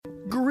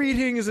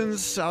Greetings and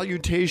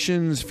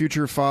salutations,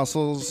 future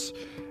fossils.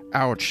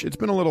 Ouch, it's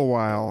been a little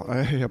while.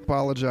 I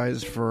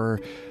apologize for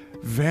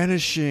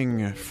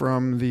vanishing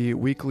from the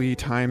weekly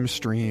time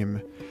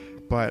stream,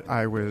 but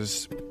I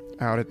was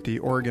out at the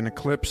Oregon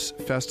Eclipse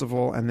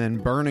Festival and then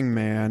Burning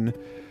Man,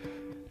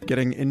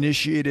 getting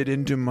initiated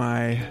into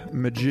my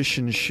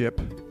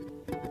magicianship.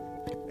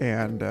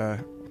 And,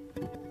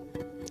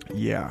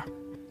 yeah.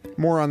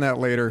 More on that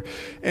later.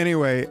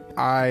 Anyway,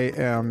 I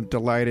am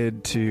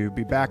delighted to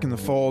be back in the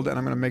fold, and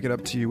I'm going to make it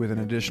up to you with an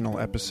additional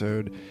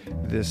episode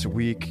this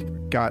week.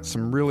 Got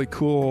some really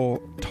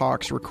cool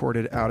talks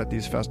recorded out at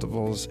these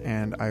festivals,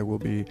 and I will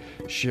be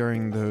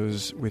sharing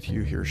those with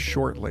you here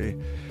shortly.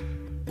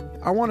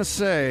 I want to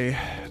say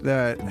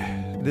that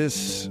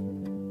this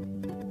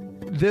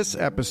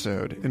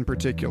episode in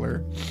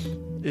particular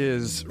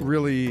is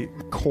really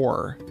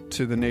core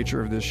to the nature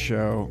of this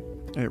show.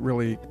 It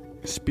really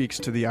speaks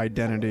to the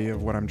identity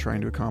of what I'm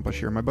trying to accomplish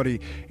here. My buddy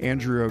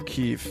Andrew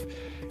O'Keefe,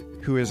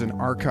 who is an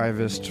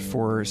archivist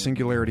for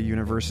Singularity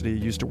University,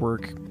 used to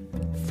work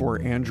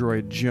for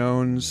Android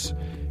Jones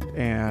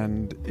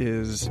and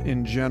is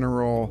in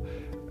general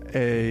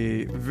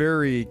a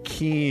very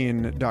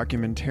keen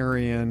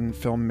documentarian,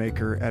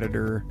 filmmaker,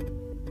 editor.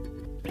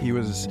 He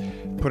was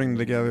putting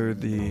together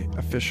the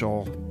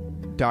official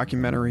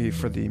documentary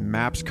for the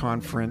MAPS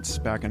conference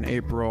back in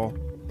April.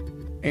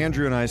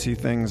 Andrew and I see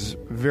things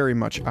very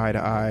much eye to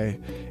eye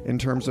in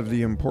terms of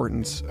the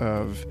importance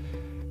of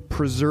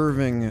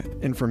preserving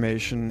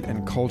information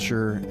and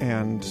culture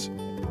and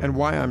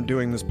why I'm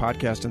doing this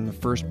podcast in the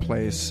first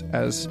place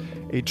as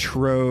a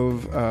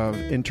trove of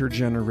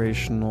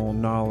intergenerational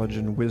knowledge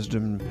and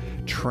wisdom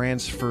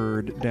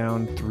transferred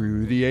down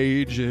through the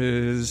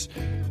ages.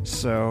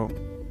 So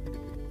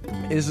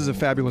this is a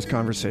fabulous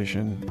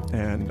conversation,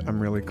 and I'm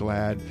really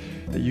glad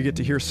that you get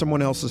to hear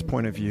someone else's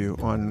point of view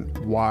on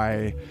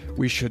why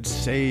we should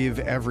save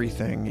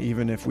everything,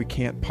 even if we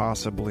can't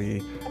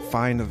possibly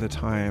find the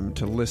time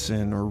to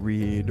listen or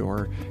read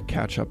or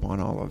catch up on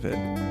all of it.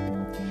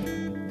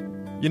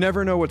 You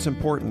never know what's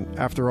important.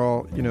 After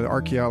all,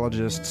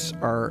 archaeologists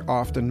are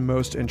often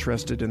most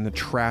interested in the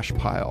trash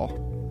pile.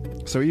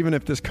 So even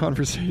if this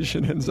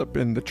conversation ends up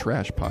in the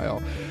trash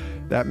pile,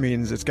 that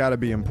means it's got to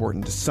be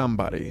important to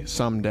somebody,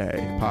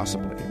 someday,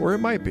 possibly. Or it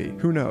might be.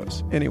 Who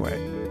knows? Anyway,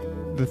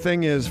 the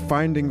thing is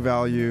finding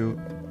value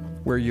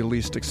where you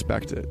least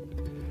expect it.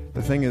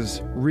 The thing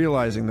is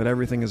realizing that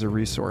everything is a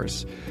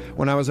resource.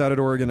 When I was out at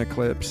Oregon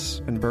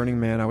Eclipse and Burning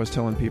Man, I was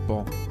telling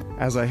people,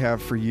 as I have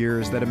for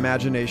years, that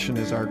imagination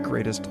is our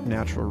greatest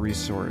natural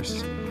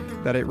resource.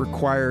 That it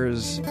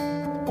requires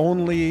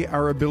only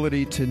our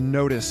ability to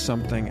notice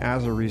something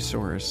as a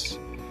resource.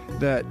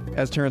 That,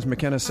 as Terence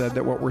McKenna said,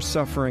 that what we're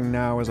suffering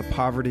now is a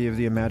poverty of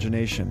the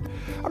imagination.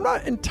 I'm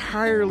not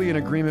entirely in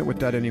agreement with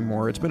that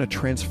anymore. It's been a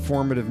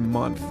transformative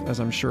month,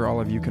 as I'm sure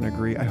all of you can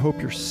agree. I hope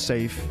you're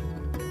safe.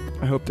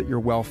 I hope that you're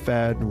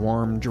well-fed,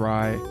 warm,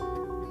 dry.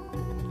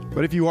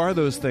 But if you are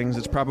those things,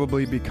 it's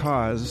probably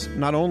because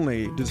not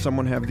only did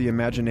someone have the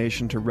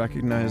imagination to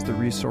recognize the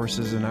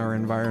resources in our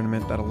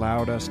environment that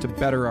allowed us to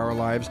better our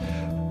lives,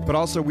 but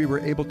also we were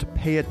able to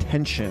pay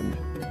attention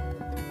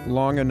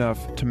long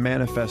enough to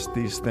manifest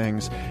these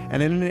things.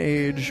 And in an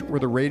age where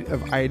the rate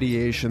of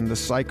ideation, the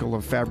cycle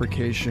of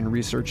fabrication,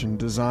 research and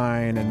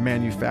design and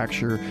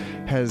manufacture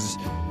has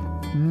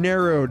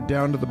narrowed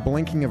down to the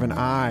blinking of an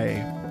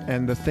eye,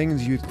 and the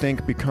things you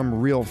think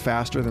become real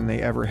faster than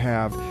they ever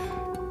have,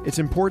 it's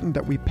important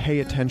that we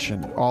pay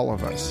attention, all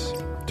of us,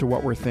 to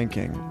what we're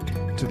thinking,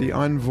 to the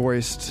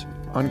unvoiced,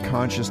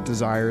 unconscious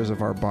desires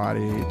of our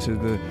body, to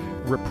the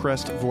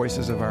repressed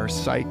voices of our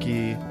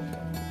psyche.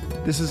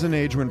 This is an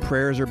age when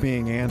prayers are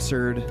being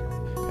answered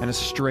and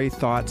stray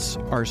thoughts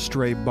are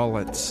stray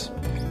bullets.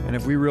 And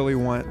if we really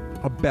want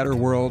a better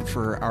world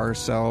for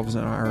ourselves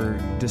and our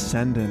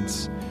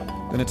descendants,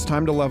 then it's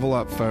time to level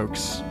up,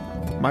 folks.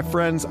 My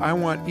friends, I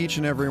want each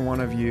and every one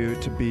of you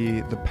to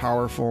be the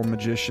powerful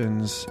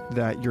magicians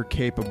that you're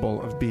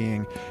capable of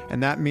being.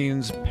 And that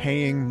means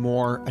paying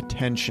more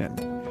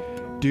attention.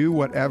 Do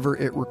whatever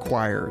it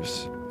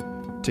requires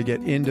to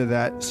get into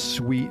that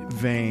sweet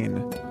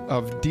vein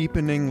of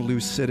deepening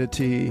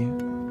lucidity,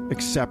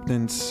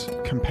 acceptance,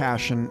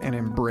 compassion, and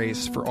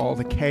embrace for all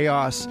the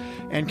chaos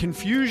and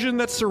confusion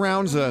that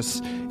surrounds us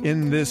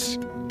in this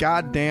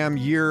goddamn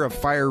year of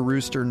fire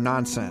rooster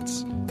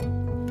nonsense.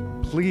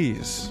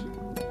 Please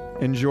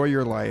enjoy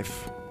your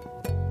life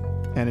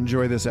and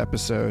enjoy this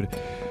episode,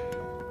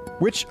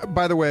 which,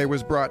 by the way,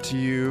 was brought to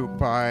you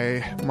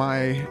by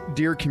my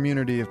dear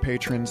community of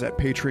patrons at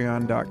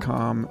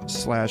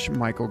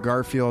patreon.com/Michael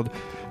Garfield.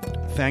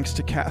 Thanks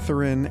to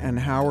Catherine and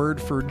Howard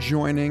for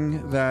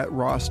joining that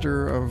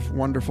roster of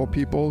wonderful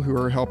people who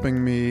are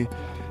helping me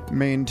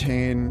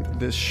maintain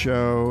this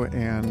show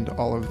and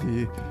all of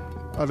the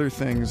other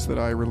things that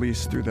I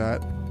release through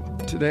that.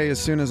 Today, as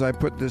soon as I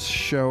put this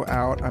show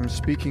out, I'm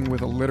speaking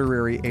with a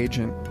literary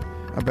agent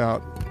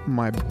about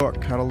my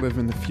book, How to Live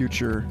in the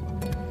Future,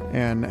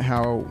 and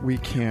how we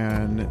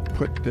can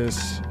put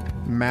this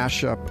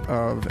mashup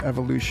of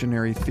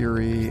evolutionary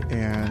theory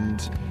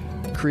and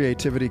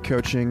creativity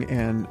coaching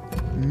and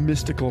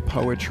mystical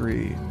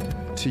poetry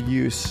to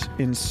use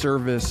in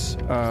service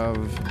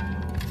of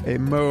a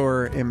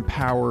more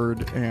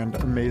empowered and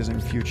amazing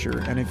future.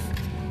 And if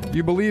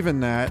you believe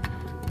in that,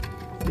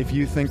 if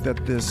you think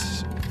that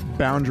this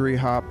boundary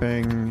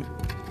hopping,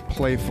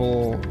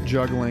 playful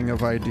juggling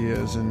of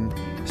ideas and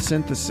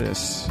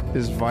synthesis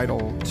is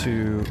vital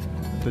to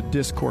the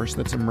discourse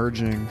that's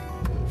emerging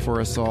for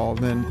us all,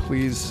 then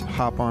please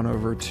hop on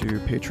over to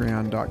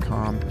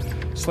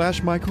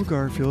patreon.com/Michael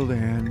Garfield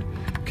and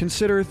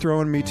consider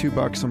throwing me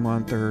 $2 a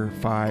month or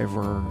 $5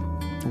 or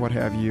what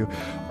have you.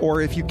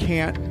 Or if you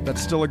can't,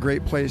 that's still a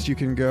great place you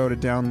can go to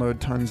download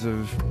tons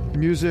of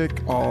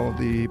music, all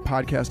the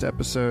podcast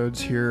episodes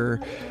here,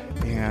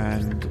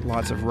 and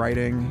lots of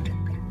writing.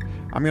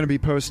 I'm going to be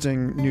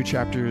posting new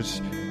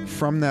chapters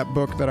from that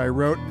book that I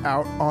wrote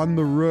out on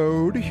the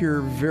road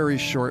here very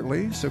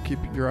shortly, so keep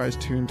your eyes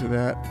tuned to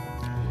that.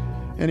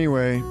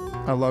 Anyway,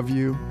 I love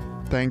you,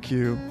 thank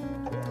you,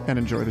 and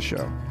enjoy the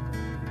show.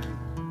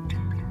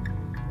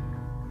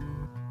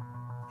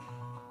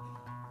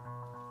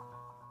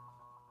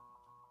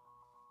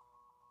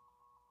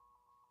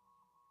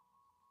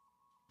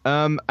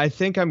 I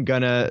think I'm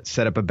gonna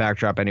set up a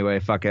backdrop anyway.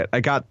 Fuck it. I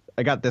got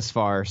this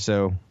far,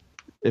 so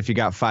if you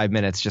got 5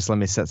 minutes, just let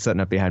me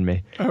setting up behind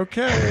me.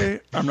 Okay.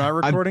 I'm not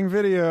recording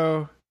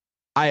video.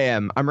 I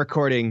am. I'm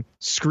recording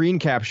screen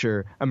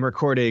capture. I'm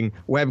recording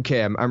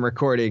webcam. I'm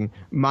recording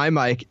my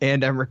mic,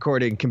 and I'm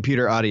recording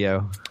computer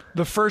audio.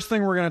 The first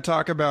thing we're going to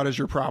talk about is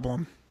your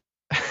problem.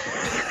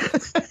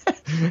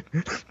 Okay.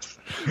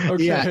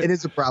 Yeah, it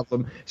is a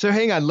problem. So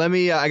hang on. Let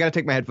me, I got to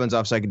take my headphones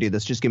off so I can do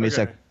this. Just give me a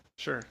sec.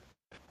 Sure.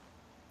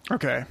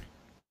 Okay.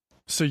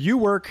 So you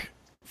work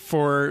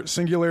for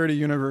Singularity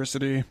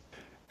University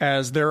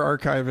as their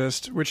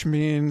archivist, which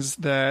means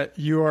that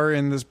you are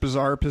in this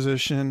bizarre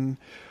position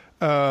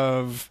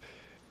of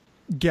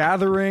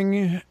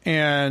gathering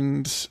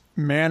and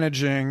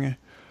managing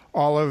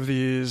all of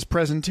these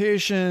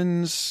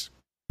presentations,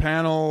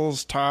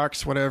 panels,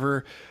 talks,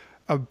 whatever,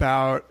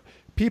 about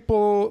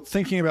people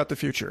thinking about the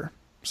future.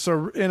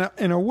 So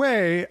in a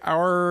way,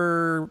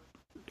 our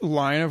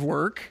line of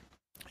work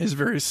is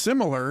very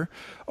similar,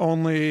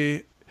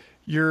 only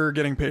you're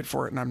getting paid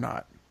for it and I'm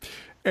not.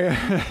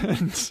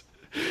 And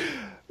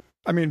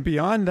I mean,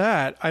 beyond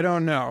that, I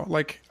don't know.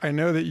 Like, I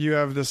know that you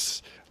have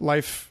this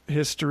life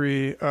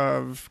history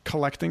of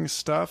collecting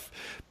stuff,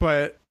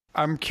 but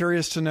I'm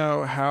curious to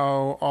know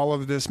how all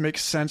of this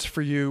makes sense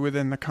for you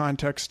within the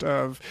context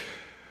of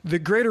the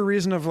greater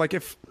reason of, like,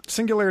 if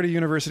Singularity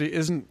University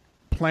isn't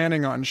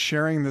planning on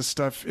sharing this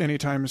stuff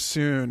anytime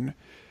soon,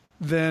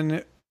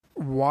 then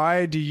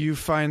why do you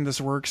find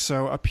this work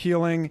so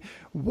appealing?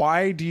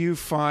 Why do you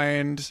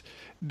find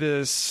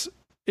this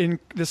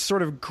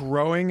sort of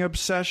growing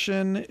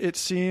obsession? It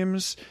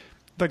seems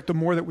like the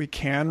more that we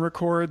can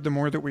record, the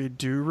more that we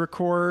do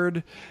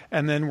record,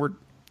 and then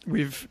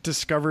we've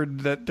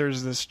discovered that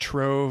there's this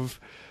trove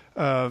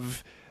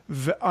of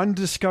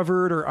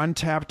undiscovered or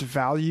untapped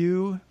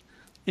value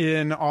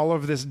in all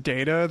of this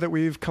data that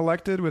we've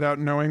collected without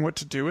knowing what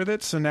to do with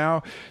it. So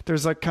now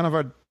there's like kind of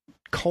a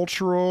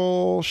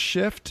cultural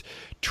shift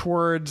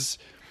towards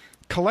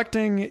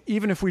collecting,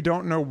 even if we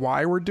don't know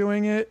why we're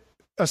doing it,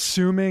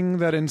 assuming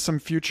that in some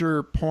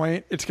future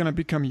point it's going to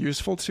become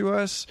useful to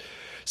us.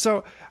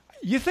 So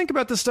you think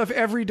about this stuff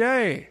every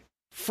day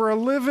for a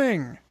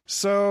living.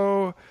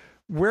 So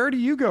where do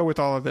you go with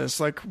all of this?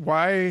 Like,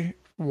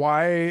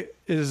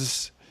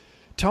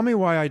 tell me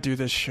why I do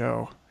this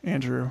show,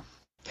 Andrew.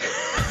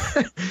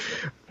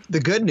 The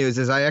good news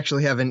is I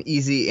actually have an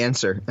easy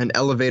answer, an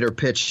elevator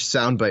pitch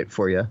soundbite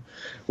for you,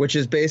 which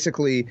is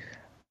basically,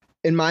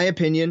 in my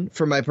opinion,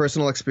 from my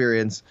personal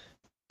experience,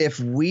 if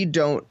we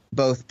don't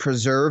both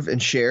preserve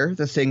and share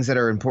the things that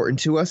are important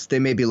to us, they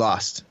may be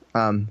lost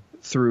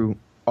through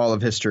all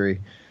of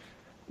history.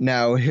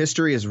 Now,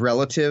 history is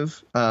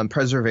relative.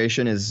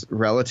 Preservation is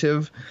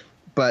relative.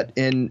 But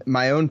in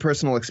my own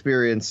personal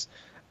experience,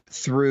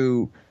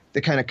 through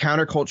the kind of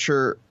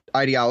counterculture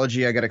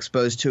ideology I got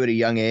exposed to at a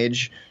young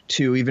age,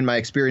 to even my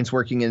experience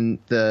working in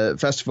the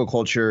festival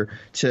culture,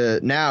 to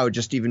now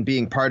just even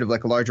being part of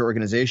like a larger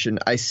organization,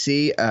 I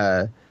see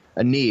a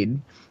need.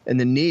 And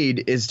the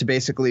need is to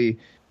basically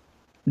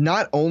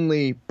not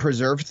only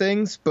preserve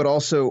things, but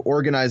also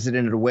organize it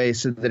in a way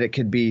so that it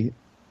could be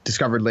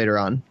discovered later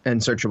on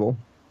and searchable.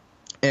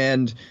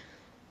 And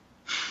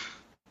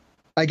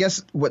I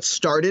guess what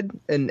started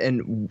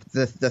and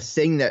the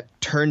thing that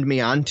turned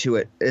me on to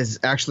it is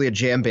actually a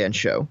jam band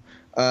show.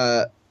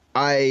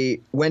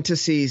 I went to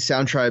see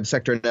Soundtribe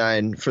Sector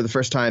 9 for the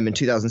first time in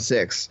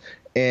 2006,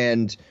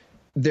 and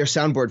their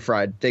soundboard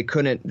fried. They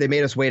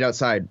made us wait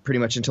outside pretty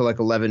much until like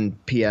 11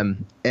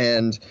 p.m.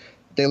 And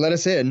they let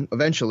us in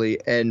eventually,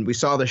 and we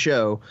saw the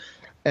show.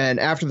 And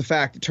after the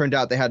fact, it turned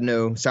out they had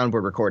no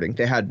soundboard recording.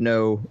 They had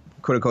no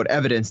quote unquote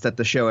evidence that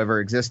the show ever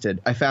existed.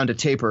 I found a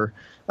taper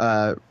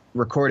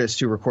recordists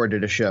who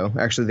recorded a show.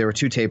 Actually, there were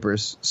 2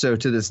 tapers. So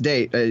to this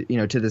date,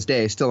 to this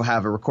day, I still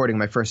have a recording of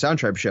my first Sound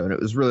Tribe show, and it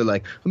was really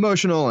like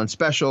emotional and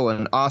special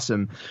and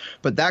awesome.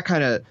 But that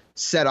kind of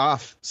set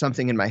off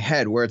something in my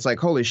head where it's like,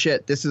 holy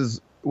shit, this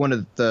is one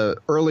of the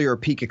earlier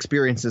peak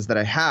experiences that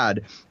I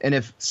had. And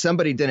if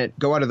somebody didn't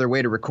go out of their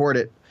way to record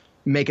it,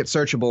 make it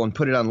searchable and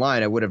put it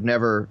online, I would have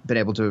never been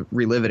able to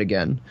relive it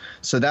again.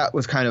 So that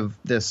was kind of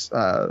this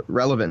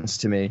relevance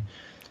to me.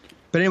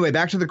 But anyway,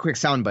 back to the quick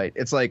soundbite.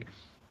 It's like,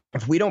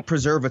 if we don't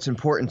preserve what's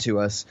important to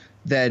us,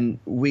 then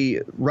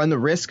we run the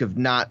risk of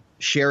not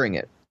sharing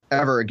it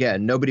ever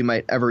again. Nobody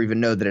might ever even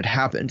know that it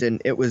happened.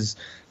 And it was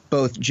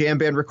both jam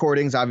band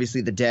recordings.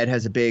 Obviously, The Dead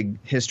has a big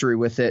history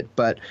with it.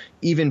 But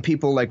even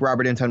people like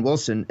Robert Anton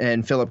Wilson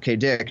and Philip K.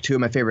 Dick, 2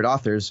 of my favorite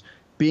authors,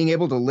 being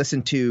able to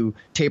listen to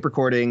tape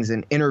recordings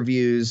and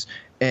interviews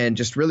and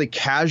just really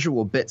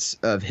casual bits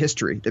of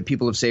history that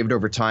people have saved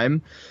over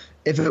time.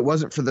 If it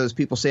wasn't for those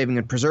people saving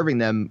and preserving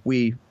them,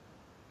 we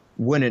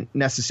wouldn't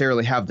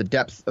necessarily have the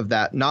depth of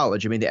that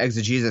knowledge. I mean, the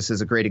Exegesis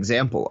is a great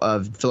example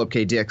of Philip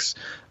K. Dick's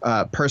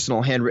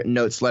personal handwritten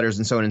notes, letters,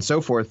 and so on and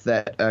so forth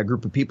that a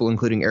group of people,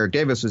 including Eric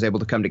Davis, was able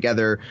to come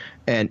together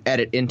and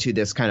edit into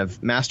this kind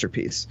of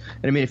masterpiece.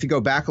 And I mean, if you go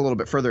back a little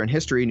bit further in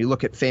history and you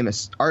look at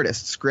famous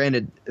artists,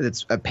 granted,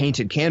 it's a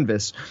painted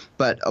canvas,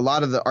 but a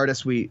lot of the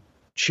artists we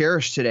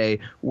cherish today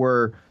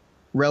were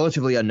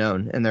relatively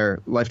unknown in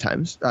their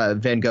lifetimes.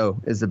 Van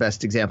Gogh is the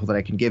best example that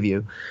I can give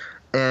you.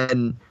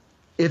 And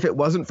if it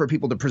wasn't for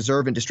people to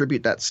preserve and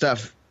distribute that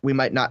stuff, we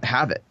might not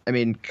have it. I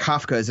mean,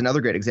 Kafka is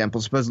another great example.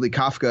 Supposedly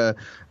Kafka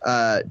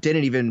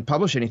didn't even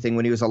publish anything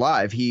when he was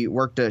alive. He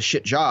worked a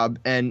shit job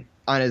and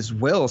on his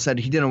will said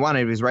he didn't want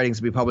any of his writings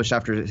to be published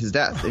after his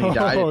death. And he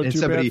died. And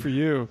too bad for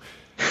you.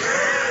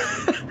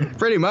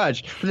 Pretty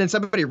much. But then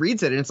somebody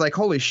reads it and it's like,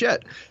 holy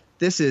shit,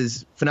 this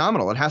is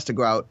phenomenal. It has to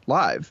go out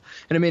live.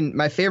 And I mean,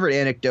 my favorite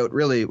anecdote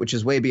really, which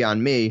is way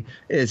beyond me,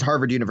 is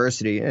Harvard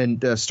University. And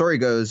the story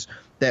goes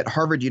that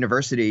Harvard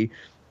University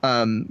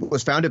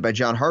was founded by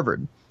John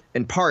Harvard.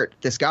 In part,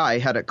 this guy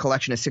had a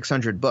collection of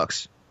 600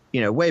 books,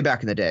 way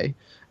back in the day.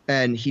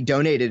 And he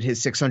donated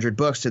his 600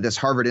 books to this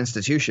Harvard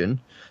institution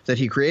that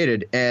he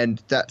created.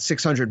 And that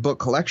 600 book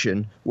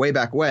collection, way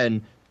back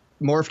when,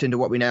 morphed into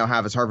what we now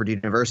have as Harvard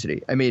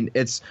University. I mean,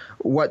 it's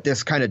what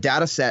this kind of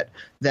data set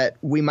that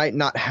we might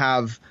not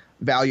have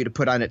value to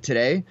put on it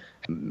today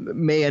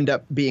may end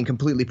up being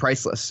completely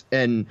priceless.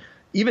 And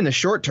even the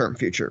short-term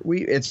future,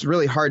 it's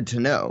really hard to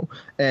know.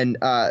 And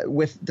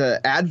with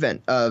the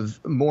advent of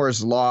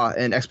Moore's law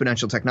and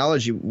exponential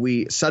technology,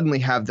 we suddenly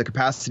have the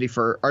capacity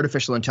for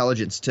artificial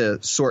intelligence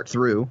to sort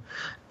through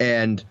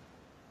and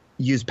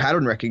use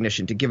pattern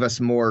recognition to give us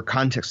more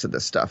context to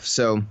this stuff.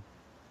 So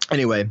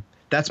anyway,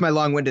 that's my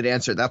long-winded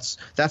answer. That's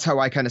how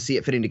I kind of see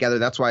it fitting together.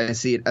 That's why I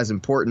see it as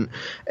important.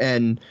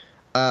 And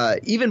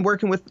even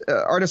working with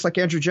artists like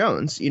Andrew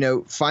Jones,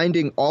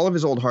 finding all of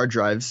his old hard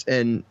drives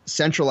and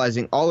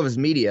centralizing all of his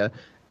media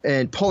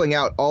and pulling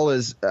out all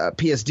his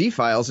PSD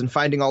files and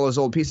finding all those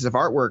old pieces of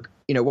artwork.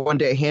 One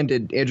day I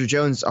handed Andrew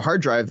Jones a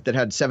hard drive that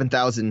had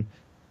 7,000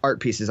 art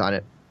pieces on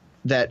it.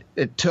 That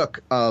it took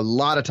a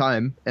lot of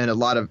time and a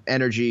lot of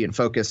energy and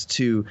focus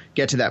to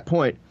get to that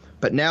point.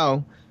 But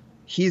now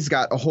he's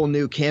got a whole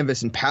new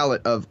canvas and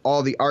palette of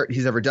all the art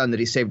he's ever done that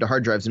he saved to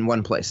hard drives in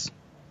one place,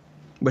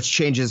 which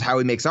changes how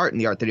he makes art and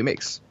the art that he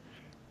makes.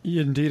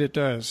 Indeed it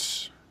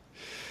does.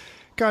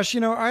 Gosh,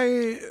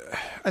 I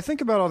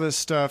think about all this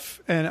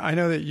stuff, and I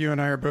know that you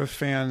and I are both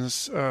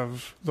fans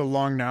of the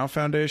Long Now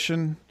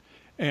Foundation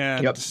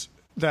and Yep.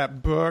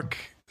 that book.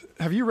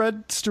 Have you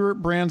read Stuart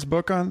Brand's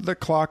book on The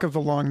Clock of the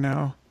Long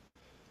Now?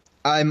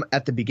 I'm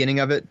at the beginning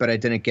of it, but I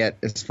didn't get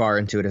as far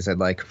into it as I'd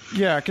like.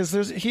 Yeah,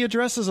 because he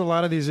addresses a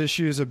lot of these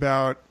issues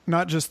about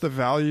not just the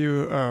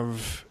value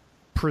of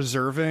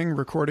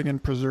recording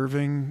and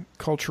preserving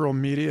cultural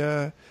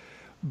media,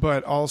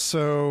 but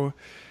also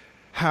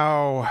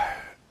how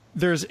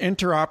there's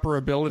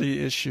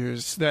interoperability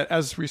issues that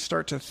as we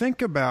start to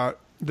think about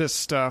this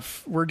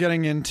stuff, we're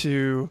getting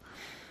into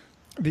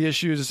the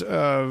issues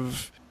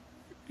of,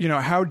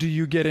 how do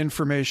you get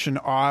information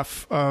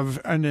off of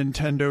a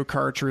Nintendo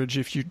cartridge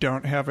if you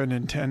don't have a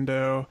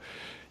Nintendo?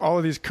 All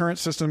of these current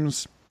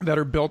systems that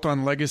are built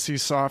on legacy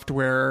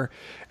software,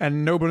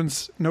 and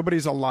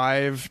nobody's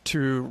alive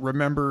to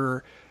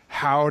remember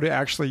how to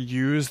actually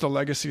use the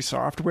legacy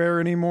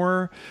software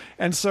anymore.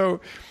 And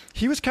so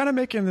he was kind of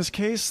making this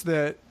case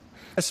that,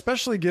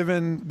 especially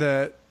given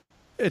that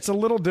it's a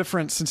little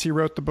different since he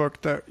wrote the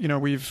book, that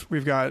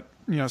we've got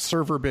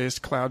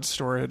server-based cloud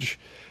storage,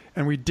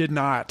 and we did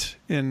not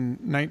in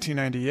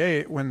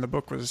 1998 when the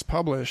book was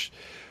published.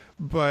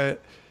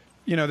 But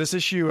this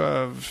issue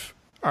of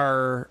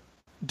our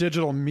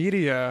digital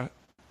media,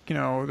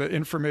 the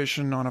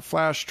information on a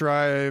flash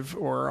drive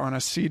or on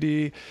a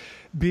CD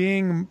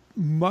being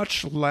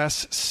much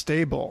less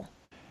stable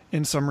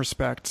in some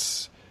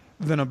respects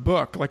than a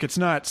book. Like, it's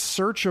not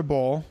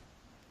searchable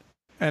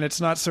and it's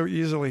not so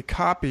easily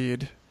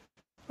copied,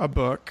 a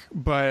book,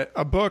 but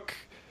a book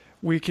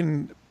we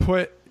can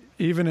put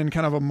even in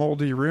kind of a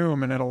moldy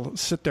room, and it'll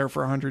sit there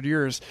for 100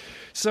 years.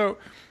 So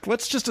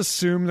let's just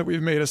assume that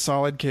we've made a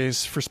solid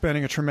case for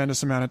spending a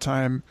tremendous amount of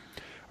time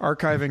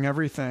archiving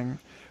everything.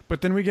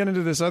 But then we get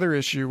into this other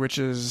issue, which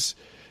is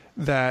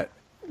that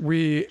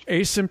we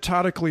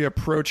asymptotically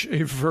approach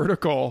a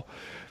vertical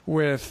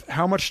with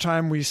how much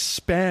time we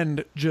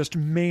spend just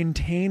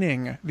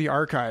maintaining the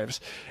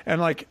archives.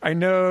 And like, I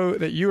know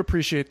that you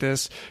appreciate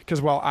this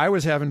because while I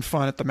was having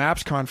fun at the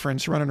MAPS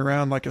conference running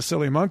around like a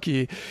silly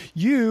monkey,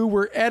 you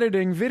were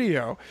editing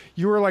video.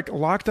 You were like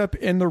locked up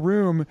in the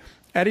room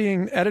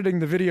editing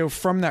the video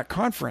from that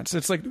conference.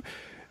 It's like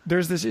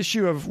there's this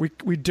issue of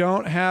we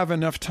don't have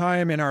enough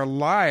time in our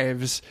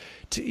lives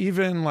to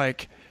even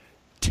like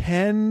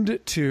tend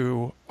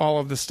to all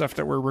of the stuff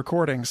that we're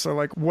recording. So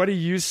like, what do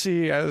you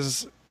see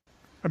as,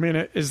 I mean,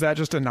 is that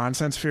just a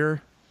nonsense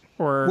fear?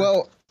 Or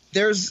well,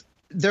 there's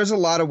a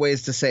lot of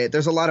ways to say it.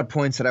 There's a lot of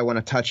points that I want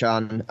to touch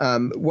on.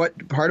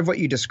 What part of what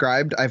you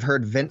described, I've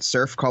heard Vint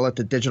Cerf call it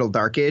the digital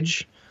dark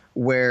age,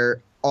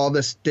 where all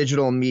this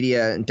digital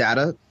media and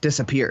data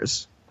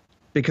disappears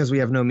because we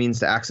have no means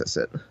to access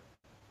it.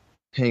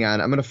 Hang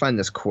on, I'm going to find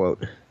this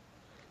quote.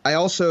 I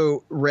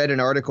also read an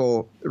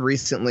article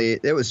recently.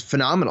 It was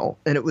phenomenal,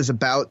 and it was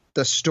about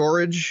the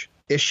storage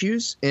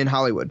issues in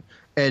Hollywood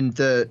and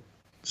the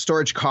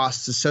storage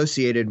costs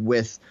associated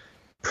with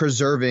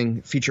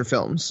preserving feature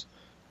films.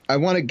 I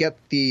want to get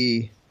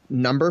the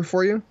number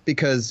for you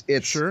because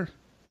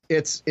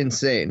it's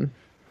insane.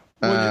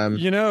 Well,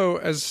 you know,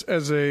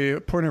 as a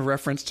point of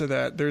reference to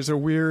that, there's a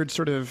weird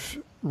sort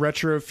of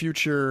retro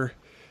future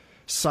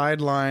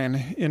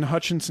sideline in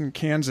Hutchinson,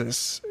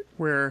 Kansas,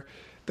 where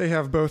they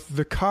have both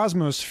the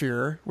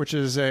Cosmosphere, which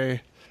is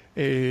a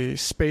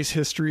space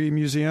history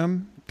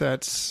museum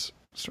that's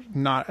sort of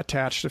not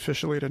attached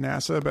officially to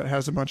NASA, but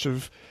has a bunch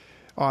of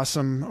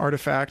awesome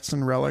artifacts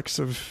and relics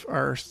of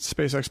our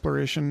space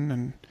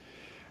exploration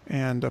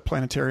and a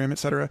planetarium,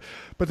 etc.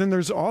 But then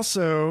there's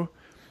also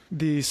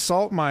the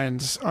salt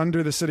mines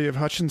under the city of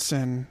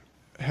Hutchinson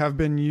have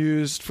been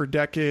used for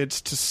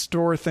decades to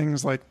store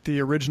things like the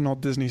original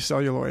Disney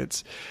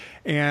celluloids.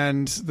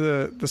 And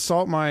the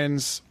salt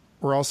mines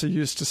were also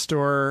used to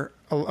store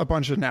a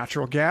bunch of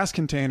natural gas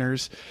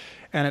containers.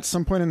 And at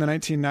some point in the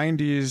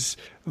 1990s,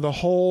 the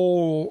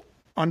whole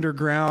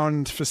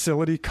underground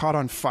facility caught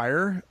on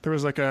fire. There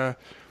was like a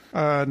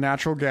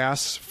natural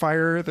gas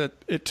fire that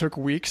it took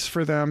weeks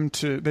for them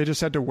they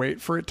just had to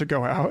wait for it to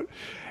go out.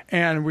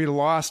 And we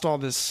lost all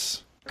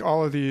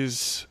of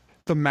these,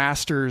 the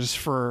masters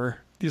for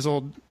these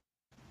old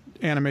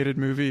animated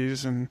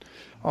movies and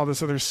all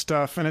this other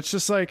stuff. And it's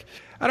just like,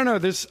 I don't know,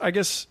 I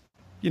guess,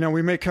 you know,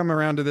 we may come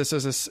around to this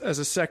as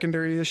a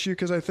secondary issue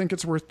because I think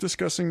it's worth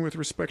discussing with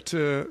respect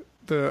to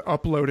the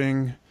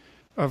uploading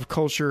of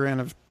culture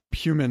and of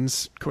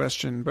humans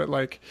question. But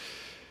like,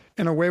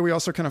 in a way, we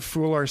also kind of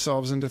fool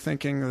ourselves into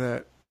thinking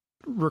that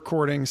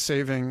recording,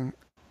 saving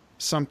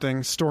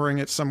something, storing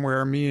it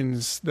somewhere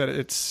means that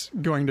it's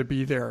going to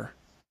be there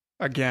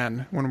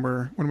again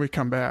when we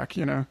come back,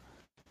 you know?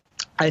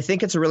 I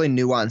think it's a really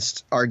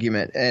nuanced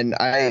argument, and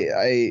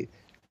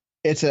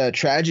it's a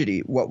tragedy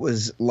what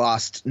was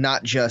lost,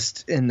 not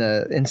just in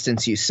the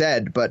instance you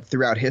said, but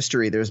throughout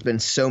history. There's been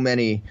so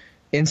many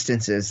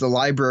instances. The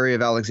Library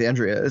of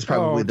Alexandria is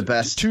probably the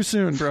best. Too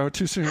soon, bro.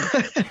 Too soon.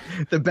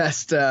 The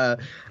best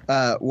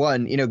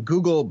one. You know,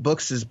 Google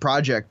Books'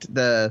 project.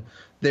 There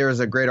was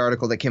a great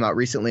article that came out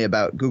recently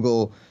about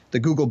Google. The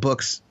Google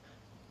Books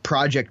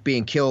project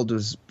being killed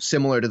was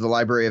similar to the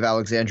Library of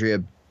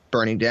Alexandria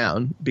burning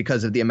down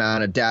because of the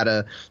amount of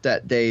data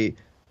that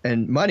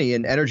and money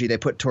and energy they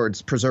put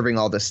towards preserving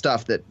all this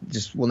stuff that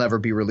just will never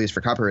be released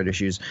for copyright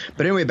issues.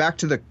 But anyway, back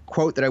to the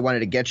quote that I wanted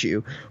to get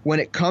you.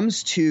 When it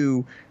comes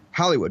to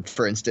Hollywood,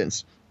 for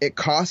instance, it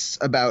costs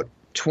about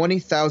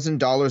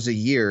 $20,000 a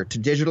year to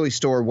digitally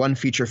store one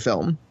feature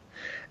film.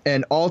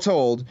 And all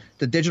told,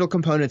 the digital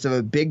components of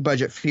a big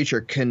budget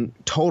feature can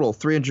total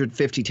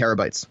 350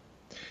 terabytes.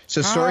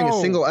 So storing a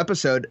single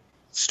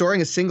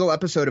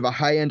episode of a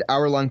high-end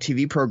hour-long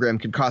TV program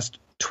could cost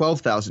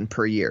 $12,000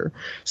 per year.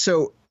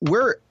 So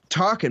we're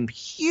talking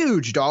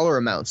huge dollar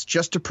amounts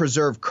just to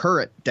preserve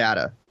current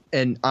data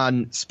and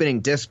on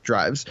spinning disk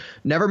drives.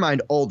 Never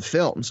mind old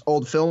films.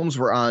 Old films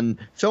were on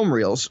film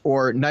reels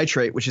or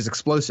nitrate, which is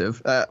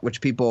explosive,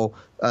 which people,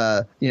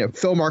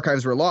 film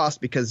archives were lost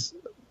because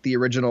the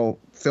original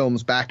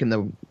films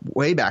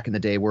way back in the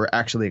day were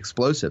actually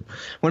explosive.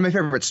 One of my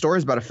favorite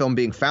stories about a film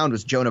being found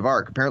was Joan of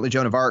Arc. Apparently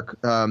Joan of Arc,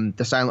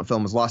 the silent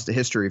film, was lost to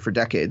history for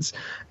decades.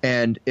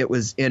 And it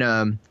was in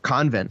a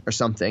convent or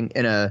something,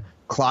 in a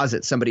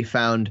closet. Somebody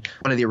found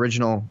one of the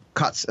original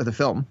cuts of the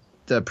film,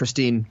 the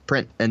pristine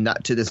print. And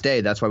that, to this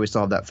day, that's why we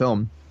still have that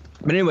film.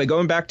 But anyway,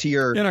 going back to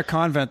your... In a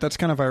convent, that's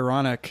kind of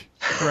ironic,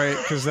 right?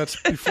 Because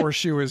that's before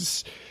she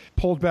was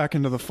pulled back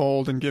into the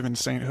fold and given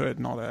sainthood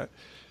and all that.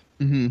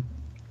 Mm-hmm.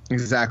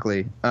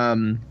 Exactly.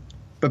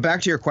 But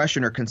back to your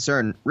question or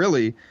concern,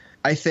 really,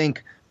 I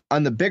think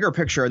on the bigger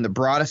picture, in the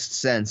broadest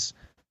sense,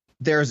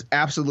 there's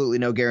absolutely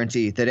no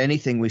guarantee that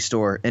anything we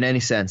store in any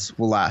sense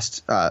will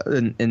last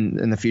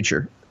in the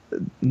future.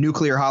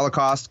 nuclear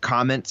holocaust,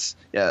 comets,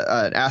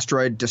 an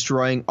asteroid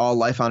destroying all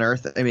life on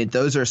Earth. I mean,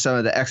 those are some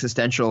of the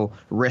existential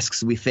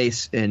risks we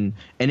face in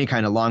any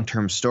kind of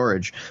long-term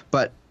storage.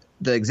 But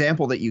the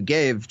example that you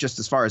gave, just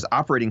as far as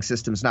operating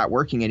systems not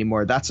working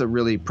anymore, that's a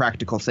really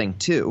practical thing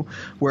too,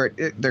 where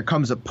there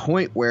comes a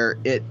point where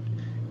it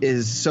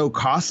is so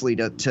costly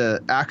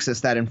to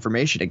access that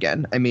information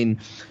again. I mean,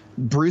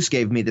 Bruce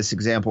gave me this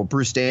example,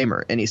 Bruce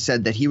Damer, and he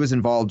said that he was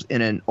involved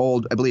in an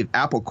old, I believe,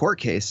 Apple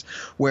court case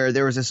where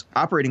there was this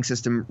operating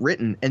system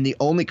written, and the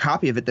only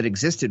copy of it that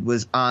existed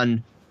was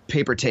on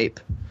paper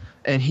tape.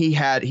 And he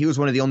was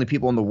one of the only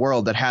people in the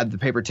world that had the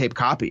paper tape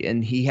copy.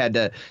 And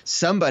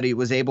somebody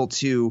was able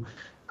to,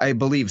 I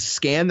believe,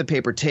 scan the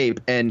paper tape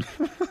and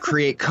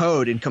create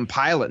code and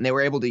compile it. And they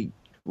were able to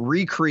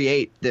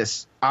recreate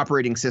this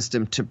operating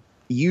system to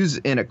use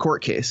in a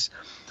court case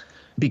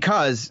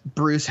because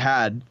Bruce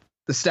had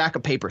the stack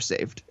of paper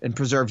saved and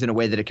preserved in a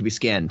way that it could be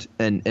scanned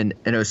and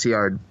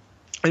OCR'd.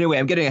 Anyway,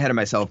 I'm getting ahead of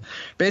myself.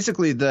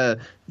 Basically, the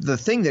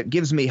thing that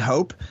gives me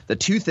hope, the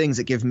two things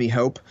that give me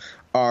hope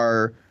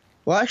are –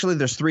 well, actually,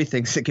 there's three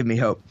things that give me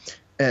hope.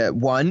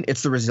 One,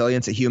 it's the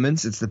resilience of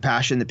humans. It's the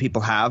passion that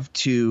people have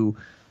to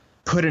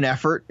put an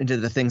effort into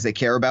the things they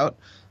care about.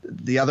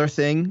 The other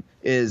thing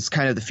is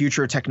kind of the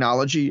future of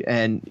technology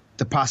and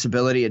the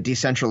possibility of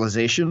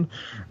decentralization.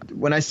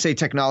 When I say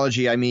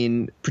technology, I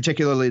mean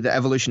particularly the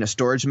evolution of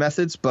storage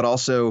methods, but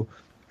also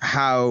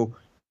how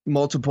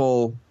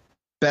multiple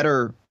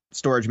better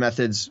storage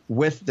methods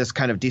with this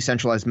kind of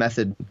decentralized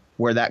method,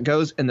 where that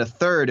goes. And the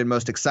third and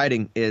most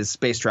exciting is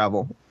space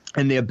travel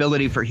and the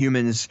ability for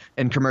humans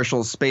and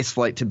commercial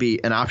spaceflight to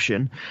be an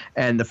option.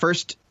 And the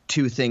first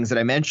two things that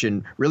I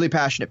mentioned, really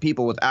passionate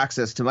people with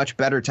access to much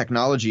better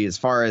technology as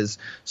far as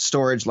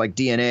storage like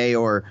DNA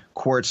or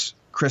quartz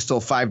crystal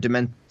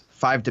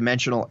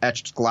five-dimensional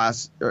etched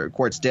glass or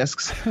quartz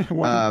discs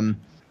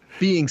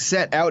being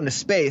sent out into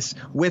space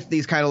with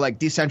these kind of like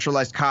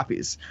decentralized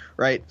copies,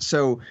 right?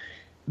 So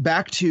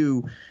back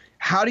to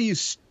how do you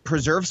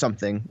preserve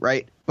something,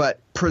 right? But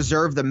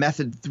preserve the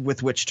method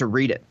with which to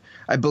read it.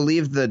 I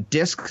believe the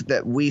disc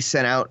that we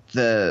sent out,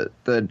 the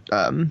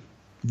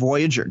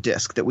Voyager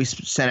disc that we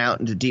sent out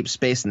into deep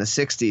space in the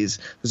 60s,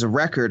 was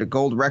a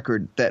gold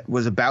record that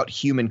was about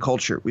human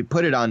culture. We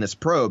put it on this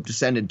probe to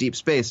send in deep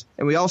space,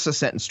 and we also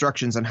sent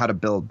instructions on how to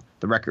build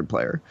the record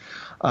player.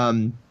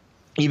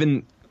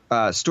 Even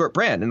Stuart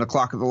Brand in The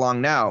Clock of the Long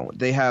Now,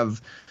 they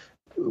have,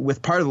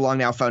 with part of the Long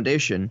Now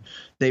Foundation,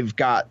 they've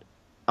got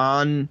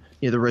on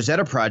the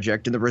Rosetta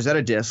Project and the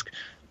Rosetta disk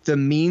the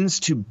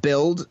means to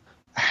build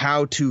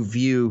how to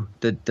view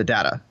the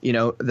data,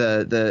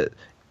 the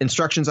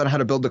instructions on how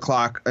to build the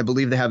clock. I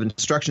believe they have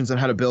instructions on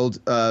how to build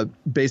a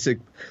basic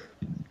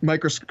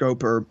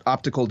microscope or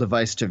optical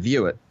device to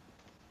view it.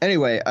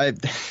 Anyway,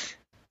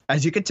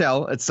 as you can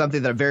tell, it's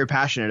something that I'm very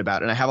passionate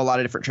about, and I have a lot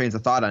of different trains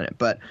of thought on it.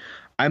 But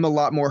I'm a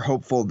lot more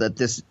hopeful that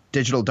this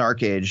digital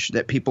dark age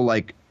that people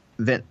like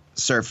Vint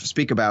Cerf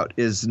speak about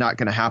is not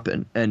going to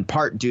happen, in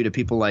part due to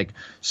people like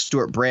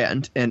Stuart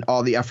Brand and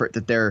all the effort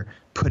that they're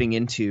putting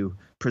into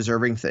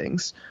preserving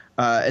things.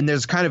 And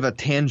there's kind of a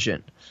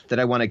tangent that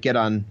I want to get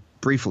on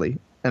briefly.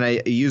 And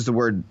I use the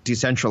word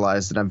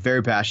decentralized, and I'm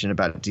very passionate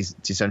about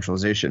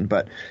decentralization.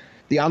 But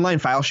the online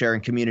file sharing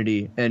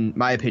community, in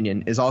my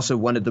opinion, is also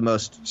one of the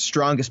most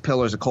strongest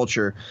pillars of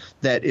culture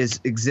that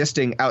is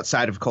existing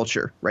outside of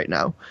culture right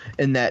now.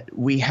 In that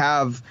we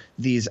have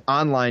these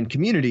online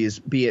communities,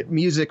 be it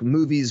music,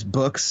 movies,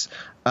 books,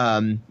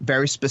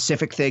 very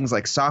specific things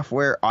like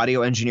software,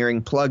 audio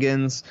engineering,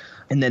 plugins,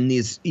 and then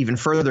these even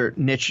further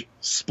niche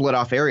split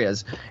off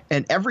areas.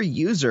 And every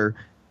user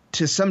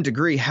to some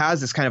degree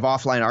has this kind of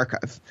offline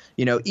archive.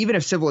 Even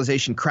if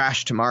civilization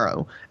crashed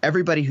tomorrow,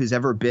 everybody who's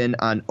ever been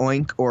on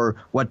Oink or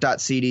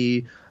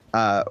What.cd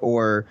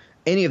or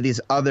any of these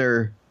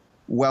other,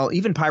 well,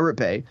 even Pirate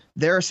Bay,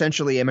 they're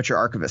essentially amateur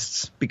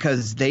archivists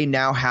because they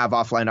now have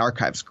offline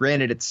archives.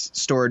 Granted, it's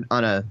stored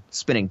on a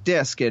spinning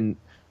disk, and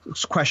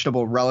it's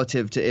questionable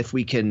relative to if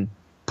we can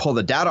pull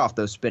the data off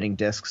those spinning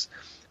disks.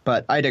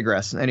 But I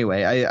digress.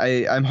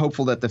 Anyway, I'm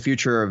hopeful that the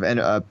future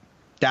of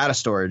data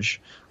storage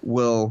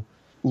will,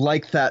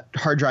 like that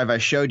hard drive I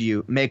showed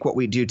you, make what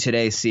we do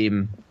today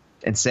seem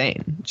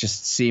insane,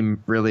 just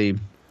seem really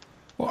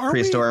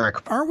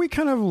prehistoric. Aren't we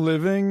kind of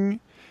living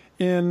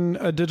in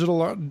a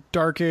digital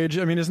dark age?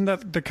 I mean, isn't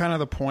that the kind of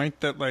the point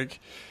that like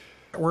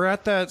we're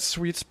at that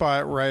sweet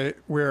spot, right,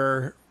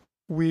 where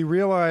we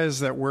realize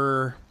that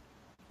we're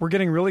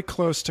getting really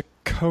close to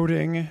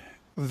coding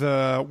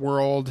the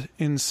world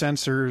in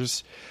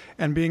sensors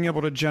and being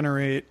able to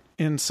generate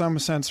in some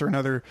sense or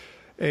another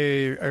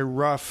a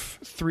rough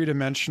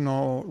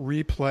three-dimensional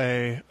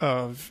replay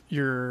of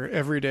your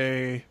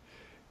everyday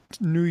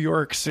New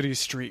York City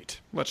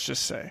street, let's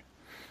just say.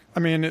 I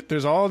mean,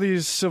 there's all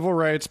these civil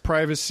rights,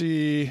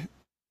 privacy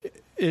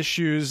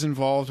issues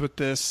involved with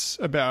this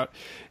about,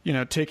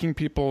 taking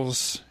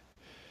people's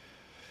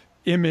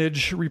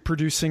image,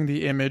 reproducing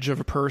the image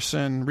of a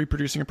person,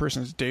 reproducing a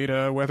person's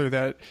data, whether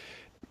that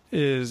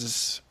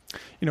is,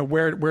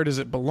 where does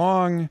it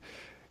belong?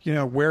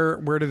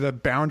 where do the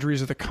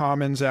boundaries of the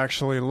commons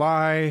actually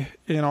lie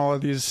in all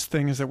of these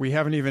things that we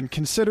haven't even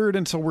considered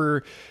until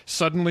we're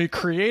suddenly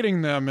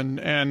creating them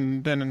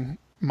and then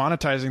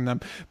monetizing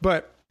them.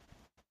 But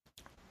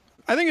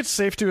I think it's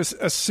safe to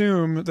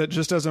assume that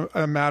just as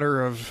a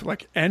matter of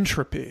like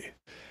entropy,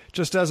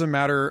 just as a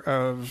matter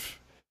of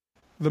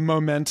the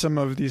momentum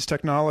of these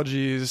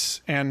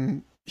technologies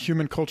and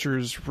human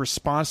culture's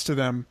response to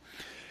them,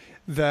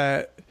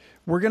 that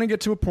we're going to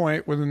get to a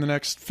point within the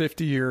next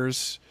 50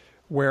 years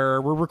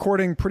where we're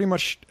recording pretty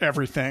much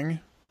everything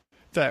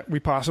that we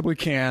possibly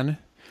can.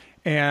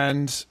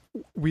 And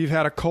we've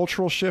had a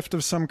cultural shift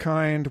of some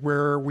kind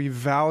where we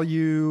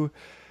value,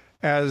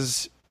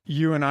 as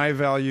you and I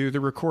value, the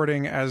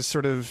recording as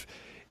sort of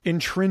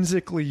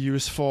intrinsically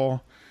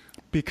useful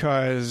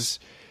because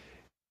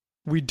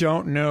we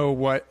don't know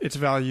what its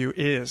value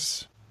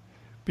is,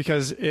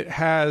 because it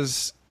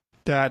has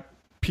that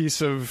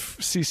piece of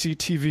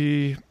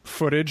CCTV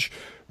footage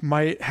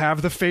might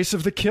have the face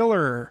of the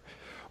killer,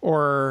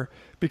 or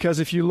because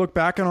if you look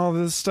back on all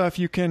this stuff,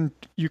 you can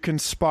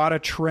spot a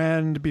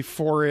trend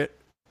before it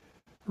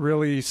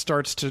really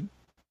starts to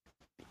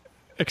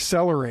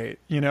accelerate,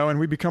 and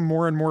we become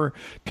more and more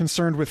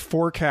concerned with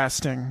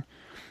forecasting,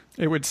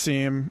 it would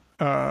seem.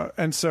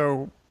 And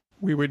so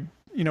we would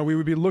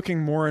be looking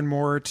more and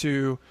more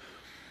to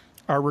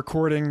our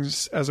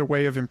recordings as a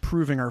way of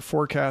improving our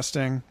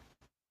forecasting.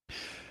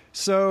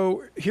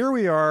 So here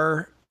we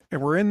are,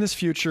 and we're in this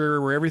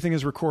future where everything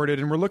is recorded,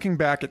 and we're looking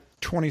back at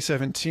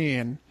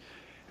 2017,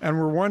 and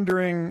we're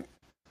wondering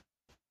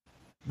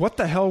what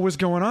the hell was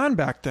going on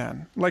back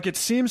then. Like, it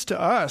seems to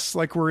us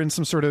like we're in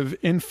some sort of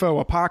info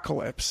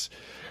apocalypse.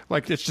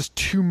 Like, it's just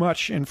too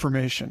much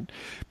information.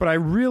 But I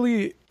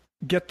really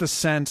get the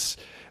sense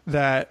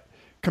that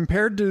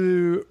compared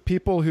to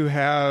people who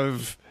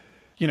have,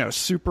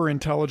 super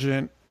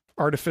intelligent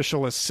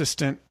artificial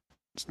assistant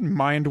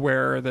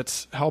mindware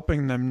that's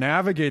helping them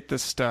navigate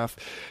this stuff,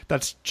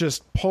 that's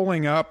just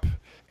pulling up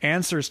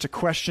answers to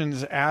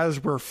questions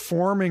as we're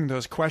forming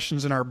those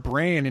questions in our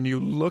brain, and you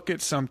look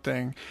at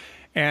something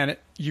and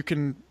you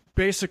can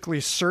basically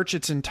search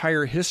its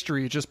entire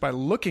history just by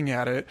looking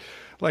at it.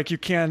 Like you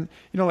can,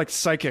 like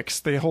psychics,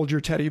 they hold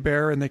your teddy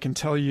bear and they can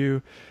tell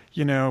you,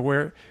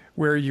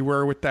 where you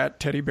were with that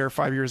teddy bear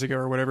 5 years ago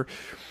or whatever.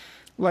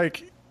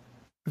 Like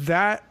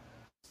that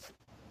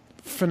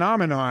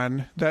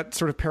phenomenon, that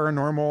sort of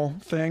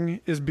paranormal thing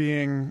is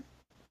being,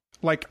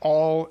 like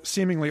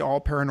seemingly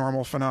all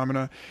paranormal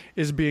phenomena,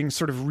 is being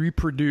sort of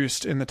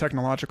reproduced in the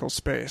technological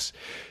space.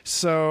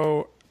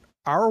 So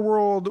our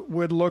world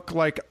would look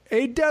like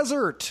a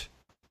desert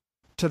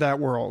to that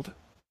world.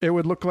 It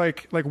would look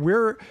like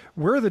we're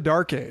the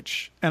Dark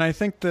Age. And I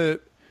think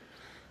that,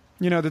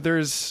 that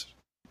there's...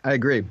 I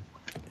agree.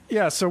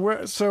 Yeah.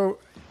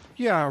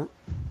 Yeah.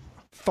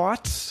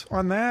 Thoughts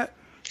on that?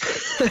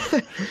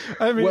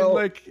 I mean,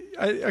 well,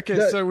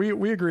 so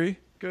we agree.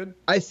 Good.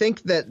 I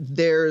think that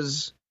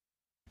there's,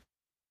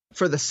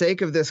 for the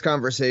sake of this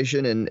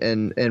conversation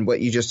and what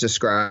you just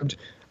described,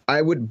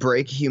 I would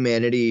break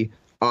humanity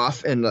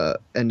off into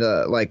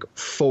like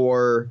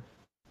 4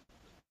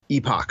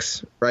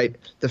 epochs, right?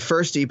 The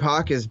first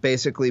epoch is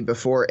basically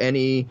before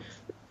any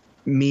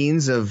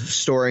means of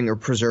storing or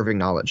preserving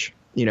knowledge,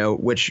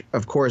 which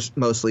of course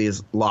mostly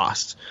is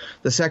lost.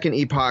 The second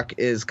epoch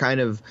is kind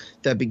of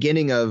the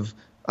beginning of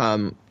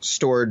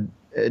stored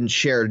and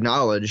shared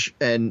knowledge.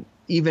 And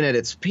even at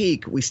its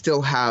peak, we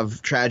still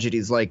have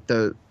tragedies like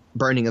the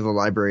burning of the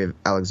Library of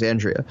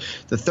Alexandria.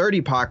 The third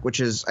epoch, which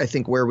is, I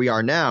think, where we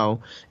are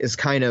now, is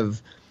kind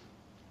of,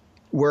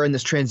 we're in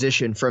this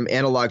transition from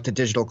analog to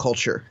digital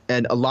culture.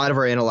 And a lot of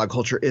our analog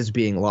culture is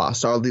being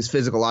lost. All of these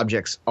physical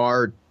objects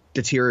are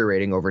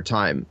deteriorating over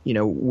time.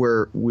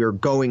 We're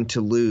going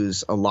to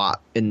lose a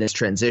lot in this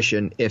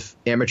transition if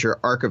amateur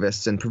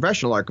archivists and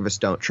professional archivists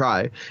don't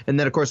try. And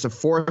then, of course, the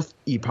fourth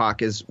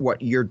epoch is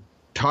what you're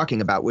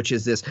talking about, which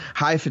is this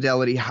high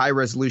fidelity, high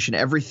resolution.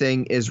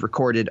 Everything is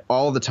recorded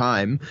all the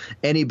time.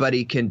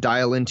 Anybody can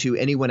dial into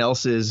anyone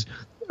else's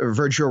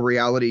virtual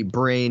reality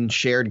brain,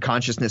 shared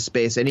consciousness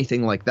space,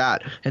 anything like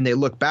that. And they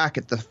look back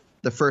at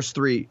the first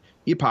 3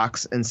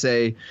 epochs and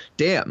say,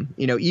 damn,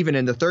 even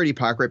in the third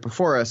epoch right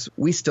before us,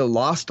 we still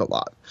lost a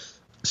lot.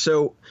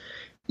 So,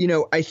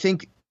 I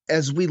think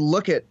as we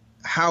look at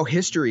how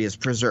history is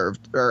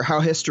preserved or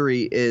how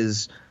history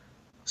is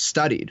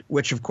studied,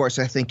 which of course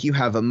I think you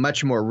have a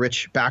much more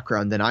rich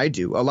background than I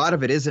do, a lot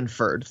of it is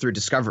inferred through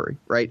discovery,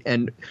 right?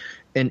 And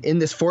in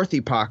this fourth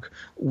epoch,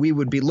 we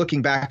would be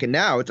looking back and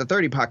now at the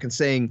third epoch and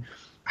saying,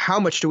 how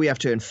much do we have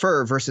to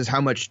infer versus how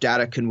much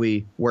data can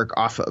we work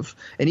off of?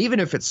 And even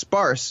if it's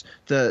sparse,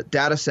 the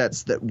data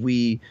sets that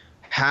we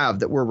have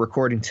that we're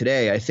recording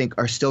today, I think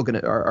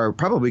are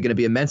probably going to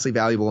be immensely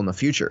valuable in the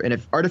future. And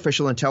if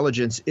artificial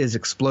intelligence is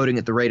exploding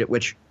at the rate at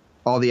which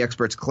all the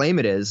experts claim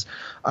it is,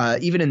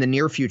 even in the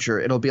near future,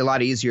 it'll be a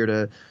lot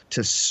easier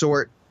to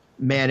sort,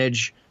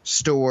 manage,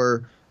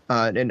 store,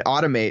 and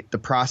automate the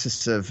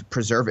process of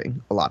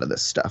preserving a lot of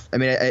this stuff. I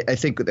mean, I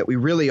think that we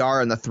really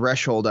are on the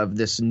threshold of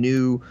this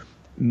new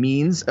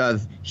means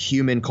of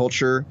human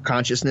culture,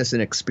 consciousness,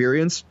 and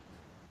experience.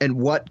 And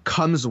what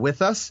comes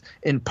with us,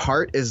 in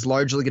part, is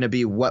largely going to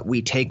be what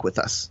we take with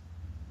us.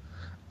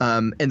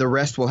 And the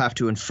rest we'll have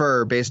to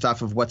infer based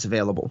off of what's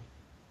available,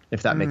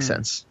 if that makes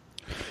sense.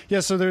 Yeah,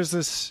 so there's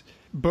this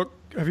book.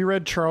 Have you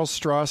read Charles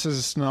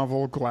Strauss's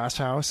novel Glass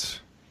House?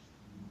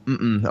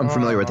 I'm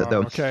familiar with it,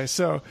 though. Okay,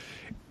 so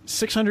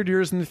 600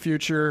 years in the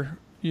future,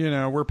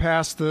 we're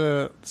past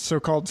the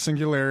so-called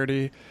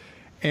singularity,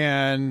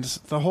 and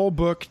the whole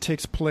book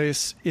takes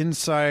place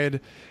inside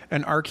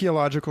an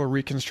archaeological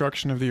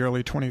reconstruction of the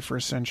early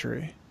 21st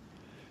century.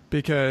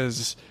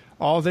 Because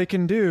all they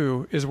can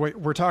do is what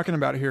we're talking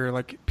about here,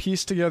 like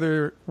piece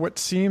together what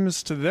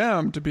seems to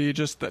them to be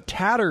just the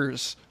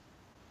tatters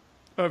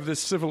of this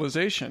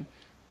civilization.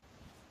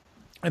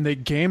 And they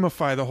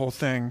gamify the whole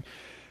thing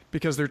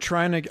because they're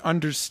trying to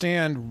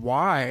understand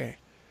why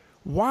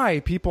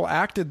people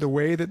acted the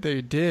way that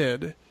they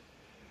did.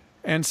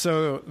 And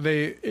so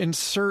they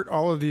insert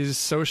all of these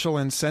social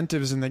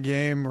incentives in the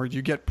game where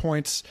you get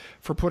points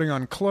for putting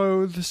on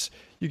clothes,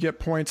 you get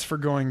points for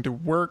going to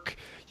work,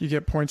 you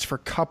get points for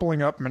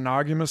coupling up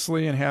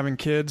monogamously and having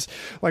kids.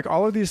 Like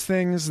all of these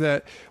things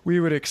that we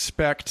would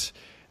expect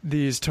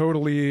these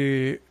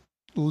totally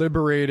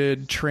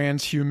liberated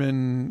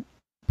transhuman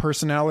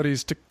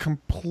personalities to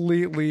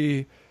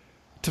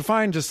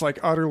find just like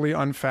utterly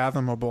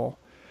unfathomable.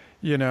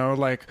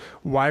 Like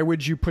why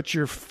would you put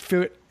your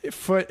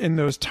foot in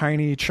those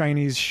tiny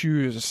Chinese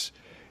shoes?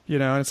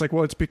 And it's like,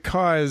 well, it's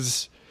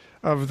because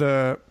of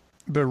the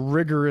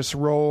rigorous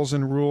roles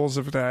and rules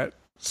of that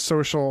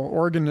social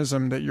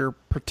organism that you're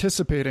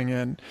participating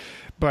in.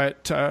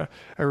 But a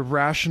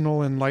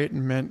rational,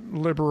 enlightenment,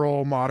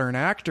 liberal, modern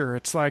actor,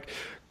 it's like,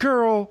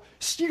 girl,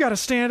 you got to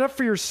stand up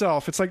for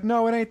yourself. It's like,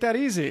 no, it ain't that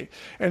easy.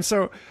 And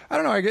so I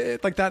don't know.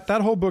 Like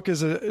that whole book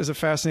is a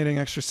fascinating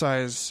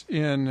exercise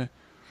in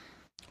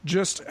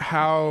just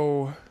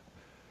how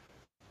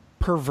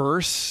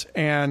perverse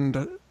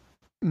and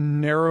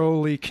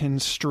narrowly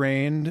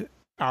constrained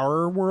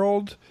our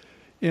world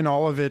in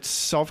all of its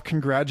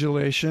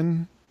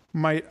self-congratulation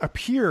might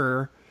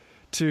appear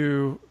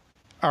to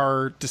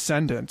our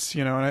descendants,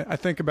 and I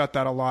think about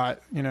that a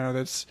lot.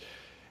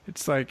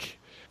 It's like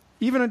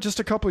even just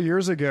a couple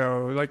years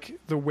ago, like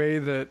the way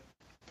that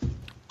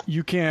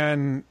you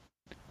can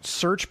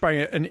search by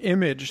an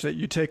image that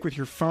you take with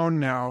your phone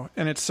now,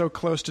 and it's so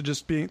close to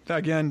just being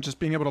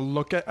able to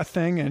look at a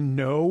thing and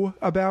know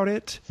about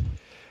it.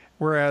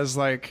 Whereas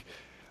like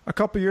a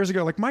couple years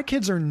ago, like my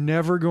kids are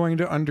never going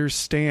to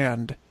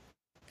understand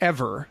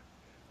ever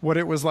what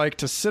it was like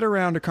to sit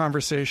around a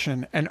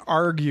conversation and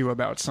argue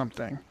about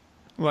something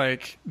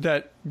like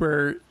that,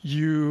 where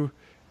you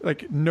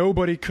like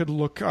nobody could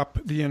look up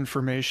the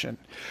information.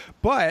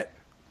 But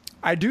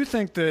I do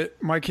think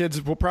that my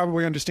kids will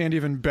probably understand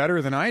even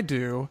better than I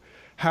do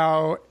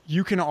how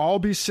you can all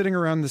be sitting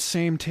around the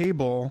same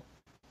table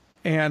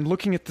and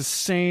looking at the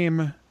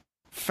same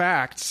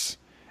facts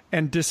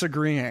and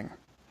disagreeing.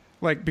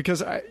 Like,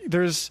 because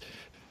there's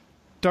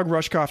Doug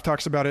Rushkoff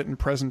talks about it in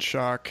Present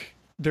Shock.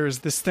 There's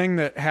this thing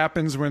that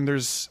happens when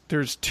there's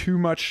too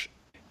much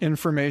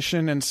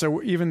information, and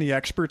so even the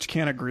experts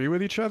can't agree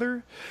with each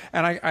other.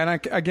 And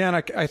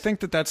I think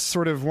that that's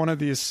sort of one of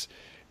these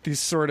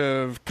sort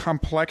of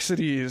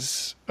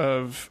complexities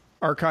of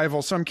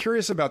archival. So I'm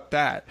curious about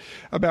that,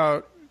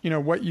 about,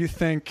 what you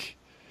think.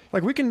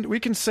 Like we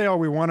can say all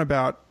we want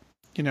about,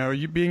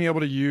 you being able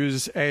to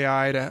use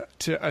AI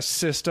to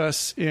assist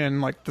us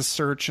in like the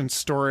search and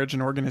storage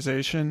and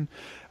organization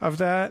of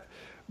that.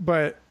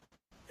 But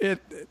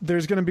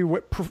there's going to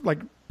be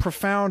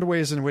profound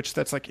ways in which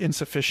that's like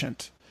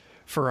insufficient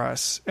for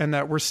us. And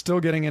that we're still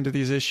getting into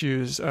these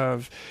issues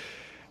of,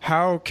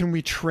 how can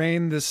we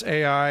train this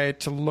AI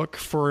to look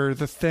for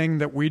the thing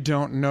that we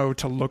don't know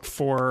to look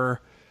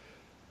for?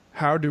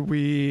 How do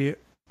we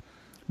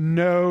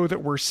know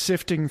that we're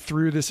sifting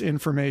through this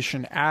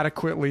information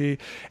adequately?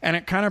 And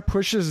it kind of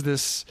pushes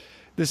this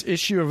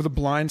issue of the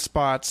blind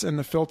spots and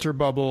the filter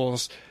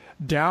bubbles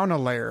down a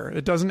layer.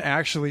 It doesn't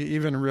actually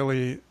even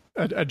really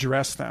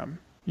address them.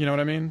 You know what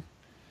I mean?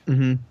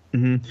 Mm-hmm.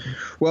 Mm-hmm.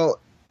 Well,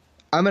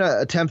 I'm going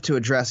to attempt to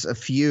address a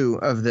few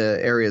of the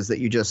areas that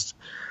you just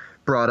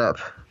brought up.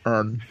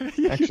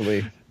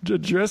 Actually,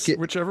 address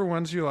whichever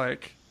ones you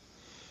like.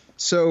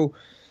 So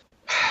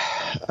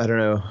I don't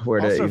know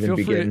where also, to even feel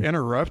begin. Free to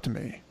interrupt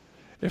me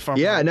if I'm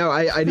yeah wrong. No,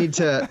 I need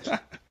to.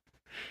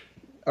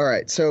 All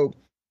right, so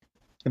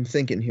I'm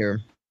thinking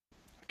here.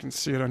 I can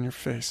see it on your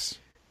face.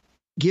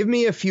 Give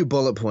me a few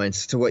bullet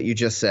points to what you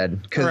just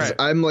said, because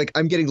right.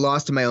 I'm getting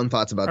lost in my own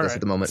thoughts about this at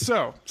the moment.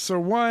 So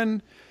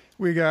one,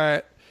 we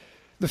got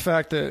the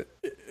fact that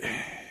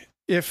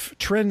if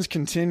trends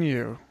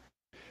continue,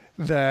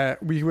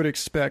 that we would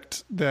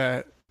expect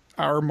that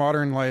our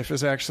modern life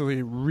is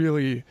actually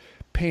really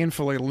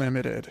painfully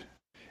limited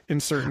in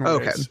certain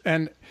ways.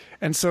 And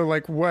so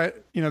like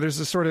what, there's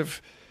a sort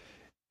of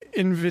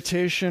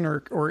invitation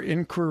or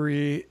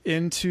inquiry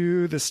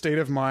into the state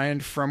of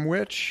mind from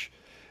which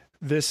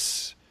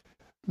this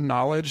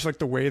knowledge, like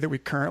the way that we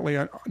currently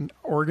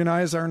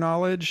organize our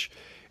knowledge,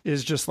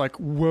 is just like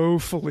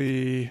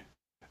woefully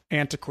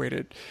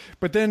antiquated.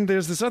 But then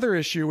there's this other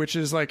issue, which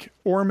is like,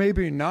 or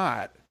maybe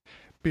not,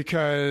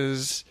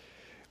 because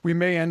we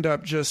may end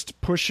up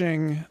just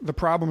pushing the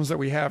problems that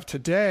we have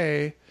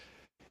today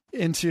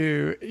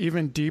into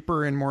even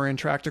deeper and more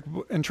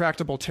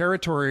intractable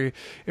territory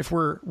if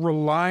we're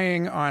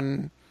relying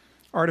on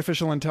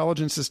artificial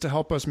intelligences to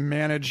help us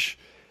manage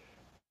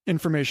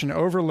information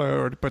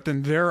overload, but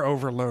then they're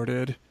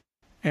overloaded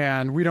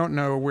and we don't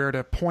know where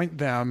to point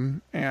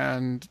them.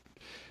 And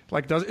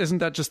like, isn't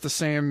that just the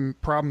same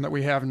problem that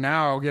we have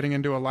now, getting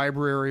into a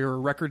library or a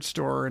record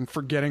store and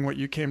forgetting what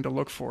you came to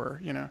look for,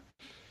 you know?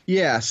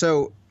 Yeah.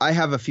 So I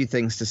have a few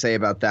things to say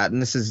about that.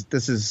 And this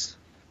is,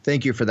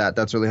 thank you for that.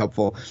 That's really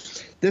helpful.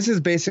 This is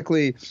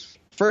basically,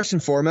 first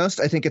and foremost,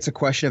 I think it's a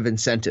question of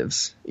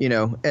incentives, you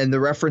know, and the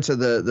reference of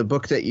the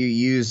book that you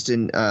used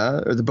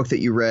or the book that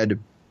you read,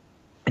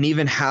 and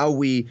even how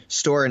we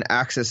store and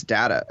access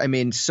data. I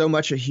mean, so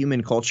much of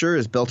human culture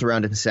is built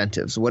around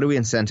incentives. What do we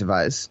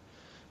incentivize?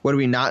 What do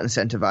we not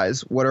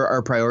incentivize? What are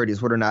our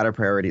priorities? What are not our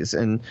priorities?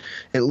 And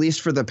at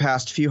least for the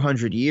past few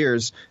hundred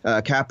years,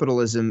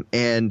 capitalism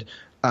and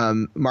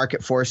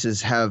market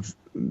forces have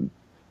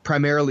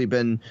primarily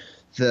been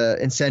the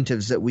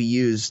incentives that we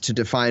use to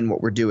define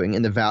what we're doing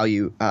and the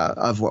value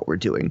of what we're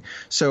doing.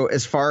 So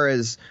as far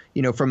as,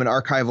 you know, from an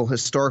archival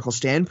historical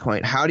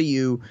standpoint, how do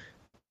you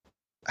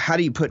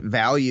put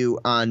value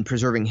on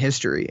preserving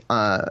history?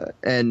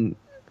 And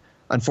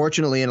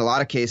unfortunately, in a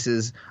lot of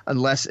cases,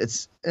 unless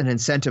it's an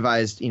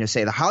incentivized, you know,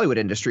 say the Hollywood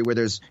industry where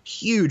there's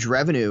huge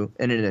revenue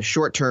and in a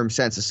short-term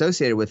sense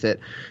associated with it,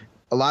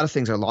 a lot of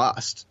things are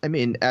lost. I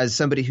mean, as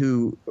somebody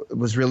who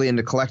was really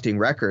into collecting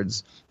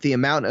records, the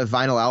amount of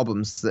vinyl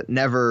albums that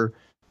never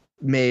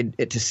made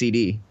it to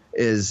CD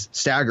is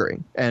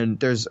staggering. And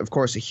there's, of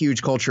course, a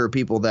huge culture of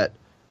people that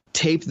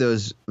tape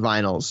those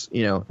vinyls,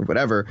 you know, or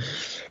whatever.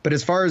 But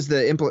as far as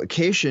the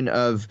implication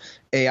of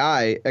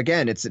AI,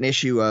 again, it's an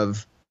issue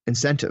of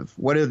incentive.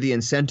 What are the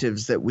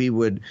incentives that we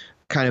would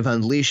kind of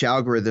unleash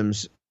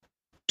algorithms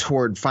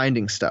toward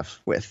finding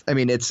stuff with? I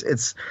mean, it's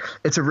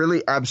a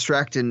really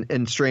abstract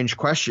and strange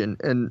question.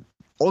 And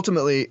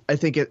ultimately, I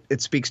think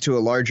it speaks to a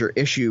larger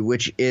issue,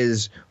 which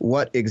is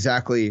what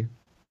exactly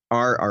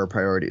are our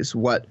priorities?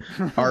 What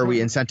are we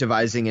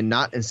incentivizing and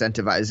not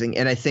incentivizing?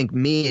 And I think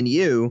me and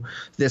you,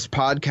 this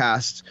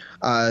podcast,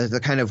 the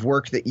kind of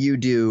work that you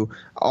do,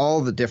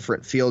 all the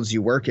different fields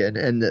you work in,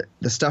 and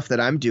the stuff that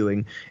I'm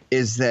doing,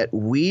 is that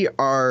we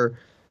are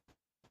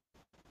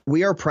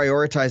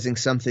prioritizing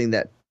something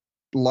that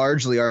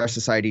largely our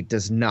society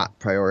does not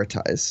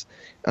prioritize.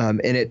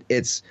 And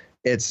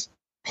it's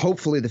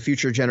hopefully the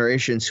future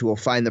generations who will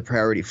find the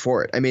priority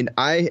for it. I mean,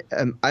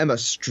 I'm a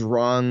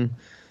strong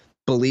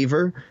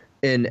believer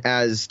in,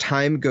 as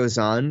time goes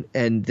on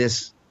and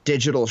this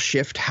digital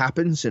shift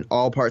happens in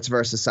all parts of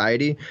our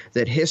society,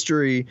 that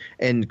history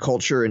and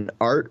culture and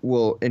art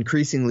will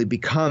increasingly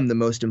become the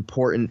most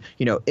important,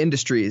 you know,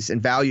 industries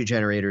and value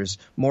generators,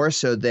 more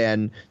so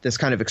than this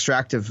kind of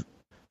extractive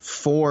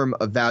form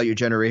of value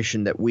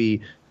generation that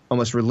we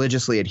almost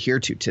religiously adhere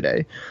to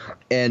today.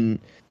 And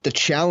the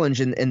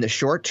challenge in the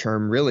short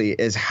term really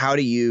is how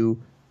do you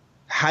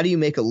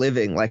make a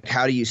living? Like,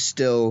 how do you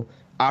still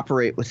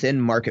operate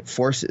within market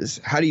forces?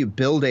 How do you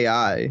build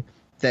AI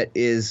that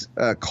is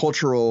a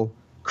cultural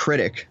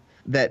critic,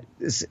 that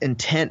its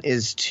intent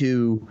is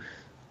to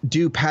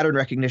do pattern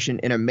recognition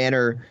in a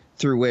manner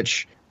through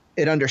which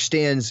it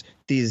understands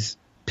these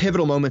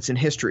pivotal moments in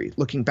history,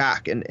 looking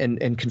back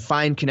and can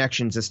find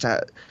connections as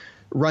to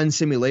run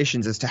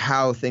simulations as to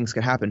how things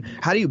could happen?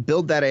 How do you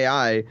build that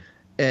AI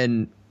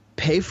and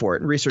pay for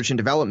it in research and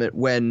development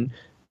when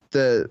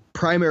the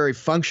primary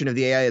function of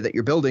the AI that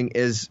you're building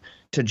is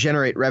to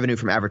generate revenue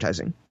from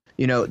advertising?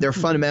 You know, they're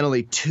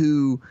fundamentally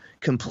two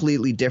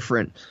completely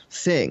different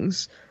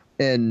things.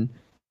 And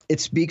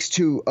it speaks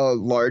to a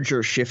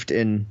larger shift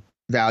in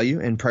value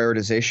and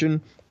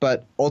prioritization.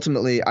 But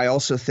ultimately, I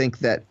also think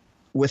that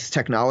with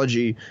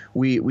technology,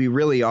 we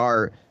really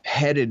are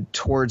headed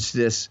towards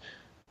this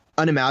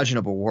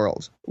unimaginable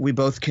world. We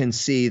both can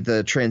see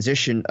the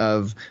transition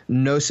of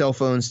no cell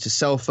phones to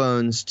cell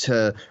phones,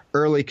 to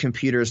early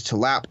computers, to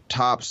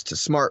laptops, to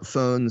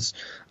smartphones,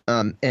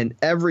 and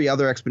every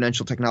other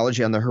exponential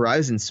technology on the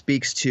horizon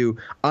speaks to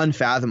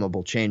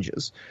unfathomable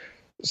changes.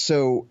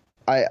 So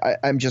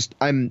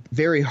I'm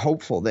very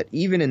hopeful that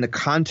even in the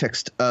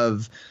context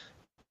of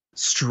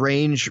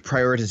strange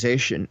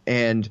prioritization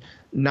and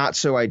not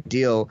so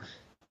ideal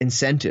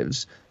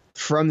incentives,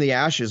 from the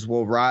ashes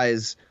will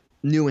rise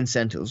new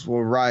incentives,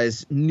 will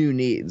rise new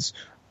needs.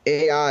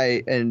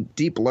 AI and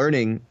deep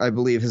learning, I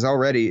believe, has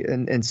already,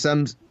 and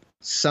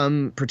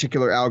some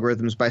particular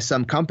algorithms by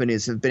some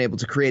companies have been able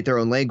to create their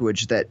own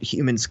language that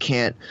humans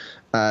can't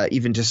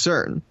even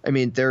discern. I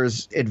mean,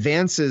 there's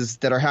advances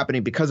that are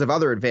happening because of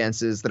other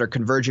advances that are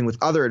converging with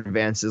other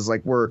advances.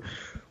 Like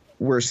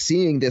we're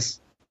seeing this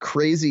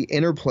crazy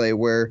interplay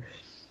where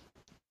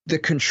the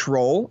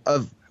control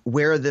of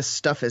where this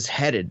stuff is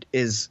headed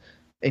is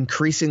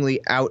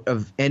increasingly out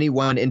of any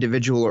one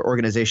individual or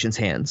organization's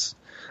hands.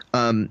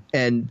 And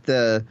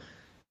the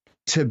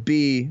to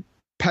be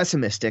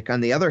pessimistic,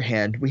 on the other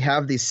hand, we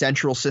have these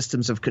central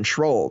systems of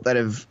control that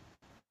have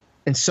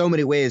in so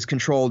many ways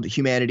controlled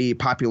humanity,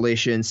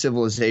 population,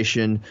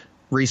 civilization,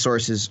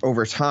 resources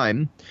over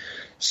time.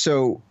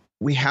 So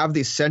we have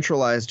these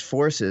centralized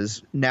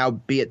forces now,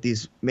 be it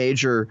these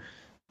major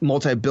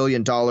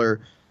multi-billion-dollar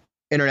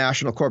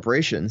international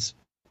corporations,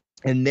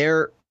 and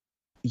they're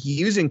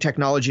using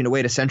technology in a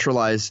way to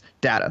centralize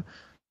data,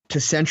 to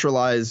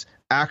centralize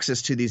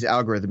access to these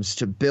algorithms,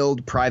 to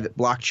build private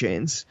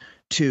blockchains,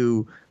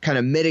 to kind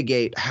of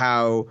mitigate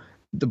how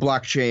the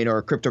blockchain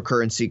or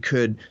cryptocurrency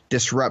could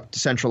disrupt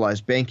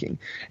centralized banking.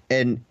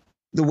 And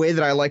the way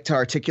that I like to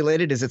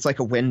articulate it is it's like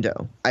a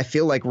window. I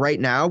feel like right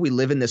now we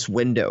live in this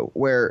window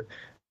where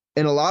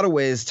in a lot of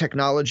ways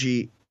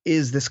technology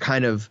is this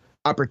kind of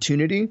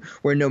opportunity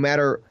where no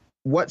matter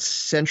what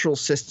central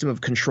system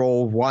of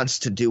control wants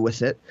to do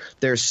with it,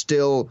 there's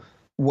still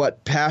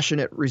what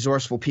passionate,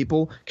 resourceful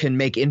people can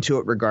make into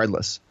it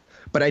regardless.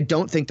 But I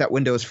don't think that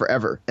window is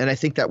forever. And I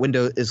think that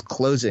window is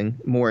closing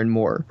more and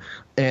more.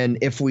 And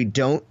if we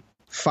don't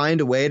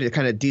find a way to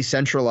kind of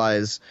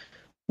decentralize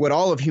what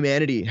all of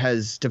humanity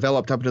has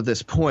developed up to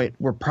this point,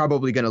 we're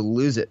probably going to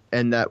lose it.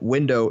 And that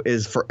window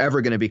is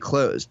forever going to be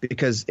closed.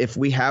 Because if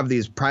we have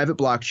these private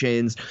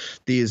blockchains,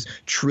 these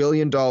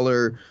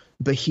trillion-dollar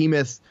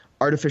behemoth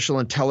artificial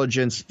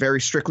intelligence,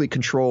 very strictly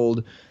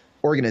controlled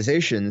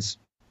organizations,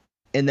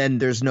 and then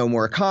there's no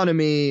more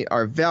economy,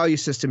 our value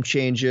system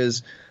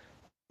changes,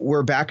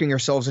 we're backing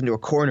ourselves into a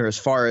corner as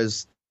far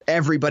as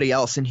everybody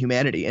else in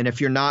humanity. And if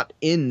you're not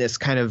in this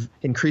kind of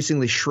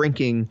increasingly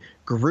shrinking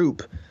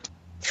group,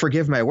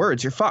 forgive my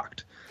words, you're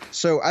fucked.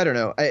 So I don't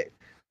know.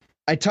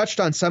 I touched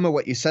on some of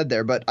what you said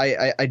there, but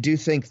I do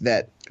think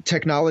that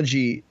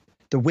technology,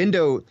 the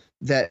window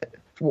that,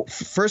 well,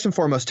 first and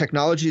foremost,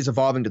 technology is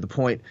evolving to the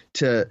point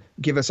to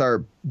give us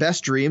our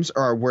best dreams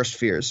or our worst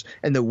fears.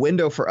 And the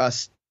window for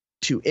us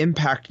to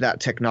impact that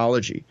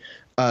technology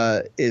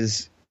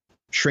is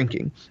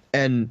shrinking.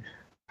 And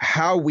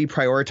how we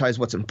prioritize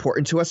what's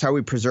important to us, how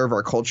we preserve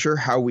our culture,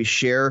 how we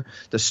share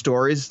the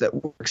stories that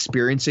we're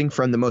experiencing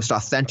from the most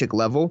authentic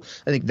level,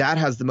 I think that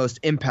has the most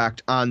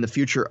impact on the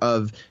future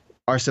of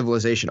our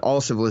civilization,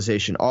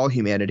 all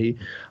humanity.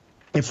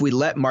 If we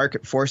let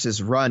market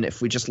forces run,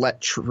 if we just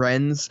let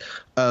trends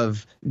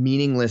of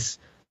meaningless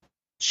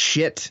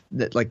shit,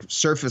 that like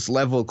surface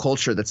level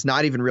culture that's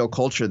not even real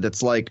culture,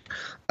 that's like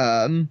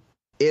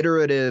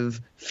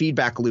iterative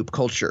feedback loop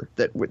culture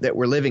that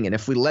we're living in,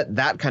 if we let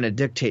that kind of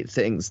dictate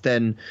things,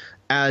 then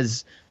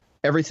as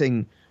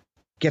everything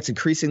gets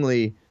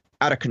increasingly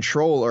out of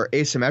control or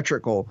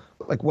asymmetrical,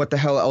 like what the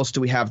hell else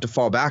do we have to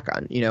fall back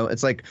on? You know,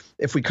 it's like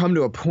if we come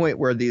to a point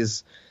where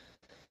these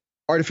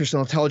artificial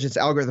intelligence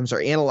algorithms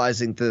are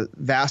analyzing the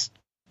vast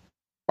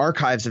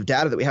archives of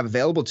data that we have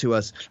available to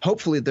us,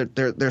 hopefully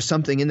there's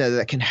something in there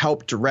that can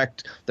help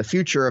direct the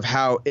future of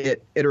how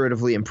it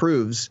iteratively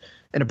improves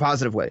in a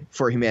positive way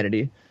for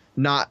humanity,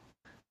 not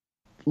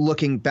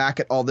looking back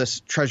at all this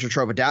treasure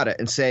trove of data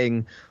and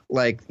saying,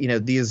 like, you know,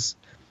 this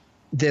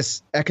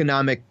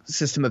economic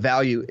system of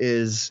value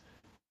is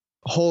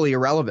wholly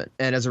irrelevant,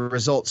 and as a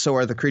result, so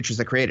are the creatures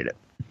that created it.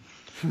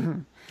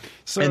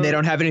 So, and they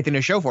don't have anything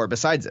to show for it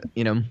besides it,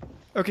 you know?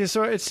 Okay,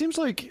 so it seems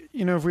like,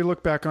 you know, if we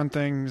look back on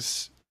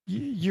things,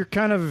 you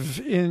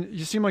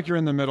seem like you're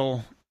in the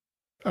middle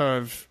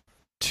of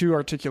two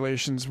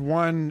articulations.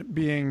 One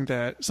being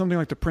that something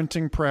like the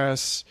printing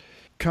press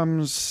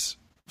comes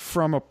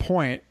from a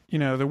point, you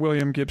know, the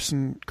William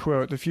Gibson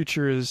quote, the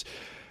future is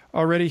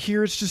already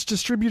here, it's just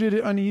distributed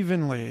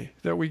unevenly,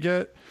 that we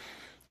get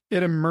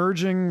it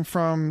emerging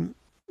from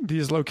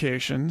these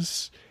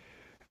locations,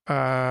 you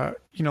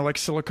know, like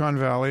Silicon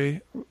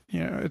Valley,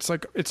 you know, it's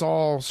like it's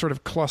all sort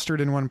of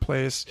clustered in one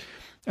place,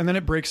 and then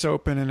it breaks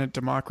open and it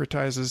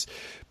democratizes.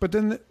 But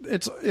then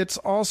it's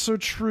also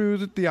true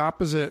that the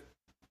opposite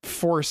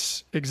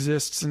force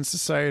exists in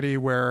society,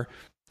 where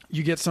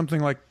you get something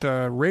like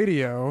the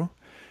radio,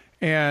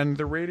 and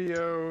the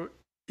radio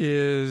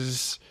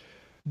is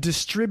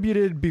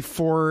distributed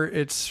before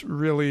it's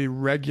really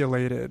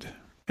regulated.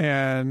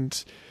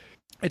 And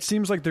it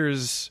seems like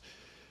there's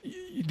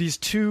these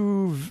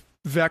two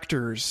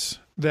vectors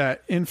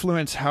that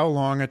influence how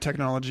long a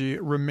technology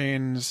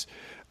remains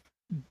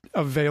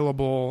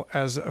available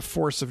as a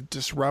force of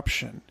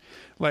disruption.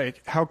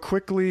 Like, how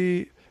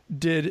quickly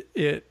did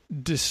it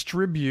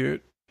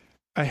distribute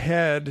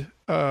ahead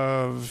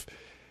of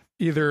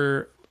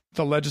either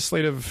the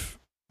legislative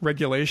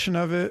regulation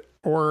of it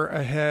or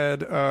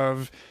ahead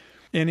of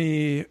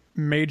any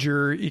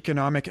major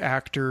economic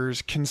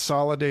actors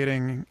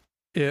consolidating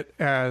it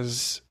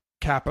as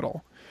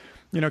capital?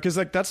 You know, because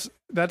like that's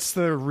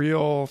the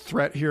real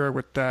threat here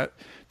with that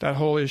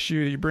whole issue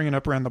you bringing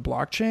up around the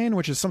blockchain,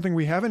 which is something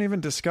we haven't even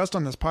discussed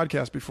on this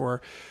podcast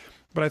before,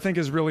 but I think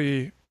is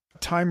really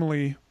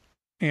timely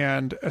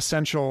and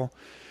essential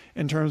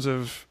in terms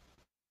of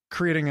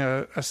creating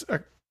a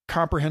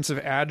comprehensive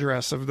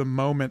address of the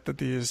moment that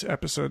these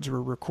episodes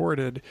were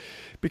recorded,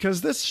 because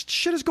this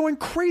shit is going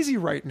crazy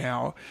right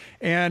now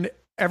and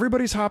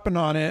everybody's hopping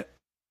on it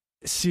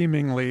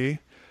seemingly.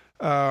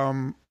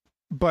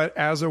 But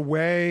as a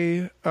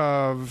way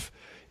of,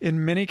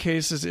 in many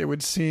cases, it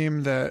would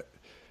seem that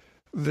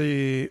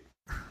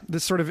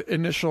this sort of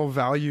initial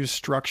value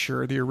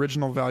structure, the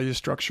original value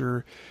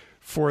structure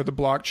for the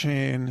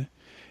blockchain,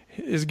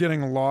 is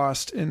getting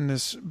lost in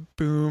this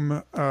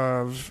boom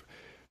of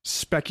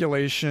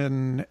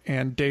speculation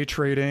and day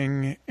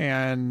trading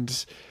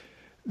and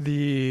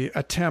the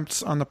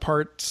attempts on the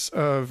parts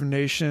of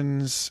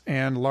nations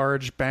and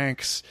large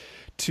banks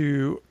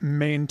to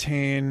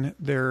maintain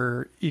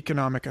their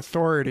economic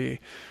authority.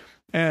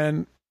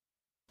 And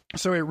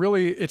so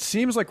it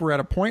seems like we're at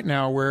a point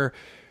now where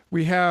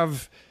we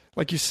have,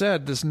 like you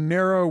said, this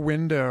narrow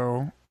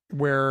window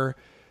where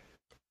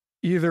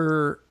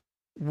either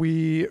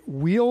we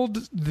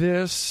wield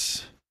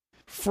this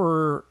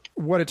for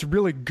what it's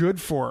really good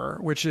for,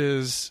 which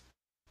is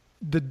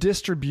the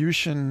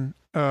distribution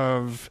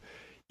of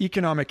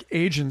economic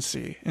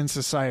agency in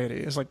society,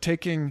 is like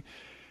taking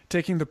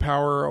the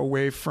power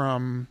away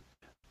from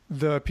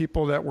the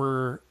people that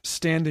were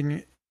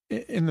standing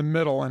in the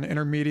middle and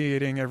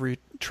intermediating every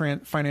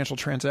financial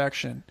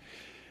transaction.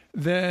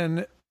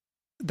 Then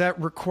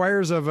that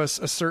requires of us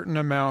a certain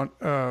amount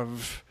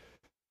of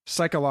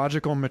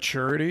psychological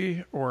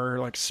maturity or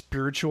like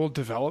spiritual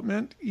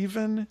development,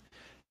 even,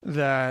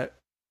 that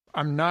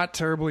I'm not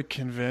terribly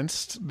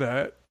convinced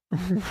that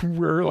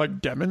we're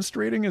like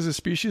demonstrating as a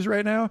species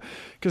right now.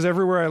 Because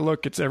everywhere I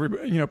look, it's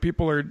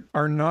people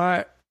are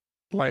not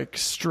like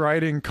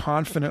striding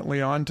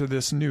confidently onto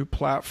this new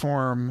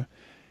platform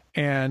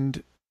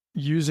and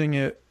using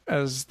it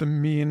as the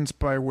means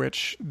by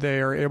which they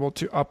are able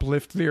to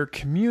uplift their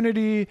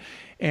community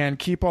and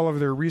keep all of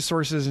their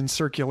resources in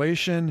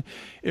circulation.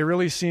 It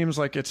really seems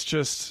like it's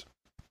just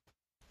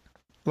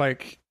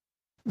like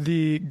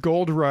the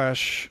gold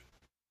rush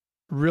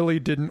really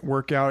didn't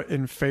work out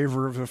in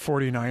favor of the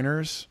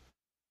 49ers.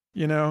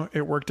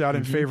 It worked out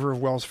in favor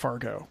of Wells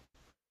Fargo.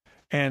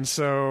 And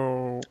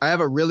so I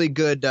have a really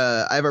good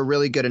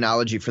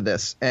analogy for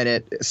this, and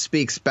it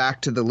speaks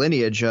back to the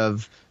lineage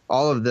of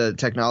all of the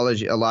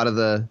technology, a lot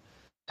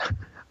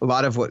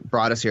of what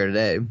brought us here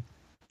today.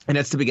 And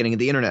it's the beginning of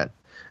the internet.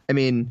 I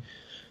mean,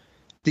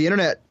 the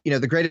internet,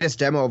 the greatest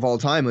demo of all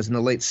time was in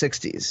the late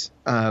 60s,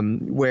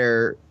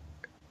 where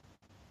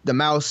the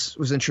mouse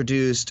was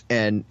introduced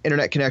and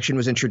internet connection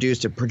was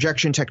introduced, and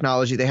projection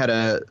technology. They had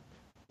a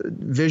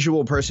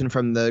visual person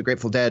from the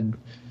Grateful Dead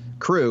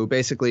crew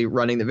basically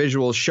running the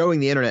visuals, showing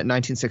the internet in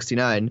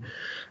 1969.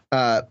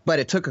 But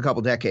it took a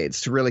couple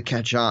decades to really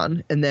catch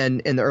on. And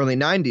then in the early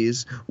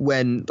 90s,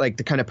 when like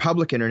the kind of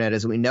public internet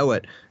as we know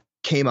it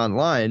came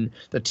online,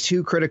 the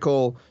two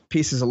critical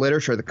pieces of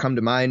literature that come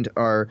to mind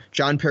are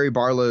John Perry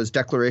Barlow's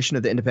Declaration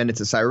of the Independence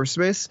of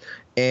Cyberspace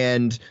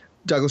and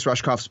Douglas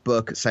Rushkoff's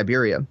book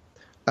Cyberia,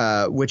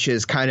 which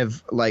is kind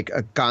of like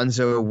a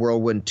gonzo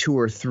whirlwind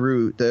tour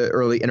through the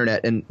early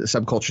internet and the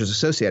subcultures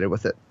associated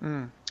with it.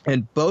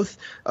 And both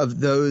of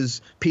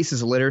those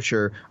pieces of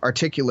literature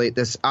articulate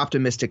this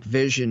optimistic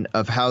vision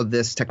of how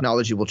this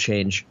technology will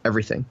change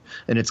everything.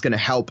 And it's going to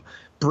help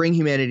bring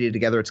humanity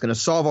together. It's going to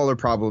solve all our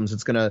problems.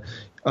 It's going to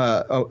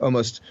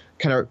almost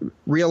kind of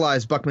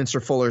realize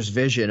Buckminster Fuller's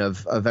vision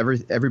of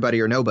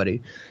everybody or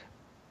nobody.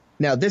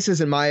 Now, this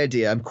isn't my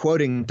idea. I'm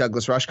quoting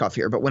Douglas Rushkoff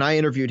here. But when I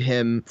interviewed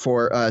him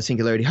for a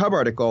Singularity Hub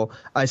article,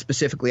 I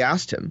specifically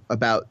asked him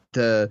about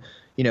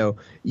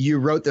you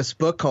wrote this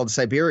book called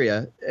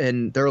Cyberia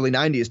in the early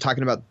 90s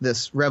talking about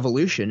this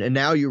revolution, and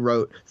now you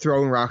wrote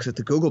Throwing Rocks at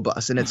the Google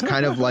Bus, and it's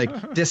kind of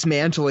like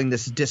dismantling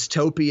this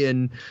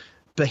dystopian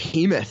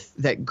behemoth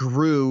that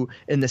grew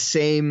in the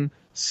same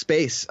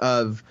space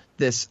of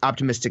this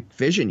optimistic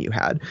vision you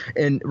had.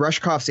 And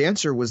Rushkoff's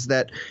answer was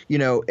that,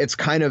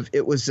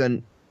 it was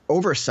an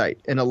oversight.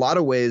 In a lot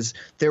of ways,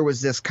 there was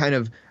this kind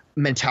of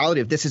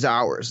mentality of this is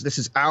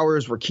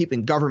ours, we're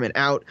keeping government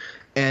out,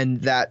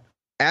 and that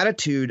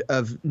attitude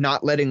of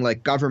not letting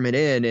like government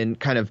in and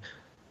kind of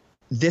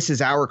this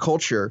is our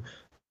culture.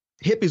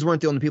 Hippies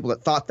weren't the only people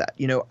that thought that.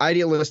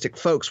 Idealistic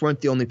folks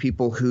weren't the only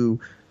people who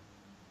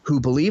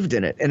believed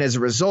in it. And as a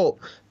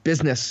result,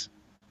 business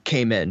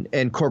came in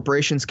and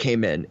corporations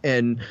came in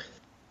and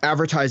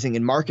advertising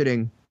and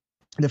marketing,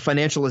 the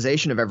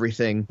financialization of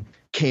everything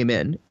came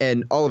in.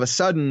 And all of a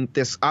sudden,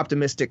 this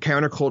optimistic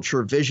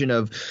counterculture vision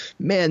of,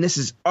 man, this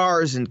is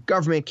ours and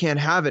government can't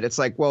have it. It's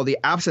like, well, the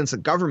absence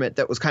of government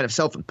that was kind of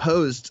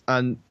self-imposed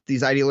on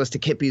these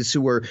idealistic hippies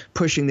who were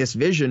pushing this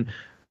vision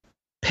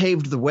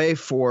paved the way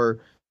for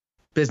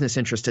business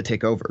interests to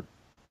take over.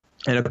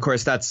 And of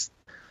course, it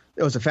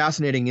was a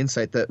fascinating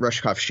insight that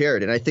Rushkoff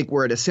shared. And I think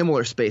we're at a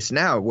similar space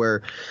now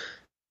where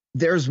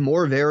there's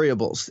more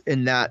variables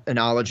in that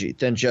analogy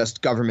than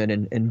just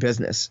government and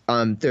business.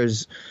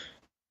 There's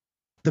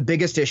the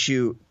biggest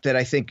issue that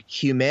I think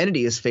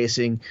humanity is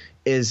facing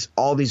is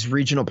all these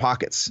regional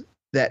pockets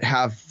that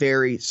have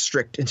very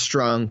strict and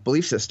strong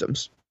belief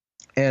systems.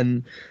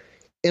 And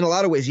in a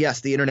lot of ways,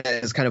 yes, the internet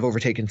has kind of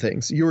overtaken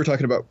things. You were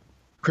talking about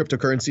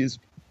cryptocurrencies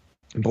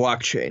and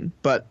blockchain,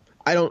 but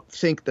I don't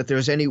think that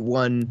there's any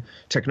one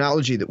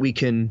technology that we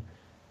can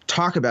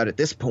talk about at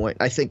this point.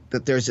 I think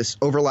that there's this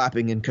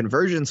overlapping and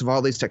convergence of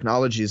all these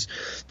technologies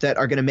that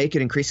are going to make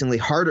it increasingly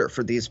harder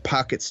for these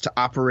pockets to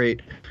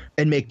operate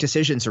and make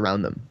decisions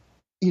around them.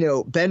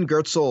 Ben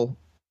Goertzel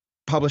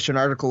published an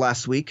article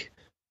last week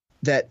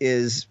that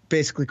is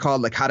basically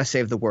called like How to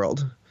Save the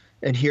World.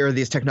 And here are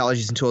these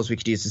technologies and tools we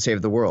could use to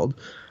save the world.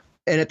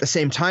 And at the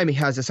same time, he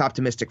has this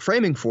optimistic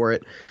framing for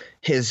it.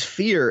 His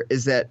fear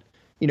is that,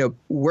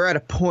 we're at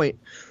a point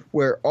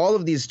where all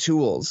of these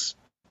tools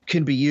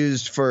can be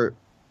used for,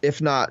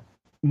 if not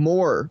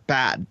more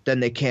bad than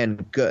they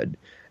can good.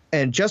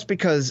 And just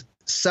because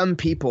some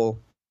people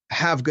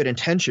have good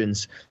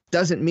intentions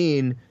doesn't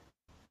mean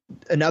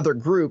another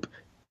group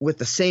with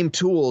the same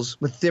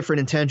tools with different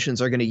intentions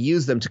are going to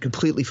use them to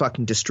completely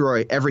fucking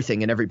destroy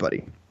everything and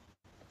everybody.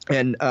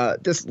 And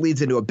this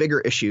leads into a bigger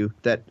issue,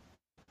 that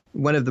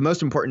one of the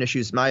most important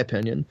issues, in my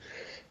opinion,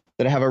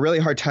 that I have a really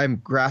hard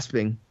time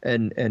grasping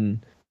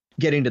and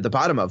getting to the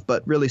bottom of,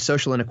 but really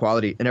social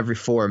inequality in every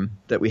form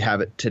that we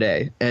have it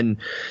today. And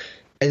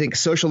I think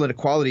social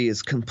inequality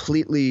is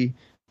completely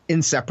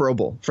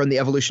inseparable from the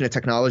evolution of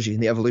technology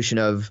and the evolution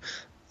of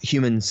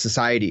human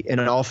society in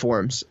all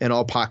forms, in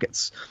all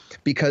pockets,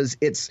 because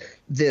it's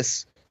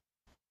this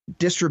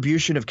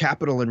distribution of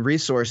capital and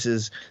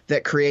resources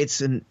that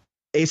creates an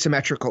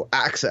asymmetrical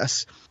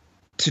access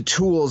to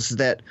tools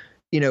that,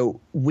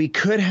 we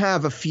could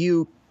have a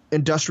few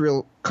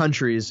industrial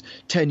countries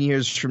 10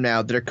 years from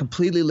now that are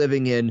completely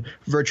living in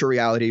virtual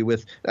reality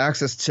with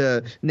access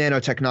to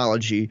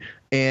nanotechnology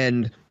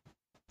and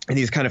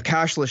these kind of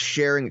cashless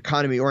sharing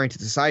economy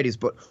oriented societies.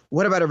 But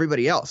what about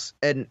everybody else?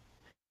 And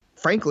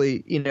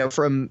frankly,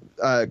 from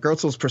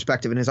Goertzel's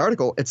perspective in his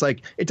article, it's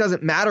like it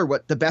doesn't matter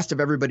what the best of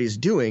everybody's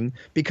doing,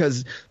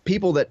 because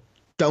people that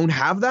don't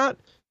have that,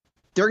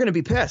 they're going to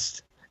be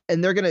pissed.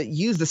 And they're going to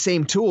use the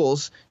same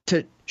tools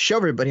to show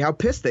everybody how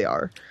pissed they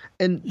are.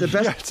 And the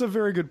best, that's a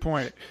very good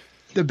point.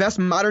 The best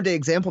modern day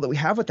example that we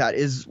have with that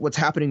is what's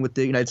happening with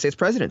the United States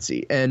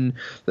presidency and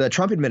the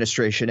Trump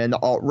administration and the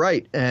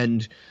alt-right,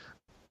 and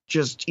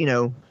just,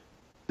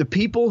 the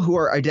people who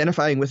are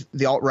identifying with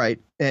the alt-right,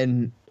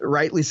 and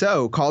rightly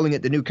so, calling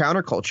it the new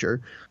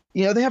counterculture,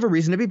 they have a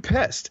reason to be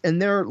pissed, and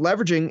they're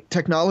leveraging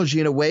technology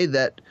in a way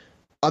that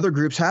other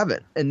groups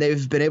haven't, and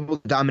they've been able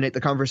to dominate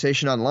the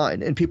conversation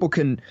online. And people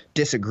can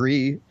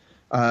disagree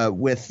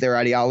with their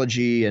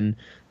ideology and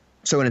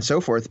so on and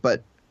so forth,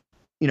 but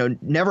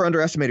never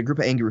underestimate a group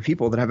of angry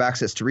people that have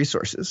access to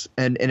resources.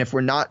 And if we're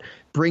not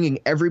bringing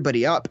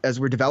everybody up as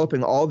we're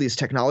developing all these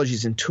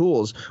technologies and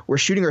tools, we're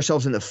shooting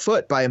ourselves in the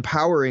foot by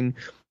empowering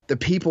the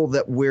people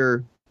that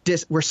we're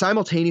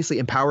simultaneously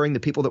empowering the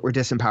people that we're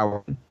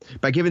disempowering,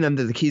 by giving them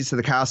the keys to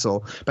the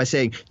castle, by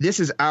saying, this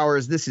is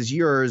ours, this is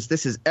yours,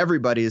 this is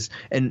everybody's.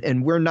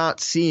 And we're not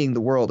seeing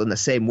the world in the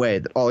same way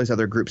that all these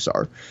other groups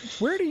are.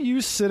 Where do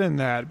you sit in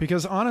that?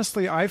 Because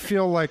honestly, I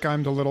feel like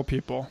I'm the little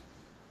people,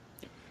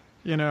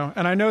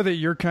 and I know that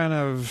you're kind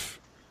of,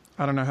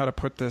 I don't know how to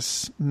put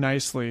this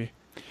nicely.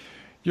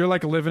 You're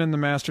like living in the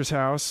master's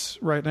house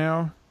right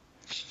now,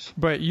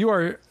 but you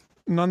are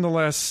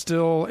nonetheless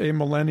still a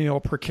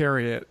millennial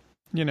precariat.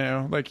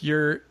 Like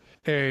you're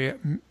a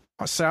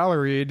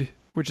salaried,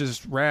 which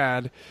is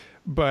rad,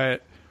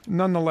 but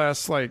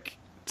nonetheless, like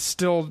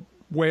still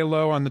way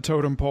low on the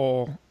totem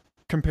pole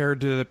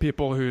compared to the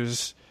people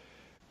whose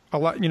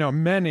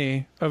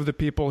many of the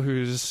people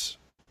whose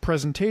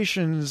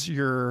presentations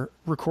you're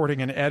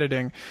recording and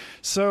editing.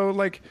 So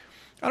like,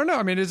 I don't know.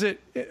 I mean, is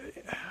it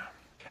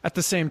at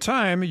the same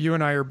time, you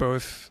and I are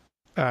both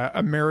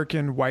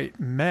American white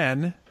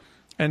men.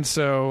 And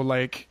so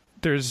like,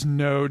 there's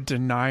no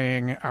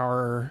denying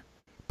our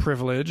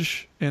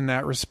privilege in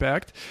that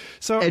respect.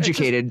 So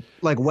educated,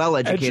 like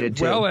well-educated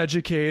too.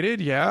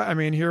 Well-educated, yeah. I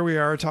mean, here we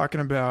are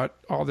talking about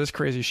all this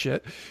crazy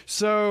shit.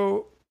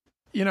 So,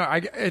 in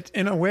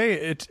a way,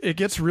 it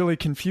gets really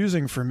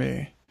confusing for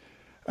me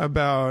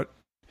about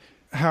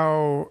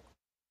how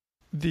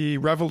the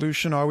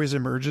revolution always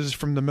emerges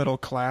from the middle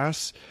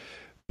class,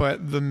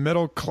 but the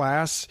middle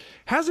class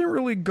hasn't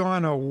really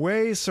gone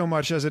away so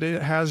much as it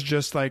has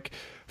just like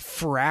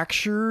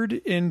fractured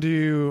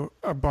into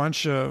a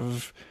bunch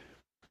of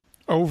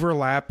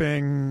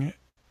overlapping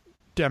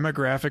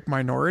demographic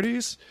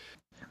minorities.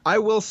 I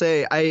will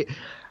say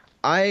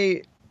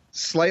I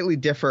slightly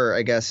differ,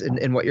 I guess,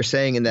 in what you're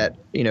saying, in that,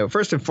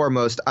 first and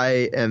foremost,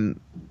 I am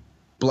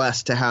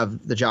blessed to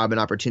have the job and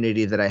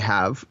opportunity that I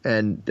have,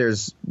 and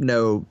there's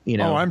no,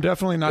 Oh, I'm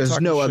definitely not. There's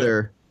no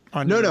other.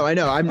 No, I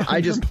know.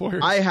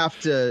 I have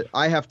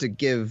to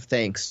give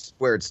thanks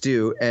where it's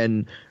due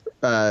and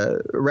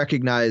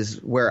recognize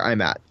where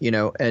I'm at,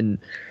 and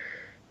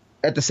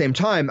at the same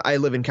time, I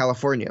live in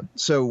California.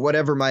 So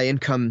whatever my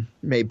income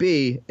may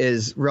be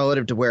is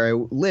relative to where I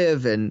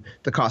live and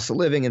the cost of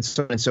living and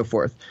so on and so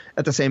forth.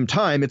 At the same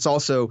time, it's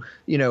also,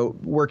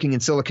 working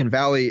in Silicon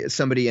Valley,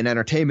 somebody in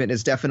entertainment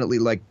is definitely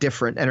like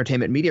different.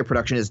 Entertainment media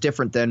production is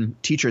different than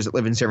teachers that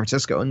live in San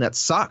Francisco. And that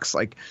sucks.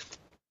 Like,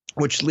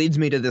 which leads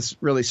me to this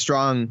really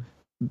strong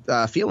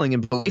feeling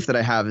and belief that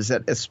I have, is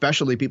that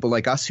especially people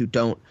like us who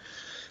don't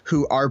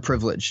who are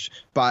privileged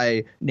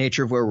by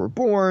nature of where we're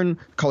born,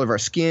 color of our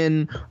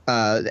skin,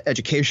 the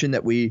education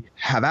that we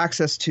have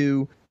access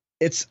to.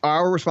 It's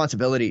our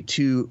responsibility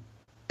to,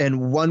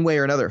 in one way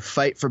or another,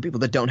 fight for people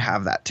that don't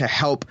have that, to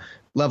help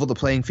level the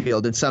playing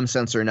field in some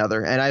sense or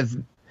another. And I've,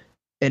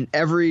 in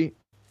every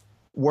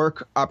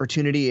work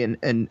opportunity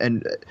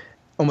and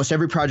almost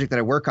every project that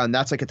I work on,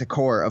 that's like at the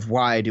core of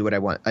why I do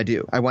what I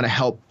do. I want to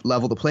help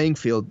level the playing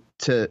field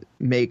to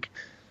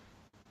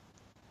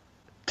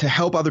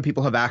help other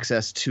people have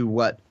access to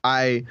what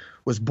I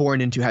was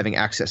born into having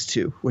access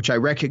to, which I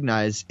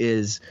recognize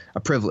is a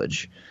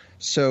privilege.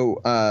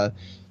 So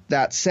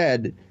that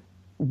said,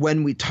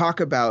 when we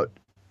talk about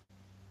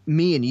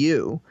me and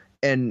you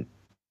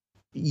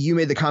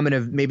made the comment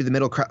of maybe the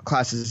middle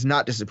class is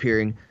not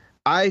disappearing.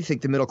 I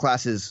think the middle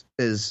class is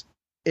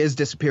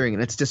disappearing,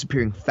 and it's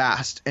disappearing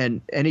fast.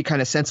 And any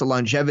kind of sense of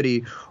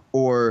longevity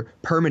or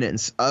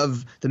permanence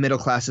of the middle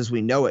class as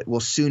we know it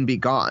will soon be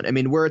gone. I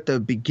mean, we're at the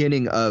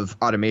beginning of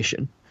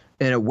automation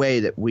in a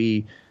way that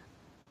we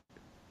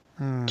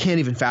can't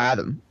even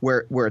fathom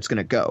where it's going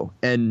to go.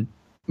 And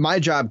my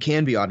job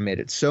can be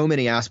automated. So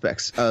many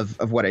aspects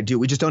of what I do.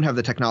 We just don't have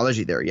the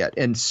technology there yet.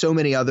 And so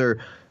many other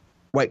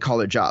white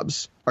collar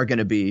jobs are going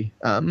to be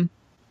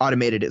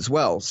automated as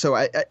well. So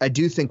I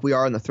do think we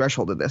are on the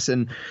threshold of this.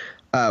 And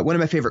one of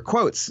my favorite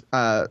quotes,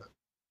 I'll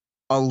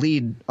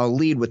lead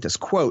with this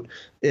quote,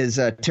 is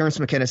Terence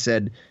McKenna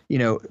said,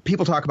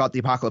 people talk about the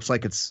apocalypse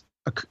like it's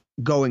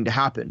going to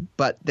happen,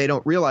 but they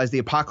don't realize the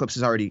apocalypse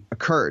has already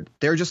occurred.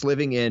 They're just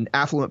living in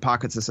affluent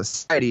pockets of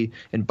society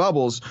in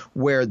bubbles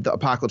where the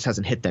apocalypse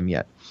hasn't hit them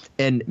yet.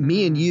 And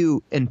me and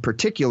you in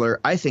particular,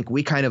 I think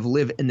we kind of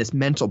live in this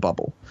mental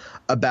bubble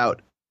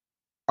about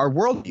our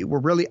worldview. We're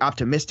really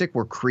optimistic.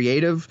 We're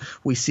creative.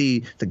 We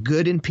see the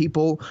good in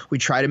people. We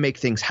try to make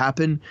things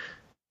happen.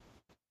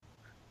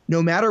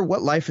 No matter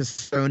what life has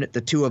thrown at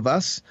the two of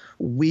us,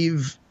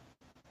 we've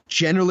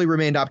generally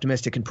remained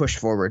optimistic and pushed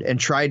forward and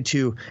tried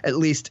to at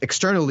least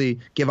externally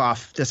give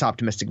off this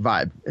optimistic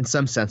vibe in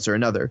some sense or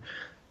another.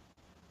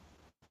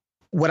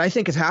 What I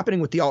think is happening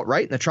with the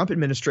alt-right and the Trump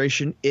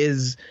administration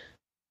is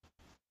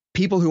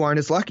people who aren't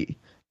as lucky,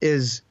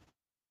 is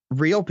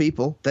real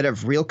people that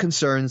have real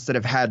concerns, that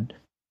have had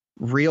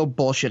real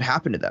bullshit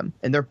happen to them,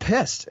 and they're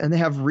pissed, and they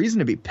have reason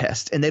to be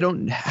pissed, and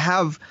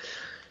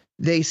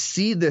they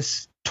see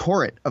this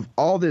torrent of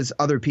all these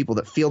other people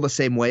that feel the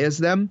same way as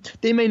them.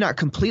 They may not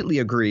completely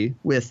agree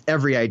with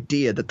every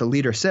idea that the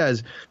leader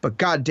says, but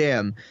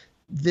goddamn,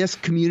 this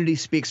community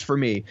speaks for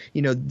me.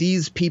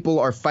 These people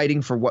are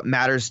fighting for what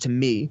matters to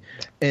me,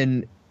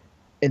 and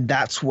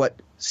that's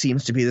what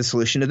seems to be the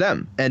solution to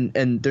them.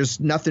 And there's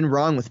nothing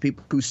wrong with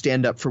people who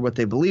stand up for what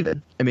they believe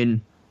in. I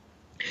mean,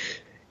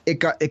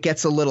 it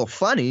gets a little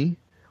funny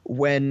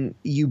when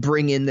you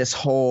bring in this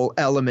whole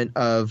element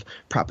of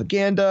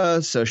propaganda,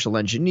 social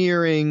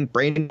engineering,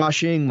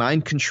 brainwashing,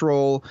 mind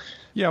control.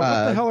 Yeah,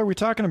 what the hell are we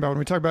talking about when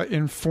we talk about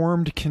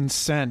informed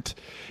consent?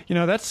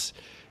 You're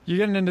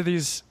getting into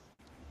these.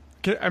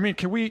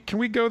 Can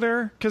we go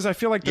there? Because I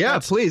feel like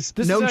please.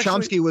 Noam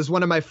Chomsky was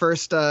one of my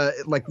first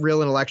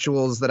real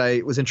intellectuals that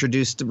I was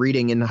introduced to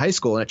reading in high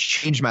school, and it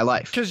changed my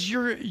life. Because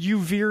you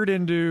veered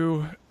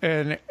into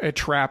a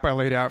trap I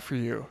laid out for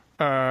you.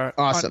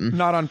 Awesome.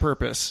 Not on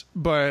purpose,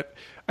 but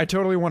I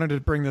totally wanted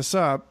to bring this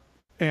up,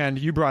 and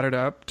you brought it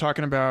up,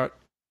 talking about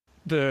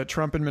the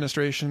Trump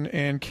administration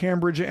and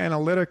Cambridge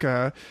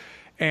Analytica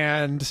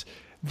and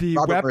the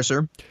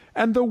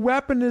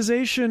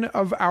weaponization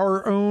of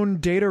our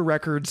own data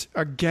records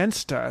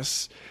against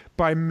us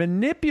by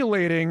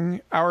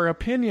manipulating our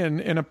opinion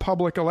in a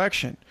public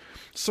election.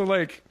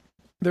 So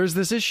there's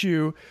this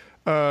issue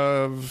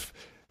of,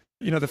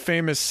 the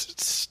famous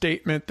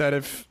statement that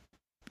if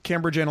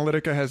Cambridge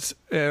Analytica has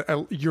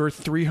your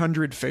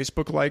 300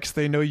 Facebook likes,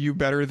 they know you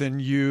better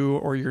than you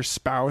or your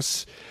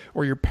spouse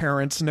or your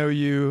parents know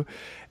you.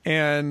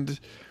 And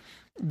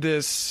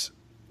this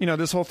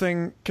whole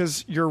thing,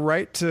 because you're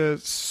right to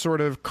sort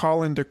of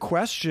call into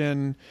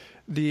question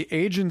the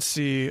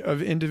agency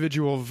of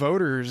individual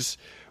voters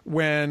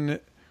when,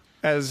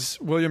 as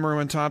William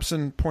Irwin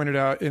Thompson pointed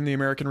out in The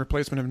American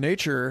Replacement of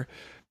Nature,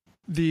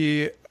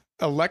 the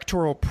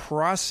electoral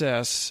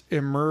process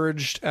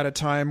emerged at a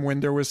time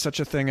when there was such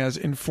a thing as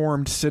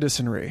informed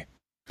citizenry,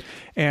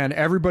 and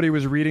everybody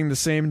was reading the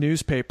same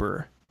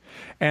newspaper.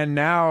 And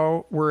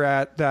now we're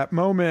at that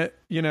moment,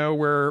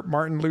 where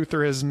Martin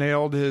Luther has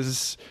nailed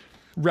his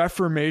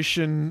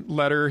Reformation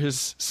letter,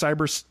 his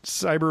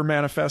cyber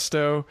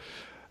manifesto,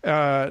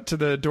 to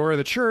the door of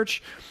the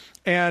church.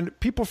 And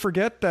people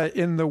forget that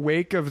in the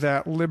wake of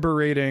that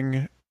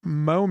liberating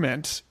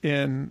moment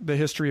in the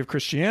history of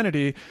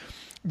Christianity,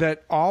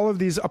 that all of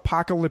these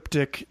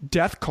apocalyptic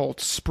death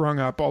cults sprung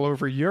up all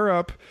over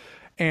Europe.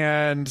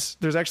 And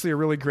there's actually a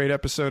really great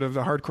episode of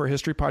the Hardcore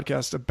History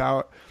podcast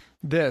about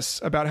this,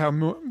 about how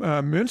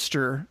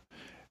Münster,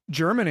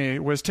 Germany,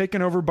 was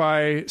taken over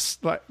by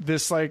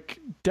this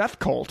death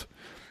cult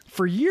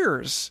for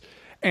years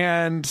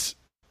and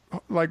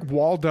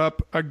walled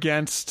up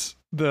against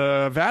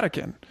the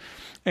Vatican.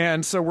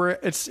 And so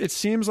it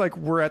seems like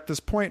we're at this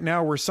point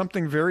now where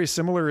something very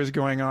similar is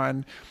going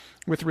on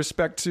with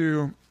respect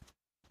to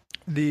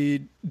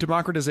the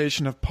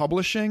democratization of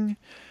publishing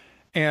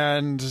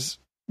and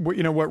what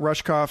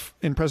Rushkoff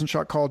in Present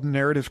Shock called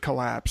narrative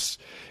collapse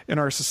in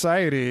our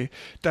society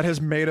that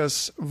has made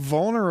us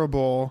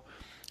vulnerable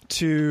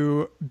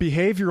to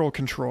behavioral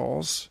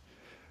controls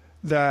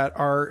that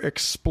are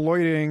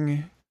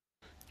exploiting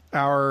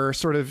our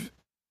sort of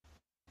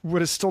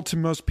what is still to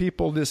most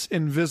people this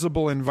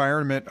invisible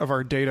environment of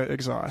our data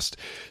exhaust.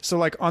 So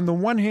like on the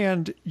one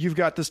hand, you've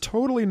got this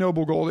totally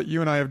noble goal that you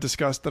and I have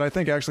discussed that I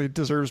think actually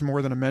deserves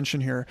more than a mention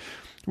here,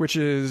 which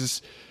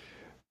is,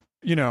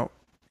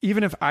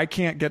 even if I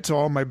can't get to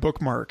all my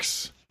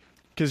bookmarks,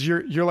 because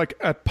you're like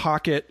a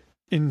Pocket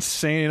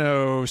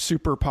Insano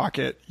super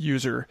Pocket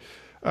user,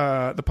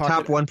 the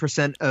Pocket, top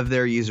 1% of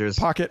their users.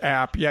 Pocket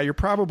app, yeah, you're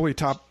probably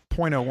top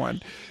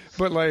 0.01,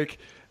 but like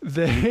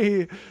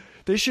they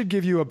should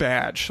give you a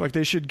badge, like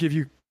they should give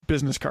you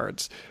business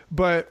cards.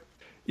 But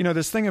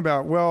this thing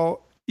about,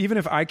 well, even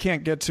if I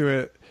can't get to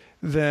it,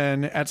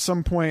 then at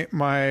some point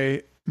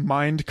my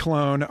mind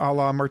clone, a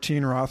la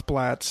Martine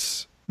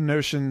Rothblatt's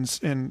notions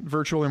in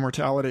virtual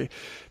immortality,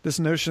 this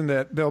notion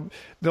that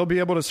they'll be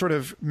able to sort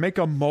of make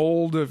a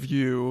mold of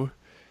you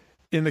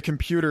in the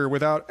computer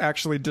without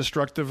actually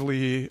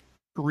destructively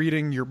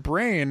reading your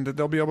brain, that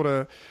they'll be able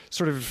to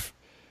sort of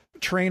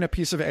train a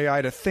piece of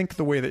AI to think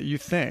the way that you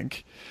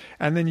think,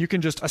 and then you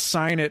can just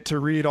assign it to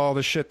read all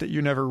the shit that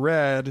you never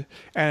read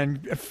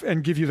and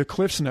give you the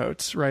Cliff's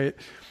Notes, right?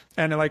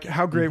 And like,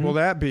 how great will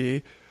that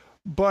be?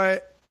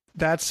 But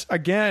that's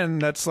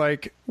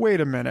like, wait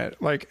a minute,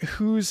 like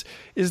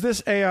is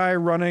this AI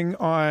running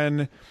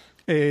on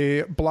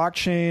a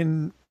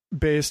blockchain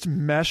based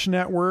mesh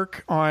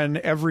network on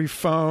every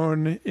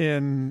phone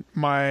in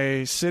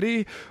my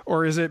city,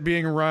 or is it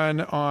being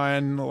run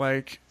on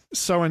like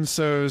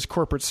so-and-so's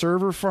corporate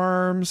server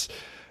farms?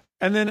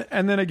 And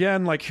then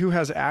again, like, who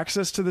has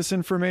access to this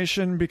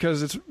information?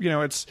 Because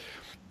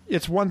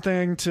it's one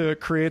thing to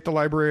create the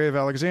Library of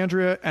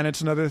Alexandria, and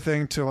it's another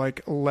thing to like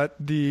let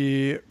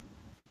the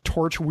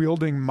torch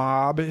wielding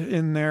mob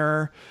in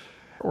there,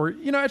 or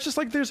it's just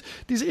like there's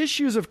these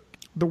issues of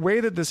the way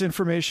that this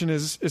information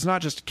is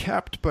not just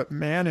kept but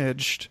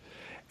managed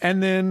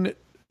and then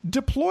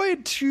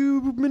deployed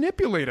to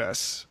manipulate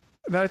us,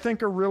 that I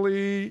think are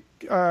really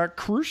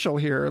crucial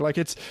here. Like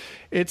it's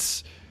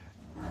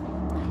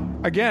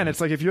again,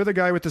 it's like if you're the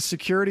guy with the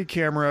security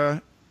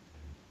camera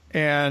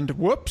and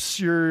whoops,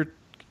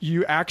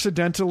 you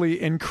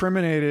accidentally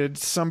incriminated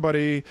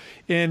somebody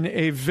in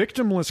a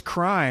victimless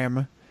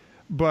crime,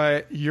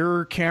 but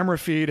your camera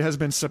feed has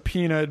been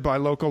subpoenaed by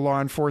local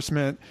law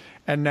enforcement,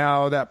 and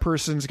now that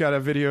person's got a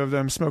video of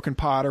them smoking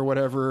pot or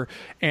whatever,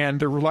 and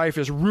their life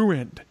is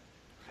ruined.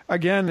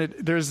 Again,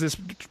 there's this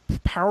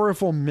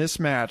powerful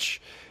mismatch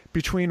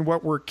between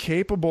what we're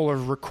capable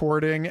of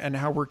recording and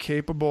how we're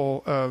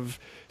capable of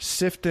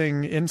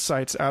sifting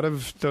insights out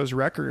of those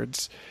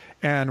records,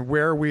 and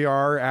where we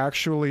are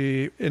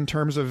actually in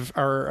terms of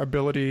our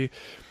ability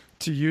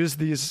to use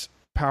these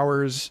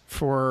powers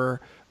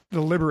for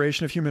the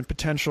liberation of human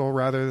potential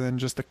rather than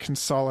just the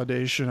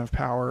consolidation of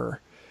power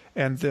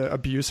and the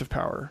abuse of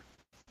power.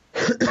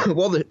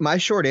 Well, my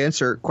short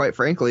answer, quite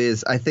frankly,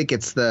 is I think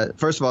it's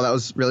first of all, that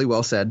was really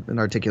well said and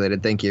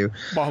articulated. Thank you.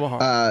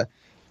 But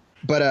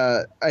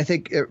I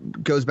think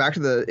it goes back to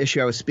the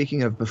issue I was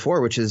speaking of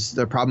before, which is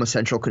the problem of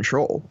central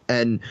control.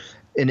 And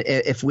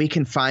if we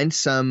can find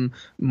some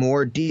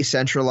more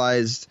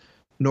decentralized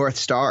North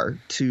Star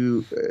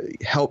to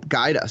help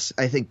guide us,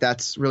 I think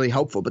that's really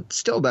helpful. But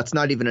still, that's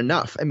not even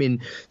enough. I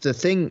mean,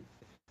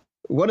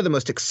 one of the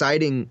most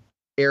exciting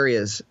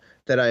areas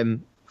that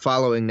I'm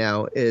following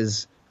now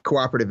is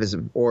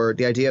cooperativism, or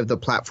the idea of the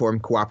platform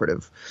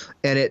cooperative.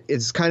 And it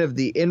is kind of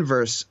the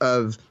inverse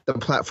of the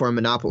platform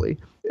monopoly.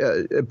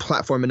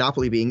 Platform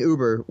monopoly being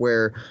Uber,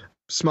 where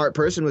smart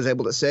person was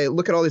able to say,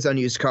 look at all these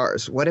unused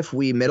cars. What if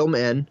we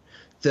middleman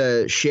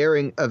the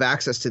sharing of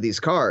access to these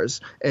cars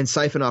and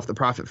siphon off the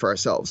profit for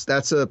ourselves?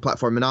 That's a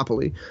platform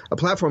monopoly. A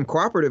platform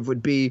cooperative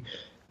would be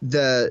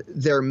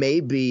there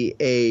may be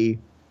a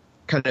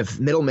kind of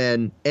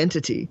middleman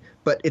entity,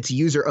 but it's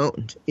user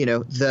owned.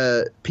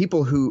 The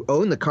people who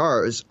own the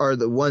cars are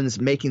the ones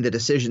making the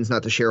decisions,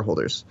 not the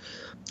shareholders.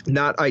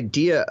 That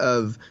idea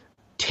of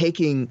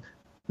taking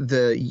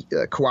the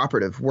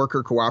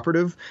worker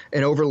cooperative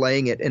and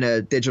overlaying it in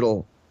a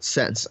digital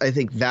sense, I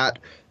think that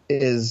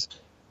is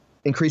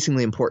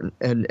increasingly important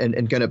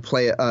and going to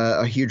play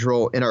a huge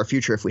role in our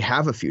future if we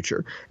have a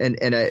future.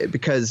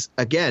 Because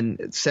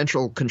again,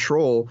 central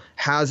control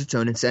has its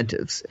own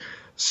incentives.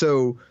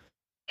 So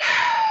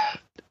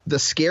the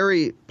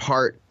scary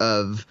part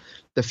of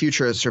the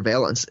future of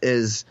surveillance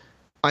is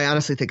I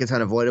honestly think it's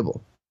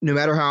unavoidable. No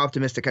matter how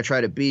optimistic I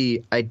try to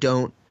be, I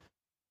don't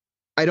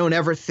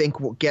ever think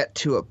we'll get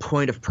to a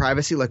point of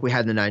privacy like we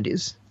had in the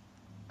 90s.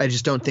 I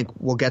just don't think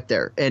we'll get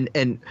there. And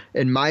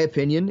in my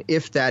opinion,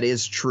 if that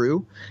is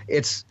true,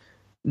 it's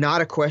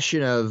not a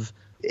question of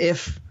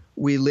if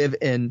we live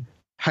in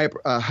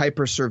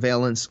hyper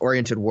surveillance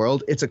oriented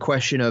world. It's a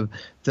question of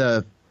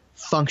the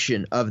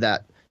function of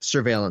that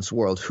surveillance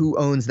world. Who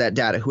owns that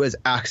data? Who has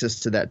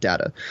access to that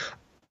data?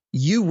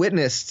 You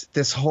witnessed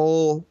this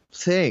whole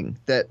thing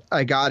that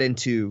I got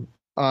into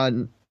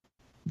on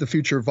the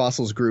Future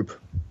Fossils group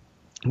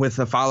with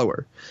a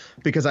follower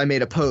because I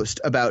made a post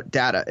about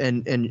data.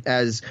 And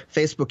as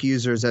Facebook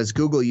users, as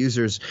Google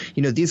users,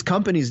 these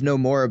companies know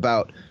more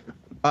about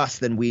us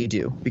than we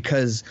do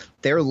because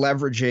they're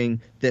leveraging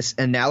this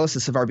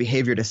analysis of our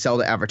behavior to sell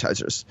to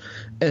advertisers.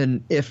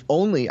 And if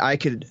only I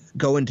could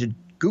go into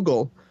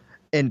Google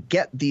and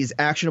get these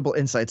actionable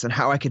insights on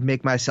how I could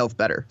make myself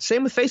better.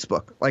 Same with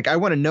Facebook. Like, I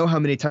want to know how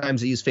many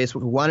times I use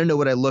Facebook. I want to know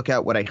what I look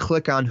at, what I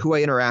click on, who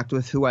I interact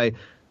with, who I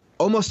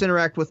almost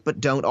interact with but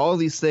don't, all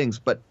these things.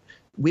 But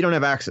we don't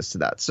have access to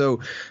that.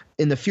 So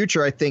in the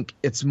future, I think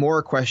it's more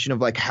a question of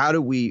like, how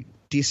do we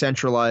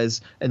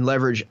decentralize and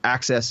leverage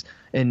access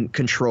and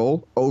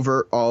control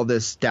over all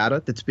this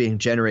data that's being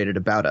generated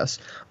about us?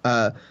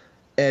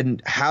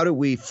 And how do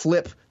we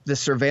flip the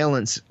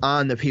surveillance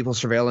on the people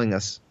surveilling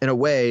us in a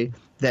way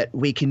that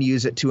we can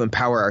use it to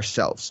empower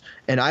ourselves?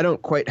 And I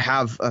don't quite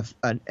have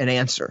an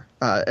answer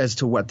as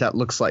to what that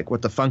looks like,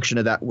 what the function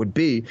of that would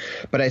be.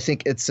 But I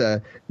think it's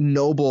a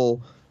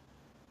noble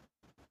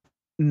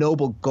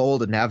goal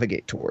to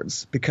navigate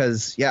towards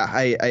because,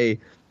 I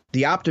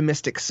the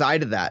optimistic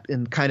side of that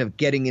and kind of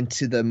getting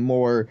into the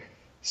more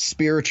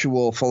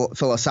spiritual,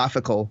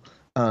 philosophical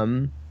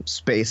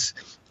space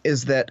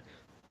is that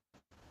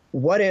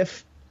what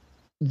if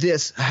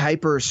this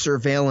hyper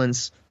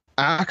surveillance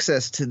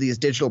access to these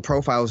digital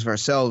profiles of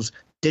ourselves,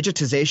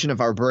 digitization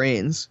of our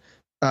brains,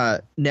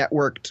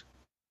 networked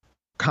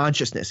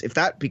consciousness, if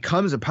that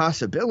becomes a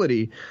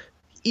possibility,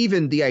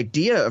 even the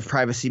idea of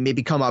privacy may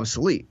become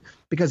obsolete.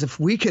 Because if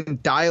we can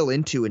dial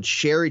into and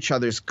share each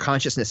other's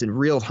consciousness in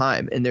real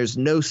time and there's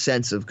no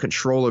sense of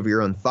control of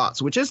your own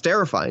thoughts, which is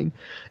terrifying,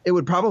 it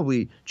would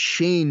probably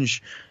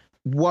change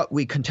what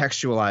we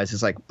contextualize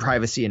as like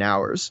privacy in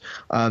ours.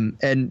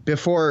 And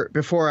before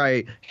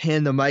I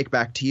hand the mic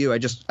back to you,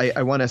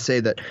 I want to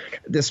say that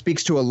this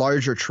speaks to a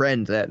larger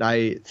trend that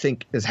I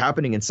think is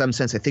happening in some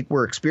sense. I think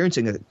we're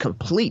experiencing a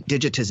complete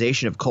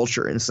digitization of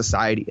culture and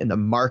society and the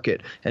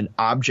market and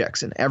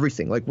objects and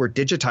everything. Like, we're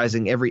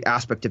digitizing every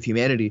aspect of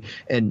humanity.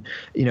 And,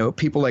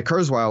 people like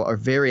Kurzweil are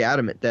very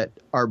adamant that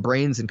our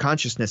brains and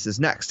consciousness is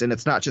next. And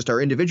it's not just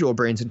our individual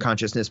brains and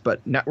consciousness,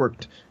 but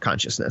networked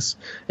consciousness.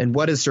 And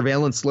what does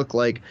surveillance look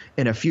like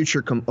in a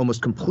future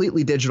almost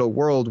completely digital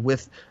world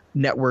with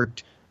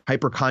networked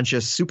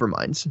hyperconscious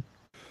superminds?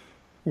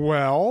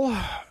 Well,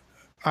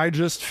 I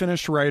just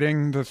finished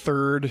writing the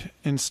third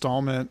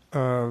installment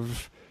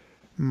of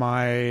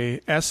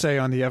my essay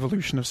on the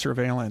evolution of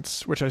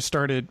surveillance, which I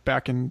started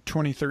back in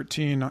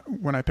 2013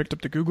 when I picked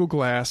up the Google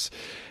Glass.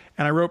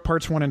 And I wrote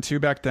parts 1 and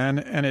 2 back then,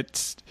 and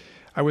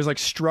I was like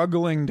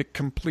struggling to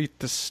complete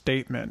the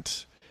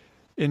statement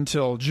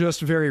until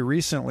just very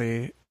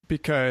recently,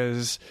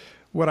 because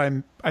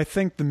I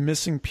think the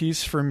missing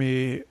piece for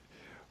me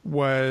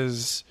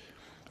was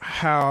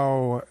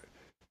how,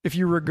 if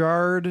you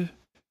regard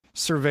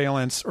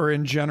surveillance, or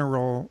in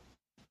general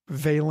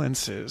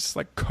valences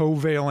like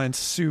covalence,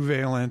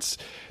 sousvalence,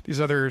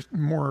 these other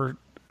more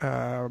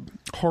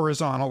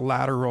horizontal,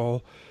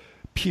 lateral,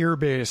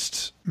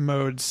 peer-based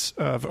modes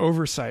of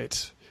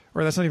oversight,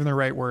 or that's not even the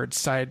right word,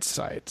 side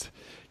sight.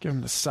 Give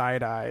them the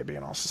side eye,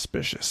 being all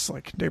suspicious,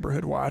 like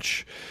neighborhood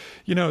watch.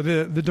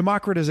 The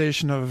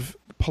democratization of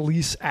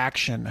police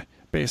action,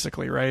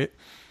 basically, right?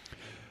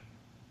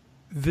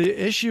 The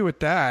issue with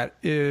that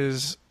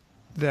is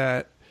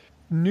that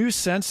new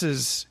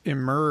senses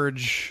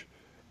emerge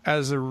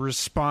as a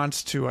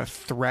response to a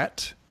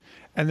threat,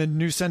 and then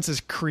new senses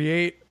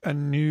create a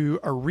new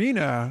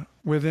arena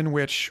within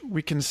which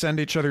we can send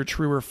each other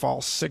true or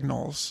false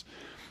signals.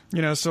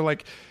 So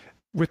like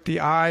with the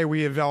eye,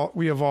 we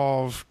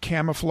evolve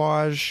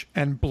camouflage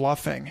and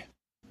bluffing,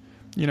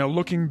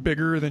 looking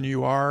bigger than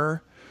you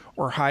are,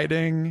 or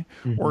hiding,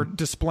 or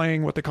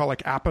displaying what they call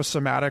like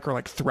aposematic, or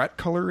like threat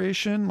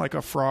coloration, like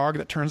a frog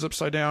that turns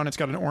upside down. It's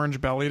got an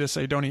orange belly to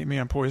say, "Don't eat me,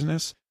 I'm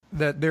poisonous."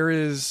 That there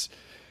is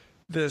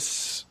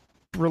this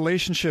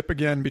relationship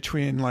again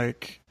between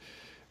like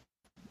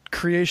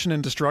creation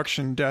and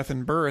destruction, death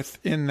and birth,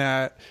 in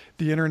that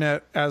the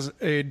internet as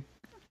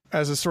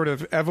a sort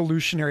of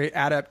evolutionary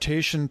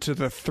adaptation to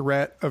the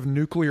threat of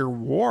nuclear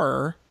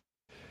war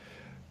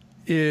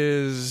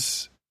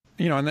is,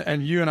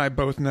 and you and I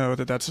both know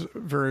that that's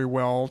very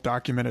well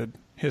documented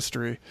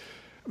history,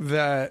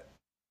 that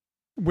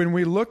when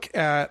we look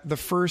at the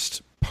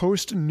first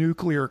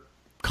post-nuclear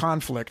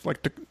conflict,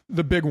 like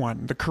the big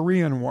one, the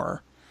Korean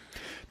War,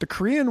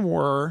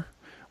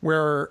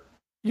 where,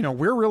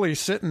 we're really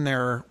sitting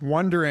there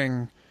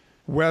wondering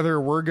whether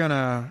we're going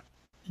to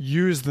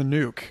use the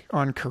nuke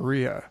on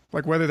Korea,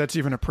 like whether that's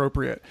even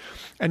appropriate.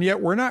 And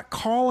yet we're not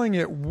calling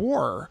it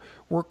war.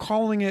 We're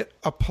calling it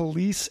a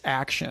police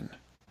action.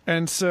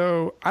 And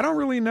so I don't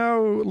really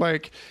know,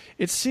 like,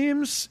 it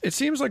seems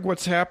like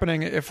what's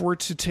happening, if we're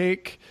to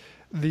take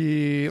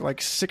the like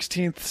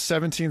 16th,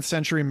 17th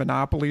century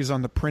monopolies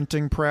on the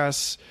printing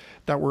press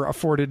that were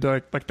afforded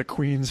to like the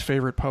Queen's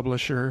favorite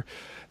publisher,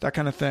 that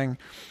kind of thing.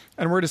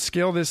 And we're to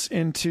scale this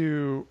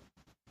into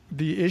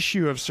the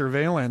issue of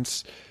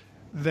surveillance,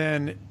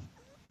 then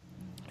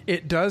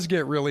it does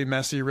get really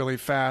messy really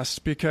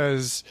fast,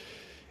 because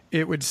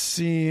it would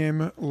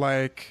seem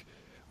like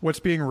what's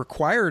being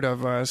required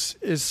of us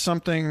is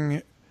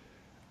something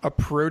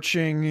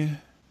approaching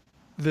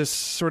this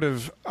sort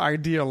of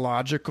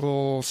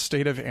ideological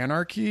state of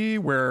anarchy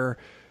where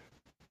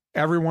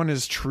everyone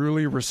is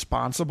truly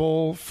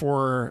responsible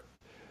for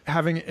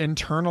having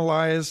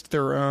internalized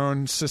their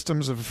own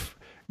systems of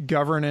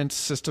governance,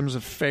 systems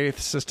of faith,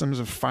 systems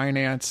of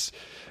finance,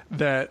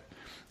 that,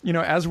 you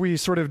know, as we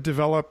sort of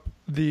develop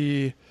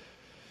the,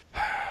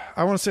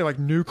 I want to say like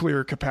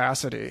nuclear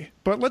capacity,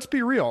 but let's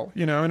be real,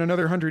 you know, in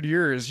another 100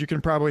 years, you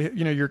can probably,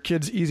 you know, your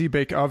kid's easy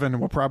bake oven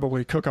will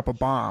probably cook up a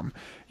bomb,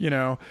 you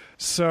know,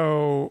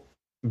 so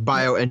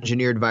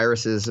bioengineered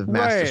viruses of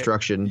mass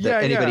destruction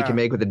that anybody can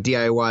make with a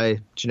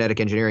DIY genetic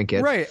engineering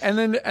kit. Right. And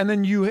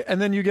then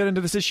you get into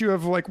this issue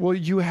of like, well,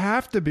 you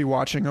have to be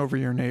watching over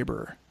your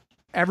neighbor.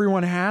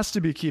 Everyone has to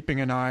be keeping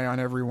an eye on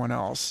everyone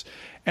else.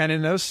 And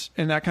in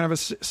that kind of a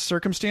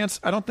circumstance,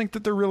 I don't think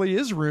that there really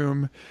is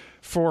room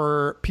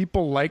for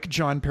people like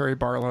John Perry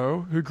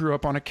Barlow, who grew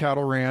up on a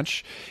cattle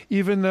ranch,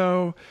 even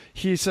though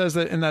he says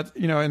that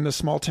in the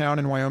small town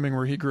in Wyoming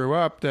where he grew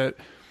up, that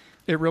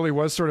it really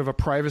was sort of a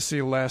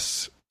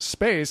privacy-less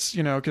space,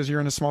 you know, because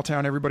you're in a small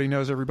town, everybody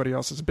knows everybody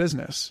else's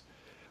business.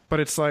 But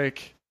it's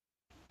like,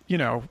 you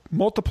know,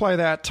 multiply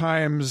that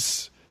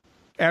times,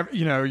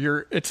 you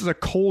know, it's a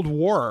Cold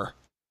War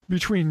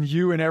between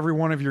you and every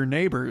one of your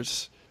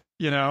neighbors,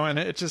 you know, and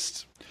it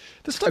just,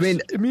 this stuff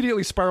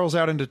immediately spirals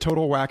out into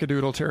total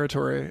wackadoodle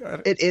territory.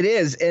 It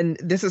is. And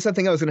this is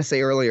something I was going to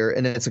say earlier,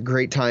 and it's a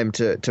great time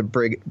to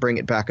bring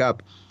it back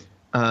up.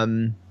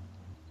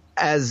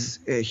 As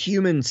a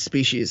human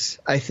species,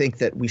 I think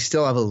that we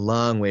still have a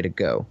long way to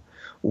go.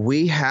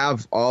 We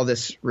have all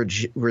this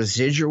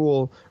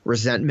residual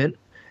resentment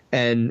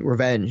and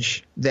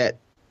revenge that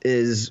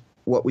is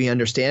what we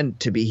understand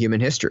to be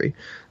human history.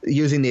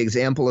 Using the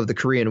example of the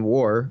Korean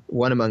War,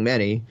 one among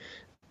many,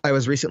 I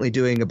was recently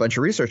doing a bunch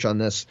of research on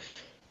this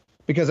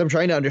because I'm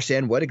trying to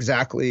understand what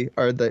exactly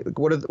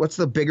what's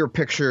the bigger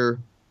picture.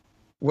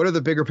 What are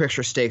the bigger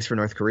picture stakes for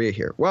North Korea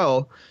here?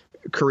 Well,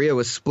 Korea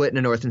was split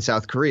into North and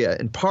South Korea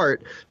in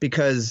part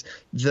because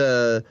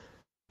the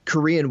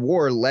Korean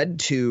War led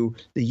to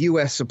the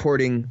U.S.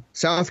 supporting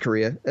South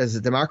Korea as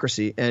a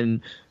democracy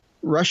and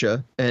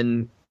Russia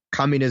and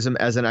communism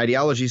as an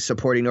ideology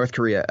supporting North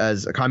Korea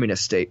as a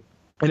communist state.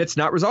 And it's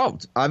not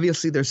resolved.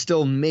 Obviously, there's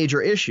still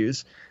major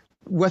issues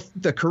with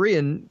the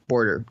Korean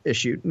border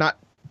issue, not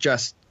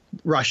just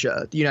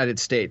Russia, the United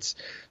States,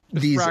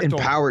 these fractal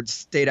empowered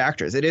state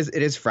actors. It is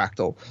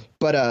fractal.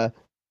 But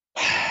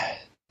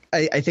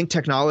I think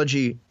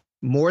technology,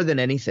 more than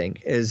anything,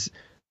 is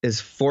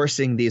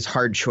forcing these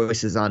hard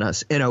choices on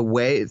us in a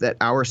way that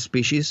our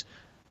species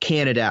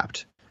can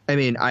adapt. I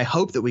mean, I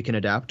hope that we can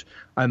adapt.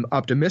 I'm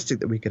optimistic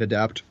that we can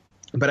adapt.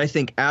 But I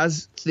think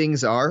as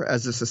things are,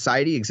 as the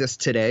society exists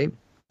today,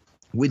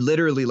 we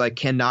literally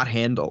cannot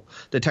handle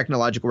the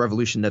technological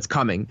revolution that's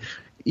coming,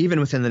 even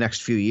within the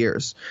next few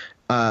years.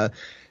 What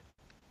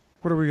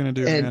are we going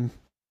to do, man?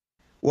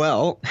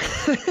 Well,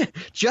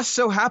 just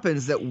so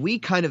happens that we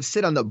kind of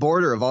sit on the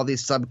border of all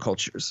these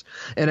subcultures.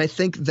 And I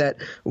think that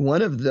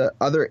one of the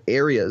other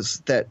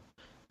areas that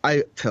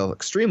I feel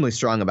extremely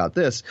strong about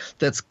this,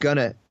 that's going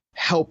to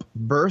help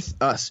birth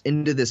us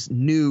into this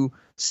new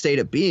state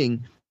of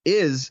being,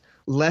 is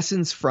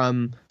lessons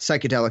from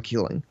psychedelic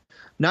healing.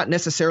 Not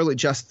necessarily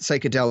just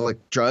psychedelic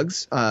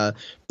drugs,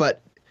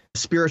 but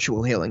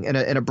spiritual healing in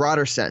a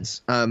broader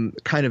sense,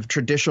 kind of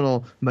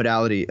traditional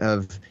modality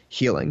of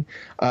healing.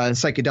 And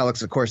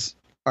psychedelics, of course,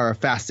 are a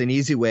fast and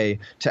easy way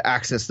to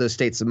access those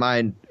states of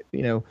mind.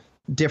 You know,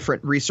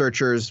 different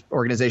researchers,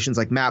 organizations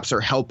like MAPS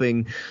are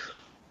helping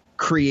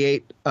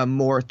create a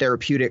more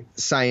therapeutic,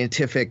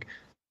 scientific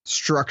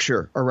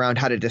structure around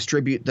how to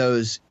distribute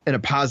those in a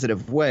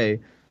positive way.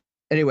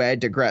 Anyway, I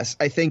digress.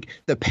 I think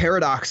the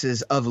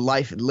paradoxes of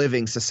life and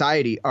living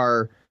society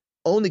are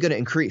only going to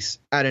increase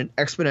at an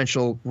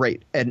exponential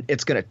rate, and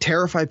it's going to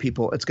terrify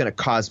people. It's going to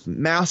cause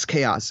mass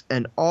chaos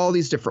in all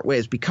these different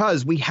ways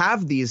because we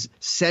have these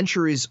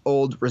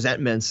centuries-old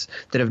resentments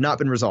that have not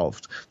been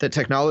resolved, that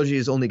technology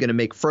is only going to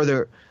make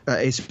further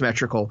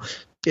asymmetrical.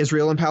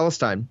 Israel and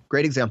Palestine,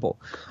 great example.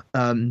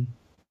 I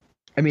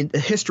mean, the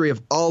history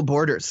of all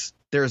borders,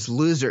 there's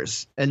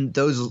losers, and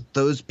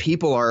those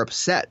people are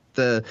upset.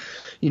 The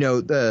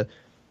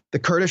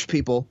Kurdish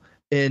people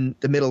in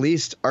the Middle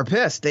East are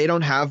pissed. They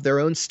don't have their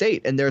own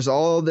state. And there's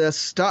all this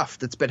stuff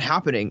that's been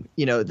happening.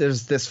 You know,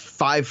 there's this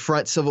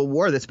 5-front civil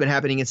war that's been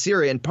happening in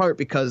Syria, in part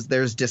because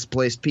there's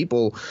displaced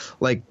people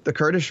like the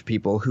Kurdish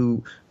people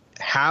who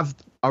have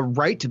a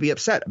right to be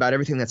upset about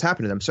everything that's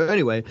happened to them. So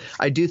anyway,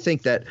 I do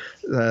think that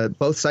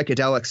both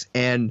psychedelics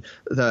and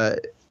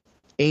the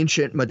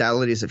ancient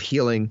modalities of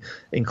healing,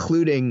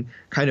 including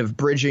kind of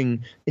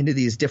bridging into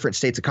these different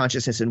states of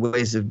consciousness and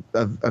ways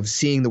of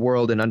seeing the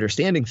world and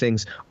understanding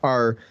things,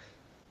 are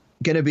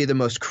going to be the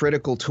most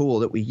critical tool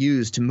that we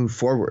use to move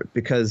forward,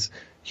 because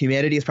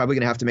humanity is probably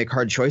going to have to make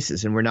hard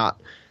choices, and we're not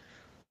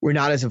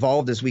as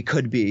evolved as we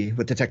could be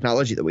with the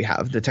technology that we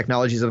have. The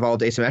technology's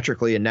evolved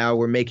asymmetrically, and now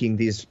we're making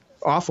these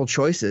awful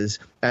choices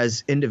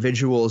as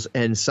individuals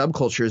and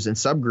subcultures and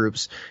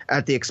subgroups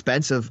at the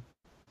expense of,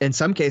 in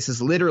some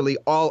cases, literally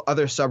all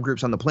other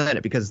subgroups on the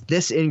planet, because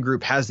this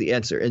in-group has the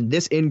answer, and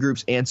this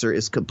in-group's answer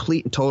is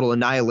complete and total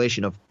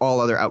annihilation of all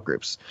other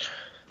outgroups.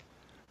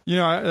 You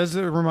know, as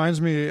it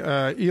reminds me,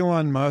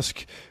 Elon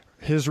Musk,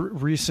 his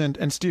recent,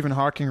 and Stephen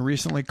Hawking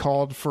recently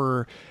called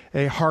for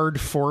a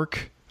hard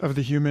fork of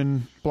the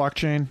human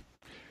blockchain.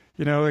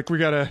 You know, like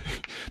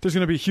there's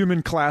going to be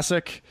human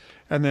classic,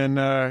 and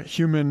then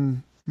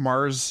human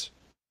Mars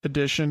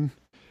edition.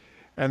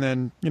 And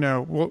then, you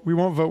know, we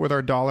won't vote with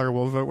our dollar.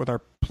 We'll vote with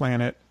our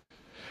planet.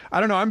 I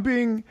don't know. I'm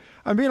being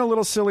a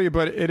little silly,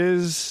 but it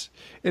is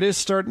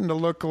starting to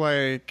look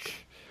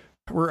like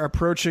we're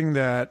approaching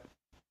that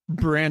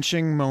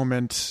branching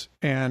moment,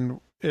 and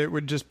it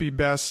would just be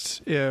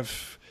best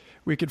if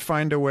we could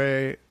find a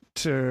way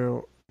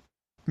to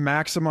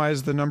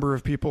maximize the number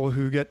of people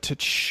who get to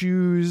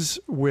choose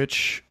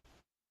which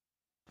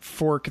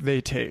fork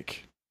they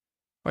take.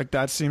 Like,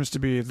 that seems to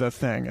be the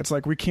thing. It's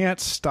like we can't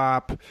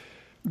stop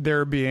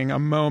there being a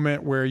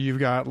moment where you've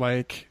got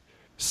like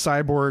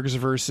cyborgs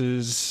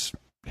versus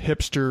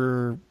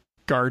hipster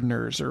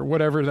gardeners or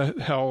whatever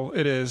the hell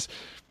it is.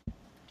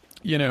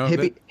 You know,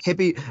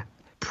 hippie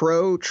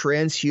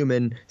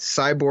pro-transhuman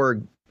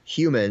cyborg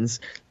humans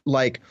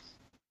like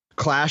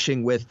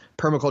clashing with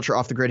permaculture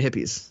off-the-grid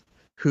hippies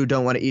who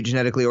don't want to eat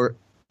genetically or,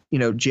 you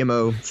know,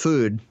 GMO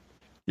food.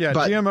 Yeah,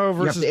 but GMO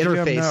versus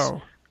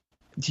GMO.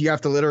 You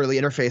have to literally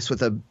interface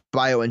with a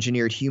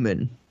bioengineered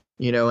human.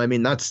 You know, I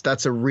mean,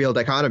 that's a real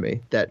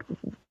dichotomy that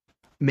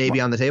may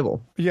be on the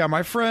table. Yeah,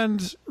 my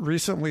friend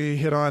recently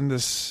hit on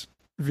this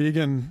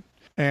vegan,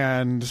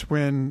 and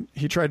when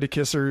he tried to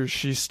kiss her,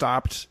 she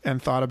stopped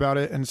and thought about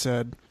it and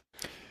said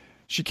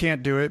she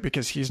can't do it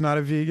because he's not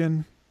a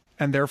vegan,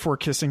 and therefore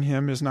kissing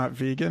him is not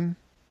vegan.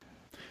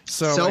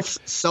 So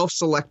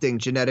self-selecting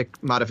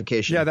genetic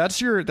modification. Yeah,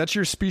 that's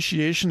your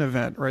speciation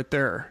event right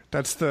there.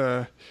 That's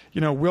the,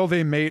 you know, will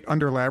they mate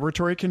under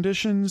laboratory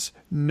conditions?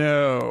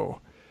 No.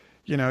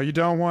 You know, you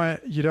don't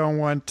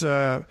want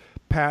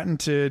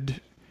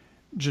patented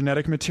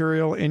genetic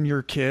material in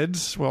your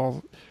kids.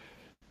 Well,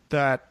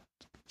 that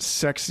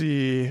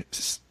sexy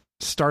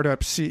startup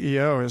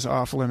CEO is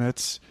off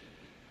limits.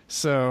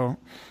 So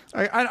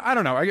I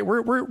don't know.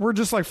 We're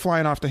just like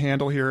flying off the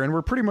handle here, and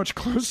we're pretty much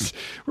close.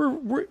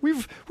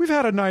 We've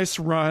had a nice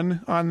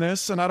run on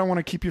this, and I don't want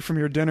to keep you from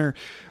your dinner,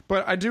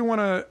 but I do want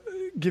to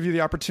give you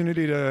the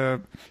opportunity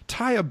to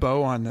tie a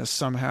bow on this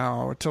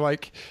somehow, to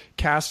like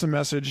cast a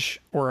message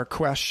or a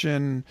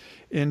question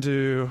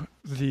into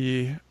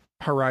the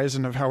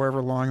horizon of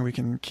however long we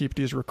can keep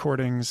these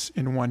recordings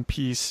in one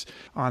piece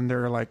on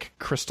their like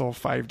crystal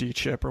 5D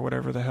chip or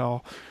whatever the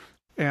hell.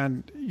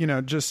 And, you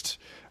know, just,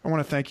 I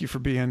want to thank you for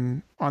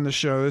being on the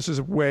show. This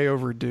is way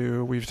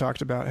overdue. We've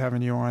talked about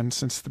having you on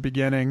since the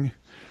beginning.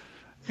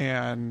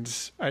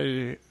 And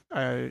I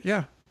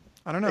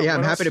don't know. Yeah,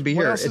 I'm happy to be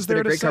here. It's been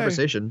a great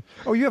conversation.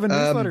 Oh, you have a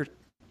newsletter.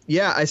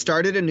 Yeah, I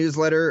started a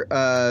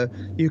newsletter.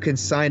 You can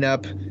sign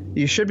up.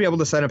 You should be able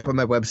to sign up on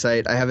my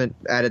website. I haven't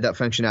added that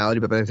functionality,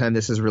 but by the time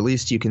this is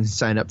released, you can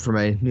sign up for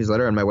my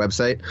newsletter on my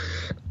website.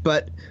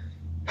 But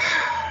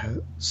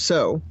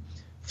so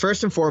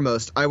first and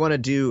foremost, I want to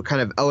do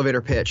kind of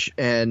elevator pitch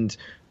and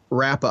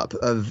wrap up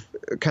of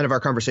kind of our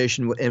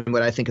conversation and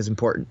what I think is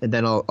important, and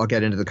then I'll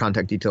get into the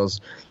contact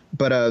details.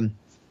 But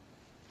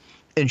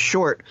in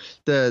short,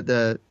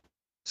 the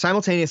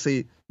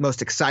simultaneously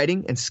most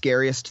exciting and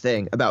scariest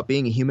thing about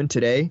being a human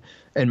today,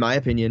 in my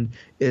opinion,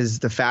 is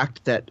the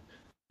fact that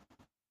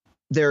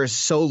there is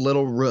so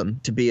little room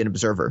to be an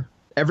observer.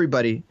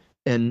 Everybody,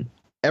 in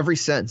every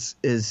sense,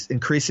 is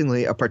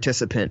increasingly a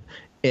participant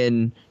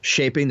in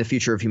shaping the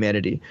future of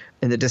humanity.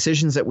 And the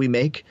decisions that we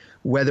make,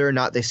 whether or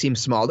not they seem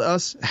small to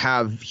us,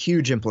 have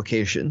huge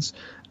implications,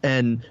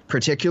 and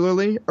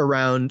particularly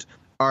around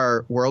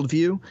our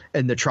worldview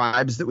and the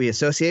tribes that we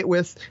associate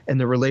with and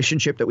the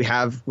relationship that we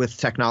have with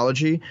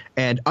technology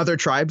and other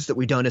tribes that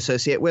we don't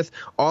associate with.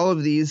 All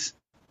of these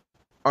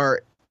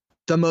are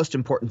the most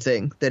important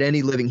thing that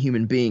any living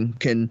human being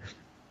can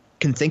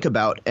think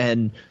about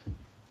and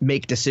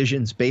make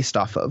decisions based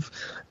off of.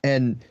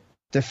 And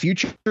the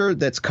future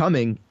that's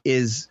coming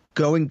is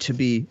going to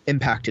be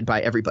impacted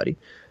by everybody.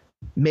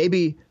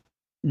 Maybe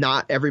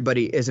not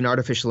everybody is an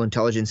artificial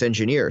intelligence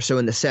engineer. So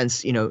in the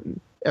sense, you know,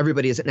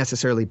 everybody isn't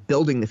necessarily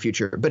building the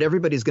future, but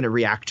everybody's going to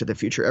react to the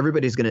future.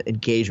 Everybody's going to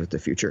engage with the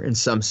future in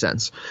some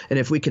sense. And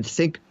if we could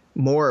think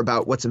more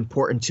about what's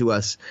important to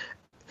us,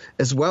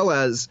 as well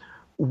as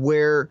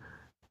where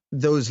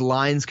those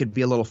lines could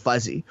be a little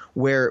fuzzy,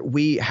 where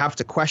we have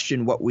to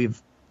question what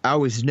we've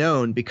always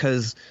known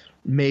because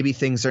maybe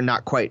things are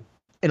not quite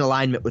in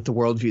alignment with the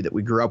worldview that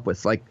we grew up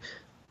with. Like,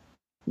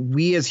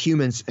 we as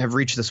humans have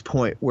reached this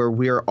point where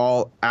we're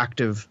all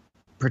active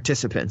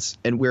participants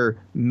and we're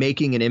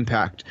making an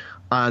impact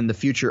on the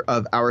future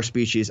of our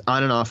species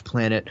on and off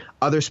planet,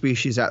 other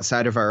species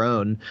outside of our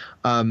own,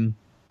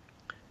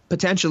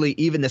 potentially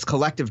even this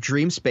collective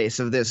dream space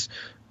of this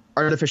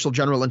artificial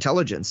general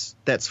intelligence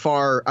that's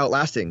far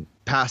outlasting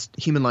past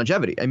human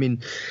longevity. I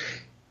mean,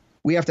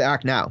 we have to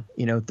act now.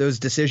 You know, those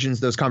decisions,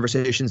 those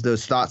conversations,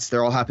 those thoughts,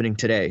 they're all happening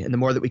today. And the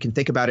more that we can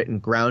think about it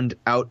and ground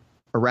out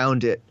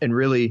around it and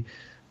really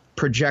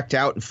project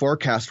out and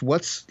forecast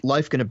what's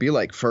life going to be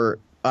like for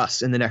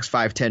us in the next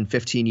 5, 10,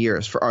 15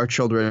 years, for our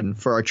children,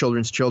 for our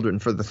children's children,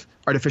 for the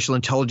artificial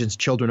intelligence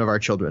children of our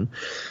children.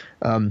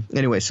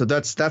 Anyway, so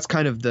that's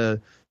kind of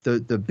the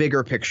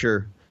bigger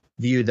picture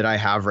view that I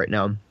have right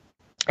now.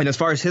 And as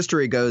far as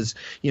history goes,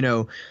 you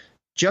know,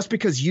 just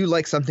because you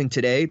like something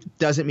today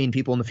doesn't mean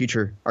people in the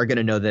future are going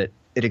to know that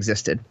it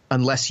existed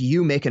unless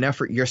you make an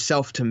effort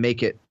yourself to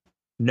make it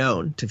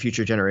known to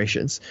future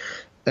generations.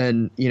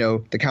 And, you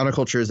know, the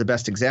counterculture is the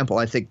best example.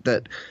 I think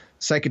that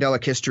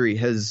psychedelic history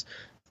has,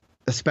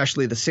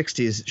 especially the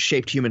 60s,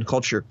 shaped human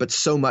culture. But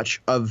so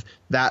much of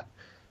that,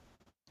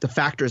 the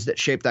factors that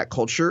shape that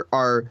culture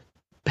are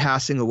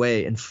passing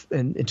away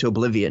into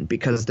oblivion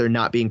because they're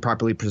not being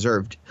properly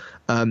preserved.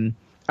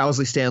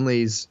 Owsley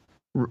Stanley's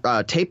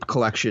tape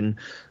collection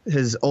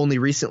has only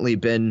recently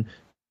been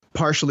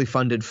partially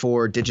funded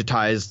for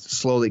digitized,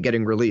 slowly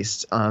getting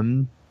released.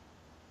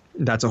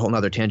 That's a whole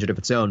nother tangent of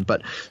its own.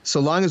 But so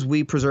long as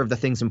we preserve the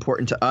things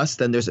important to us,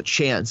 then there's a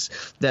chance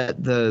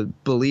that the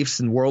beliefs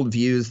and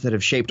worldviews that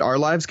have shaped our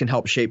lives can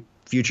help shape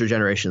future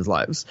generations'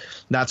 lives.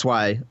 That's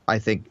why I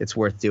think it's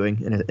worth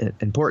doing and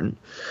important.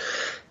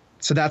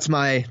 So that's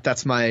my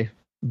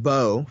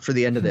bow for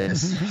the end of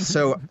this.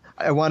 So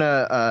I want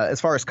to,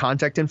 as far as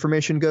contact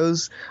information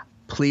goes,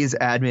 please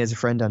add me as a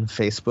friend on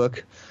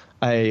Facebook.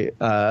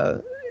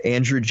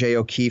 Andrew J.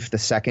 O'Keefe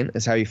II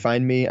is how you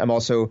find me. I'm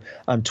also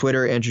on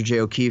Twitter, Andrew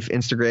J. O'Keefe,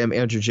 Instagram,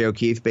 Andrew J.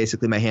 O'Keefe.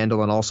 Basically, my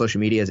handle on all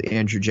social media is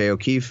Andrew J.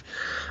 O'Keefe.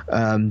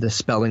 The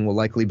spelling will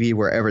likely be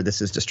wherever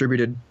this is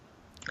distributed.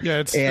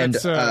 Yeah,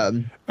 it's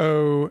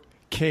O-K-E-E-F-F-E.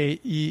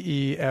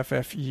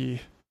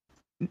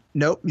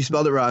 Nope, you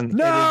spelled it wrong.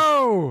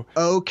 No!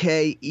 O-K-E-E-F-E.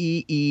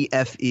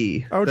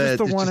 Oh, just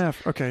the one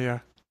F. Okay, yeah.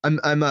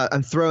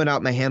 I'm throwing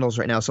out my handles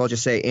right now, so I'll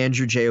just say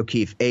Andrew J.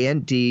 O'Keefe,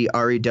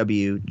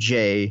 ANDREWJ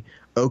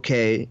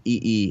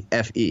OKEEFE.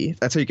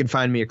 That's how you can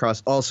find me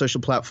across all social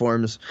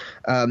platforms.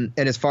 And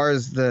as far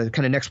as the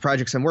kind of next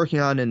projects I'm working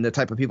on and the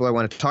type of people I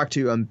want to talk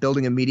to, I'm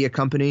building a media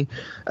company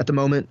at the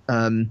moment.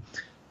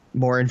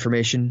 More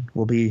information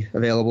will be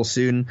available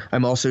soon.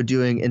 I'm also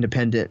doing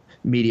independent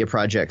media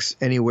projects,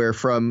 anywhere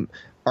from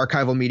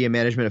archival media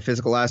management of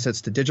physical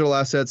assets to digital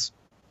assets,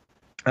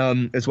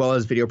 as well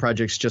as video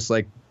projects just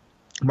like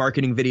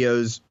marketing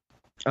videos,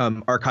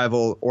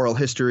 archival oral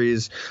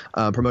histories,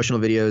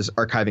 promotional videos,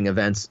 archiving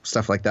events,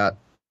 stuff like that.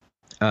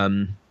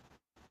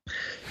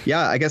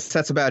 Yeah, I guess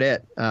that's about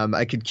it.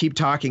 I could keep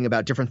talking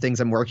about different things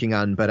I'm working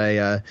on, but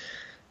I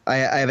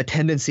have a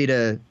tendency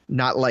to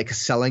not like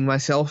selling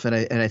myself, and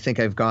I think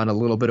I've gone a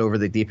little bit over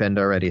the deep end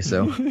already.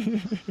 So,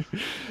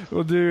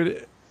 well,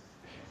 dude,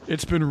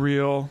 it's been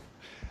real.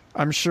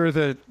 I'm sure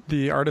that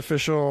the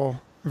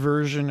artificial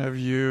version of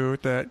you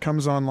that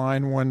comes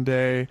online one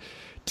day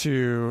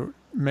to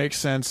make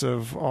sense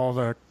of all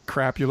the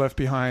crap you left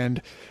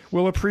behind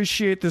will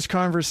appreciate this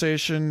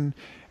conversation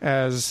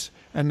as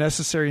a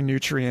necessary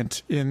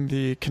nutrient in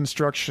the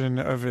construction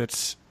of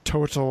its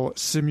total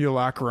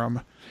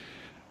simulacrum.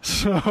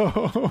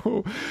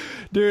 So,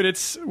 dude,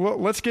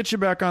 let's get you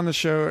back on the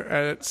show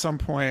at some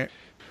point.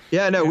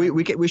 Yeah, no,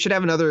 we should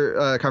have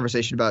another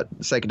conversation about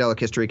psychedelic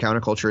history,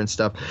 counterculture, and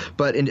stuff.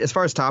 But as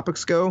far as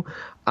topics go,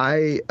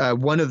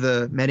 one of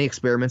the many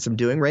experiments I'm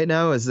doing right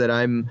now is that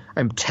I'm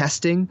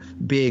testing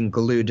being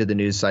glued to the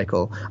news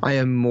cycle. I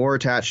am more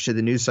attached to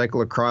the news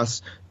cycle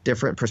across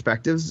different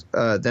perspectives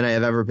than I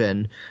have ever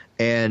been,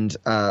 and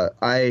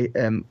I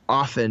am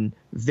often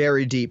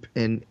very deep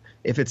in.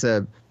 If it's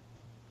a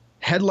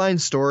headline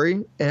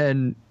story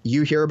and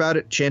you hear about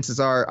it, chances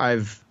are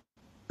I've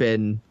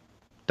been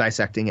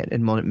dissecting it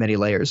in many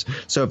layers.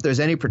 So if there's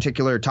any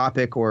particular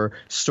topic or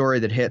story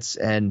that hits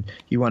and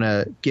you want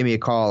to give me a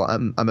call,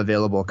 I'm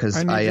available because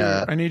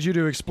I need you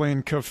to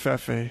explain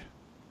Covfefe.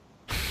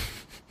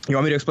 You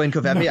want me to explain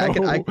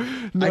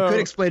Covfefe? No, I could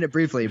explain it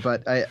briefly,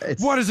 but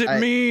what does it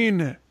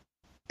mean?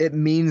 It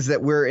means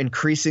that we're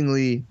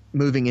increasingly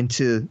moving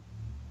into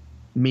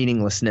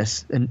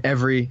meaninglessness in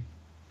every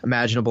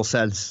imaginable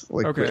sense.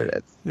 Like,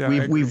 okay.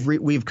 Yeah,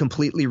 we've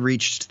completely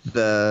reached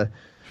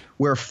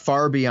we're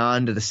far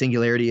beyond the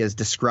singularity as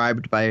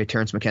described by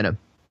Terence McKenna.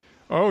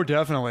 Oh,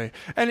 definitely.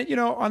 And, you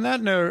know, on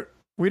that note,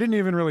 we didn't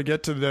even really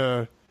get to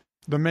the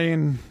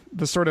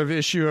sort of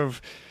issue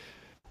of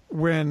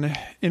when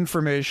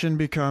information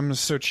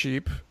becomes so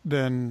cheap,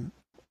 then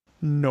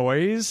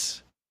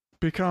noise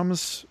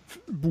becomes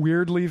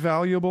weirdly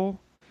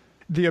valuable.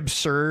 The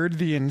absurd,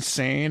 the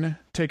insane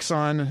takes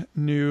on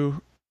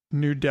new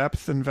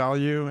depth and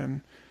value.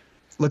 And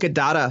look at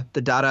Dada,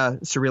 the Dada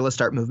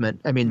surrealist art movement.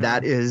 I mean,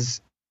 that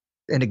is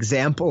an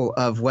example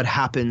of what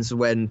happens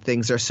when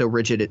things are so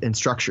rigid and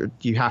structured.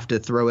 You have to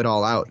throw it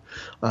all out.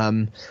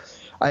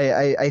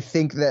 I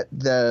think that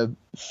the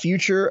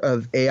future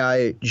of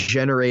AI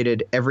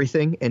generated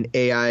everything and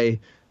AI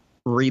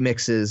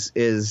remixes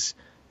is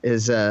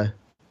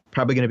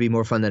probably going to be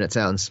more fun than it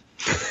sounds.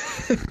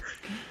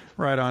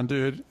 Right on,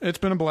 dude. It's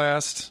been a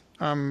blast.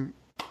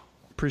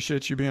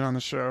 Appreciate you being on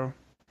the show.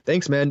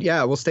 Thanks, man.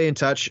 Yeah, we'll stay in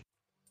touch.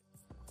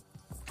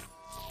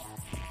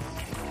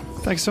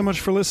 Thanks so much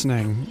for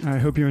listening. I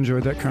hope you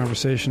enjoyed that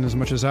conversation as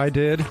much as I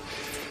did.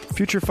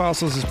 Future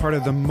Fossils is part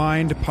of the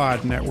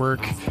MindPod Network,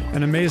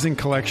 an amazing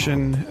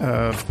collection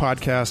of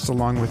podcasts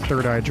along with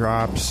Third Eye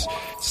Drops,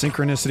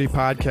 Synchronicity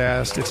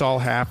Podcast, It's All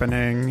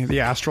Happening, The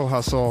Astral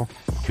Hustle.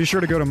 Be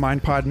sure to go to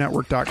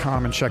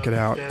mindpodnetwork.com and check it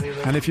out.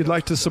 And if you'd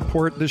like to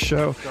support this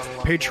show,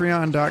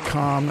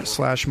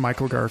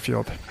 patreon.com/Michael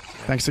Garfield.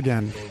 Thanks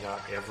again.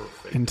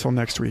 Until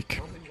next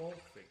week.